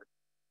 the book.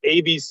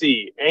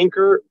 ABC,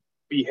 anchor,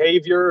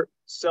 behavior,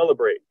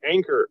 celebrate.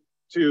 Anchor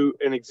to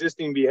an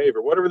existing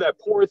behavior. Whatever that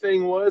poor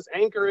thing was,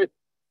 anchor it.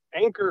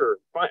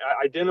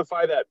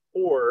 Identify that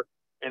poor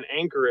and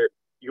anchor it,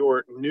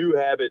 your new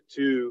habit,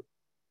 to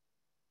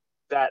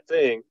that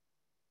thing.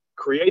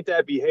 Create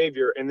that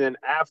behavior, and then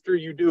after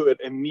you do it,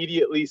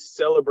 immediately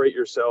celebrate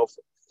yourself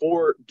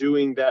for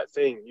doing that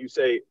thing. You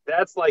say,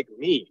 that's like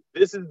me.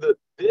 This is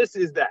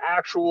the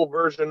actual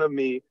version of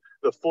me,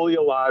 the fully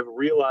alive,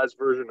 realized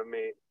version of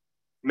me.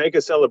 Make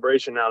a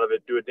celebration out of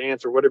it. Do a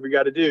dance or whatever you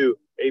got to do.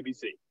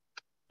 ABC.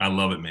 I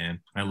love it,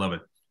 man. I love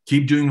it.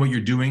 Keep doing what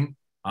you're doing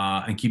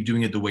and keep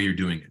doing it the way you're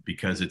doing it,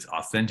 because it's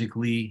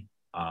authentically,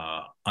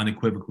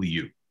 unequivocally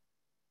you.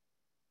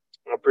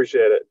 I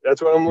appreciate it.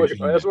 That's what I'm looking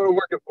for. That's what I'm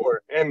working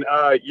for. And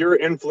your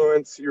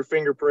influence, your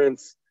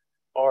fingerprints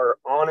are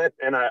on it.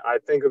 And I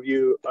think of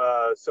you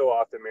so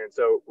often, man.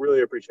 So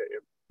really appreciate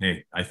you.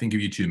 Hey, I think of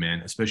you too,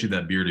 man, especially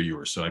that beard of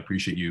yours. So I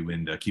appreciate you,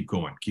 and keep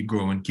going, keep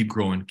growing, keep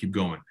growing, keep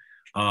going.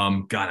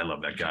 God, I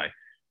love that guy.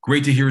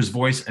 Great to hear his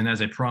voice. And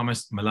as I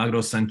promised,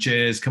 Milagros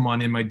Sanchez, come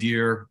on in, my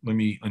dear. Let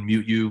me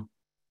unmute you.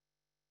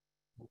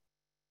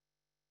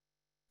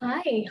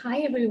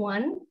 Hi,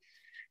 everyone.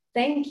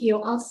 Thank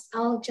you.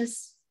 I'll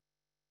just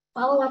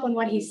follow up on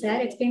what he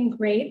said. It's been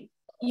great.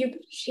 You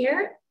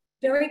shared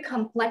very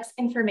complex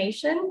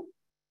information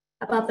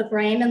about the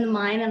brain and the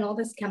mind and all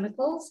these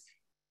chemicals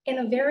in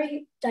a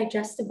very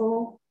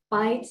digestible,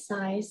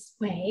 bite-sized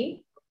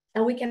way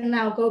that we can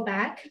now go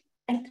back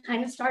and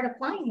kind of start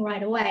applying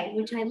right away,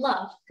 which I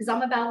love, because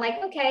I'm about like,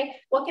 okay,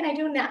 what can I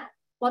do now?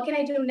 What can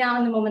I do now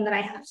in the moment that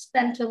I have?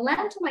 Then to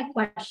land to my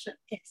question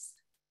is,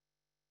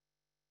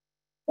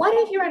 what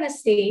if you're in a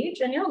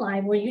stage in your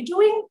life where you're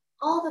doing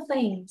all the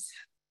things?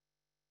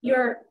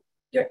 You're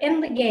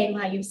in the game,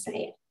 how you say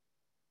it.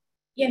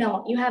 You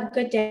know, you have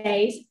good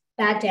days,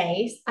 bad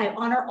days. I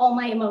honor all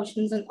my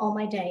emotions and all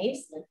my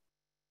days.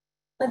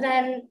 But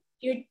then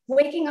you're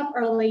waking up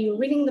early, you're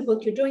reading the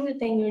book, you're doing the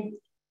thing,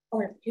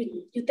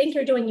 you think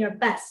you're doing your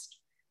best.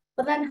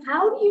 But then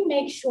how do you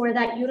make sure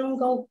that you don't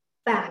go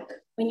back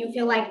when you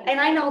feel like, and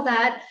I know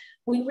that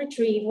we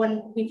retreat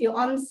when we feel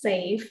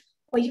unsafe,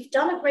 but you've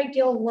done a great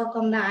deal of work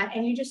on that,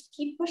 and you just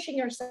keep pushing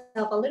yourself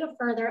a little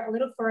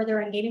further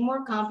and gaining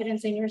more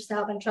confidence in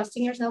yourself and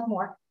trusting yourself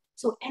more.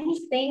 So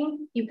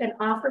anything you can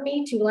offer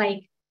me to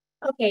like,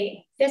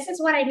 okay, this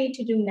is what I need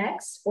to do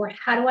next, or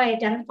how do I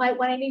identify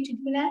what I need to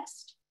do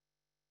next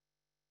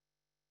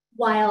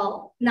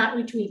while not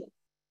retreating?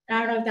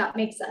 I don't know if that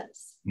makes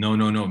sense. No,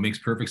 it makes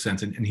perfect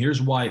sense. And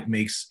here's why it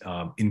makes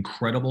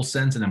incredible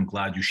sense, and I'm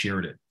glad you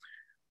shared it.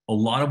 A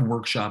lot of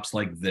workshops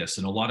like this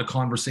and a lot of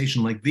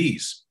conversation like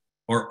these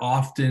are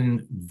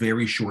often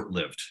very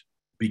short-lived,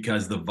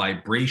 because the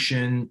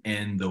vibration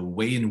and the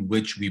way in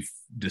which we've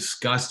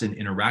discussed and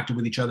interacted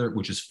with each other,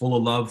 which is full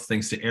of love,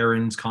 thanks to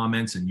Aaron's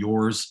comments and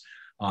yours,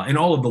 and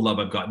all of the love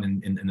I've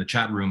gotten in the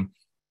chat room.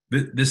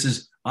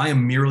 I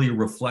am merely a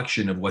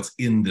reflection of what's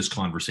in this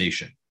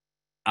conversation.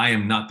 I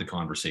am not the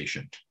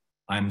conversation.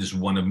 I'm just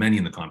one of many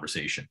in the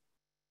conversation,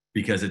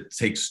 because it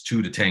takes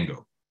two to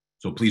tango.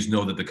 So please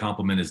know that the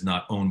compliment is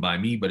not owned by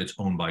me, but it's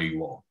owned by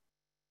you all.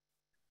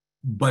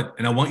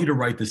 And I want you to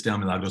write this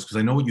down, Milagros, because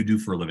I know what you do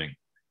for a living.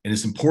 And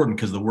it's important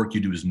because the work you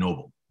do is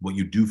noble. What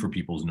you do for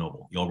people is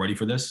noble. You all ready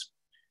for this?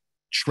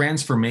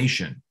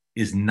 Transformation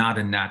is not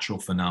a natural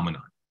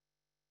phenomenon.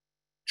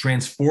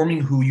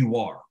 Transforming who you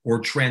are, or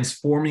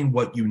transforming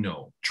what you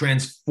know,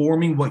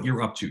 transforming what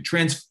you're up to,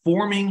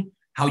 transforming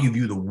how you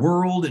view the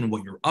world and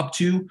what you're up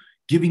to,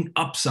 giving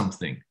up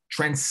something,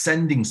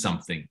 transcending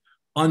something,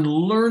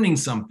 unlearning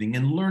something,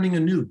 and learning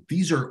anew.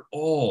 These are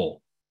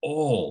all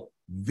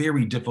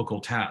very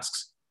difficult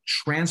tasks.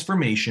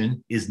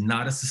 Transformation is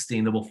not a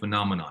sustainable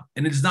phenomenon,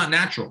 and it is not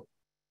natural.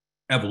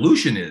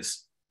 Evolution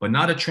is, but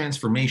not a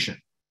transformation,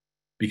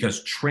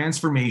 because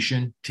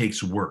transformation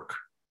takes work.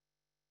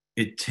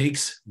 It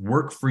takes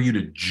work for you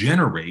to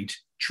generate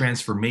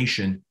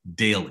transformation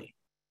daily.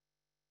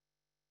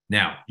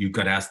 Now, you've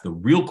got to ask the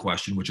real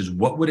question, which is,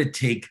 what would it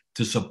take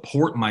to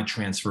support my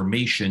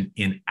transformation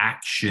in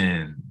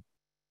action?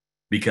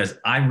 Because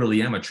I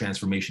really am a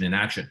transformation in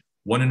action.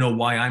 Want to know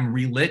why I'm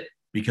relit?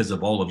 Because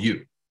of all of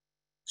you.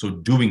 So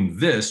doing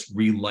this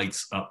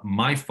relights up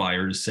my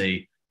fire to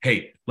say,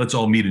 hey, let's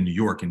all meet in New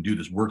York and do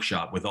this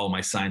workshop with all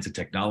my science and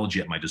technology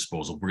at my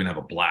disposal. We're going to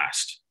have a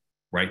blast,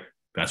 right?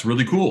 That's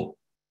really cool.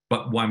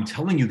 But why I'm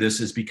telling you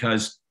this is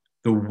because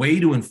the way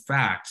to, in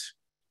fact,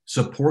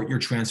 support your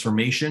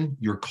transformation,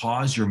 your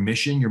cause, your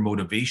mission, your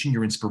motivation,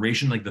 your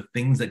inspiration, like the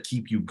things that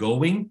keep you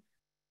going,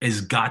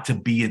 has got to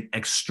be an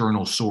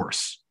external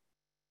source.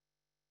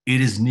 It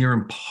is near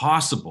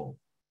impossible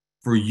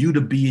for you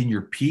to be in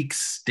your peak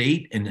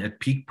state and at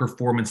peak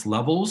performance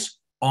levels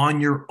on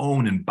your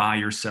own and by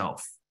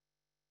yourself.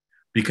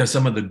 Because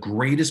some of the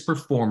greatest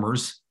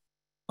performers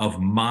of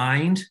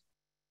mind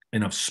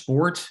and of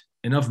sport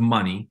and of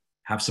money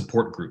have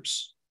support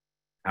groups,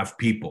 have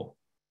people,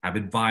 have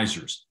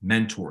advisors,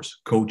 mentors,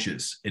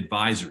 coaches,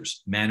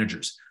 advisors,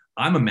 managers.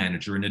 I'm a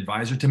manager and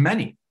advisor to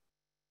many.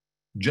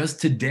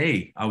 Just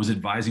today, I was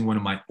advising one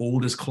of my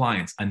oldest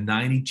clients, a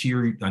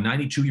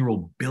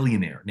 92-year-old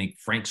billionaire named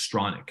Frank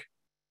Stronach,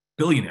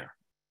 billionaire,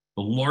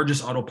 the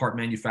largest auto part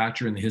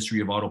manufacturer in the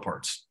history of auto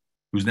parts,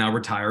 who's now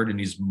retired and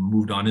he's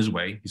moved on his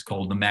way. He's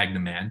called the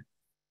Magnum Man.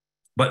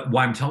 But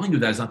why I'm telling you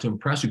that is not to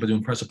impress you, but to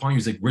impress upon you.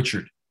 He's like,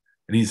 Richard,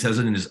 and he says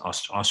it in his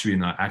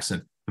Austrian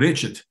accent,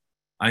 Richard,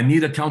 I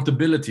need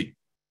accountability,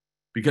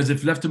 because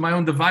if left to my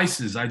own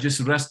devices, I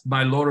just rest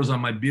my laurels on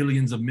my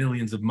billions of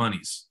millions of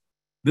monies.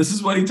 This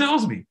is what he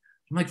tells me.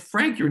 I'm like,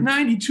 Frank, you're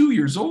 92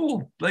 years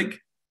old. Like,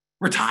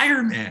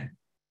 retire, man.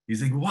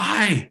 He's like,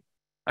 why?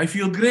 I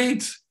feel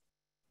great.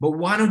 But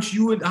why don't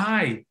you and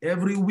I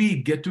every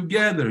week get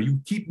together?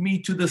 You keep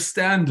me to the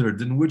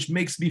standard, in which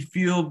makes me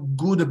feel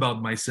good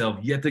about myself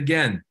yet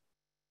again.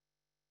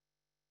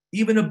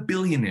 Even a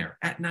billionaire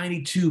at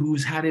 92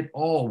 who's had it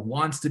all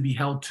wants to be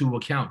held to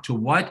account. To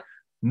what?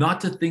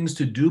 Not to things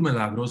to do,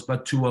 Milagros,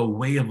 but to a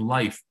way of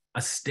life,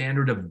 a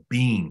standard of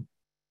being,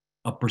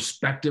 a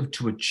perspective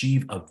to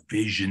achieve, a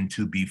vision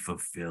to be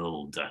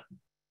fulfilled.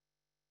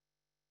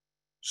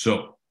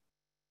 So,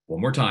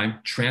 one more time,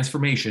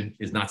 transformation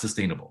is not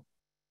sustainable.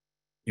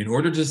 In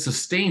order to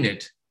sustain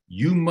it,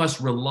 you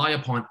must rely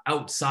upon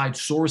outside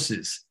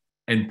sources,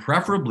 and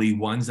preferably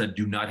ones that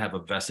do not have a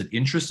vested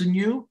interest in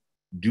you,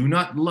 do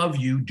not love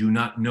you, do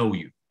not know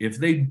you. If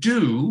they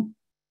do,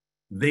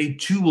 they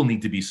too will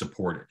need to be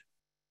supported.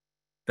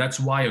 That's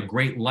why a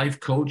great life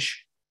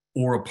coach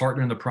or a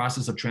partner in the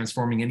process of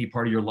transforming any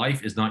part of your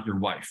life is not your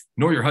wife,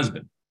 nor your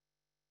husband.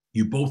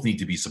 You both need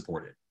to be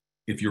supported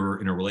if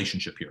you're in a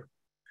relationship here.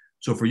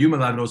 So for you,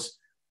 Milagros,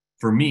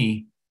 for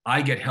me,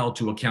 I get held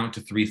to account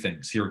to three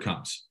things. Here it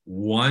comes.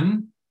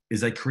 One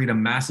is I create a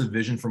massive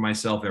vision for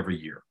myself every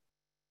year.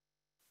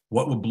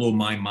 What would blow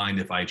my mind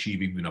if I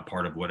achieve even a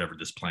part of whatever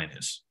this plan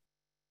is?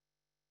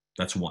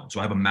 That's one. So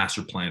I have a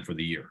master plan for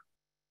the year.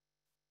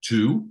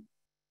 Two,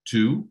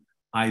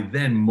 I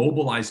then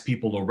mobilize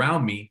people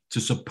around me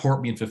to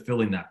support me in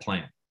fulfilling that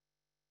plan.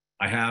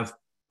 I have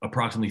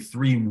approximately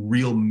 3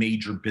 real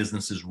major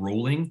businesses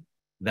rolling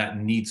that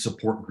need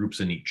support groups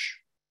in each.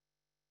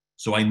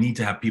 So I need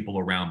to have people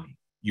around me.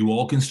 You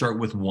all can start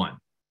with one.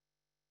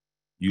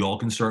 You all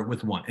can start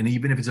with one. And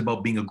even if it's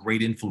about being a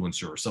great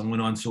influencer or someone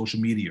on social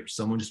media or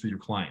someone just with your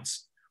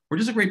clients or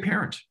just a great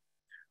parent.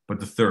 But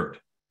the third,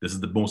 this is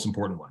the most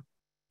important one.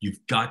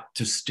 You've got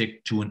to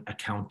stick to an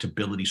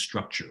accountability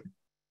structure.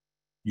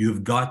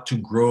 You've got to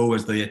grow,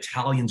 as the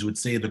Italians would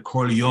say, the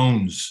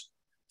Corleones,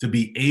 to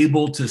be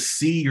able to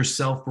see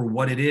yourself for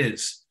what it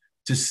is,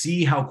 to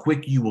see how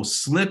quick you will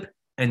slip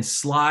and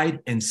slide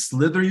and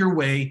slither your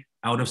way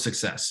out of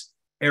success.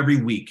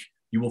 Every week,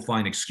 you will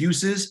find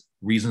excuses,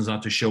 reasons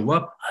not to show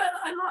up.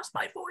 I lost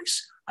my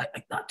voice.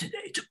 Not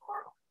today,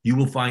 tomorrow. You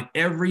will find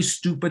every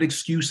stupid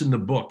excuse in the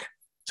book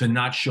to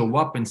not show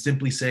up and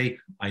simply say,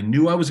 I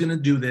knew I was going to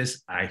do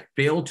this. I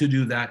failed to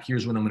do that.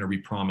 Here's when I'm going to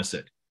repromise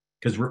it.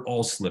 Because we're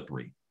all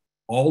slippery.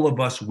 All of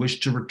us wish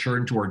to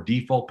return to our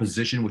default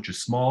position, which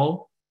is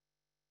small,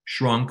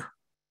 shrunk,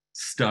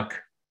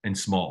 stuck, and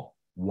small.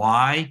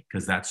 Why?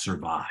 Because that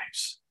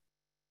survives.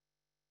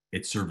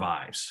 It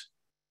survives.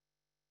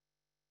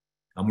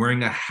 I'm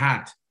wearing a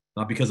hat,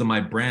 not because of my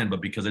brand,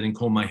 but because I didn't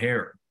comb my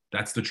hair.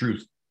 That's the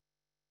truth.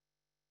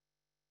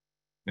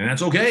 And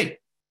that's okay,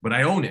 but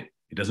I own it.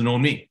 It doesn't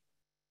own me.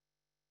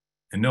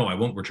 And no, I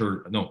won't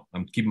return. No,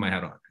 I'm keeping my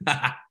hat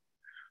on.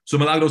 So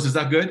Milagros, is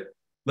that good?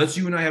 Let's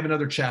you and I have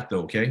another chat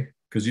though, okay?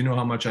 Because you know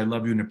how much I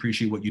love you and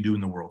appreciate what you do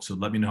in the world. So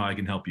let me know how I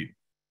can help you.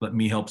 Let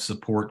me help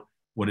support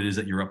what it is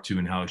that you're up to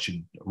and how it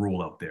should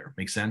roll out there.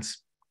 Make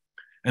sense?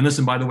 And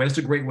listen, by the way, that's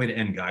a great way to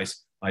end,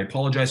 guys. I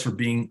apologize for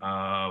being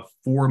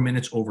 4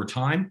 minutes over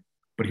time,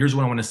 but here's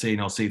what I want to say,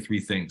 and I'll say 3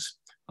 things.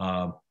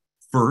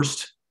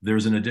 First,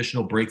 there's an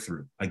additional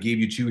breakthrough. I gave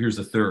you 2, here's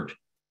the third.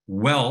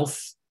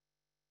 Wealth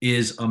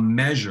is a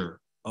measure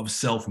of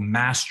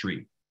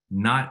self-mastery,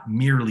 not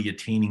merely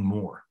attaining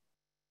more.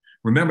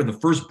 Remember, the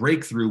first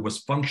breakthrough was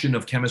function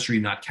of chemistry,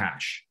 not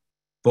cash.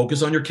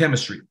 Focus on your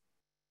chemistry,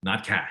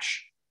 not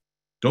cash.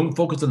 Don't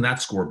focus on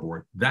that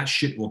scoreboard. That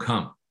shit will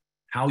come.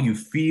 How you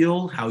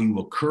feel, how you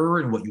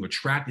occur, and what you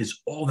attract is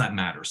all that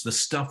matters. The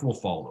stuff will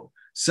follow.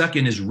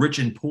 Second is rich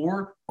and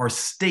poor are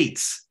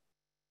states,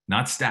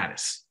 not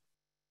status.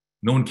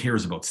 No one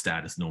cares about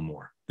status no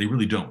more. They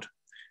really don't.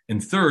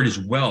 And third is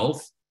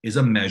wealth is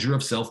a measure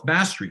of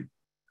self-mastery,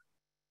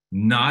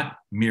 not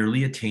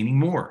merely attaining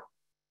more.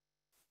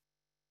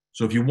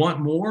 So if you want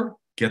more,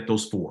 get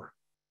those 4.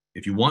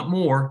 If you want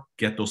more,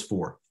 get those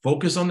 4.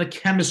 Focus on the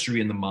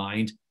chemistry in the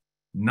mind,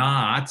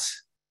 not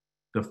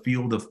the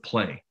field of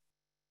play.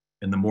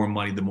 And the more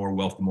money, the more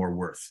wealth, the more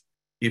worth.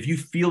 If you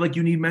feel like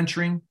you need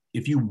mentoring,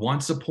 if you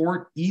want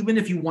support, even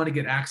if you want to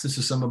get access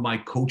to some of my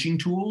coaching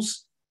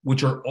tools,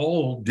 which are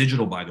all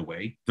digital, by the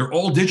way, they're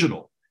all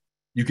digital.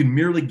 You can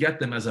merely get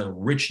them as a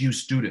Rich You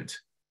student.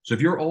 So if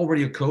you're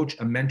already a coach,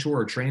 a mentor,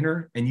 or a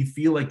trainer, and you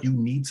feel like you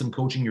need some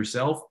coaching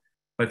yourself,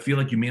 but feel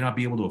like you may not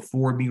be able to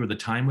afford me or the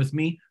time with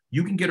me,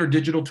 you can get our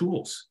digital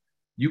tools.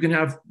 You can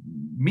have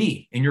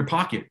me in your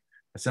pocket.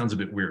 That sounds a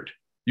bit weird.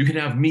 You can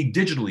have me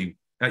digitally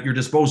at your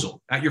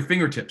disposal, at your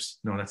fingertips.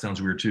 No, that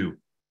sounds weird too.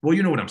 Well,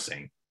 you know what I'm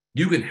saying.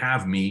 You can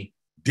have me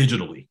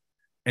digitally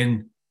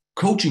and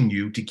coaching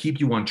you to keep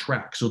you on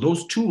track. So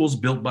those tools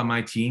built by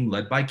my team,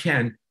 led by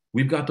Ken,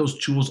 we've got those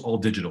tools all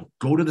digital.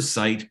 Go to the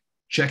site,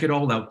 check it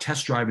all out,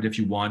 test drive it if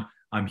you want.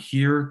 I'm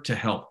here to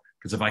help,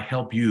 because if I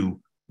help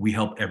you, we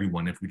help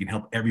everyone. If we can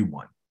help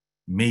everyone,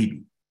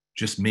 maybe,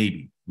 just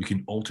maybe, we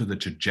can alter the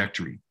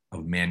trajectory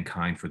of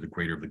mankind for the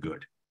greater of the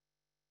good,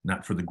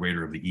 not for the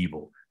greater of the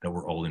evil that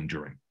we're all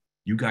enduring.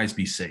 You guys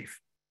be safe.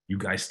 You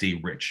guys stay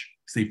rich.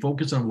 Stay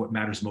focused on what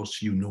matters most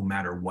to you, no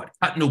matter what.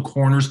 Cut no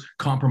corners,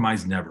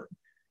 compromise never.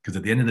 Because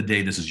at the end of the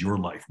day, this is your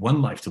life,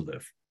 one life to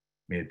live.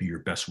 May it be your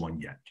best one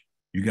yet.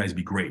 You guys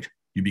be great.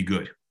 You be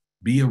good.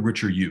 Be a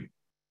richer you.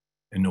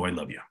 And know I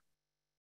love you.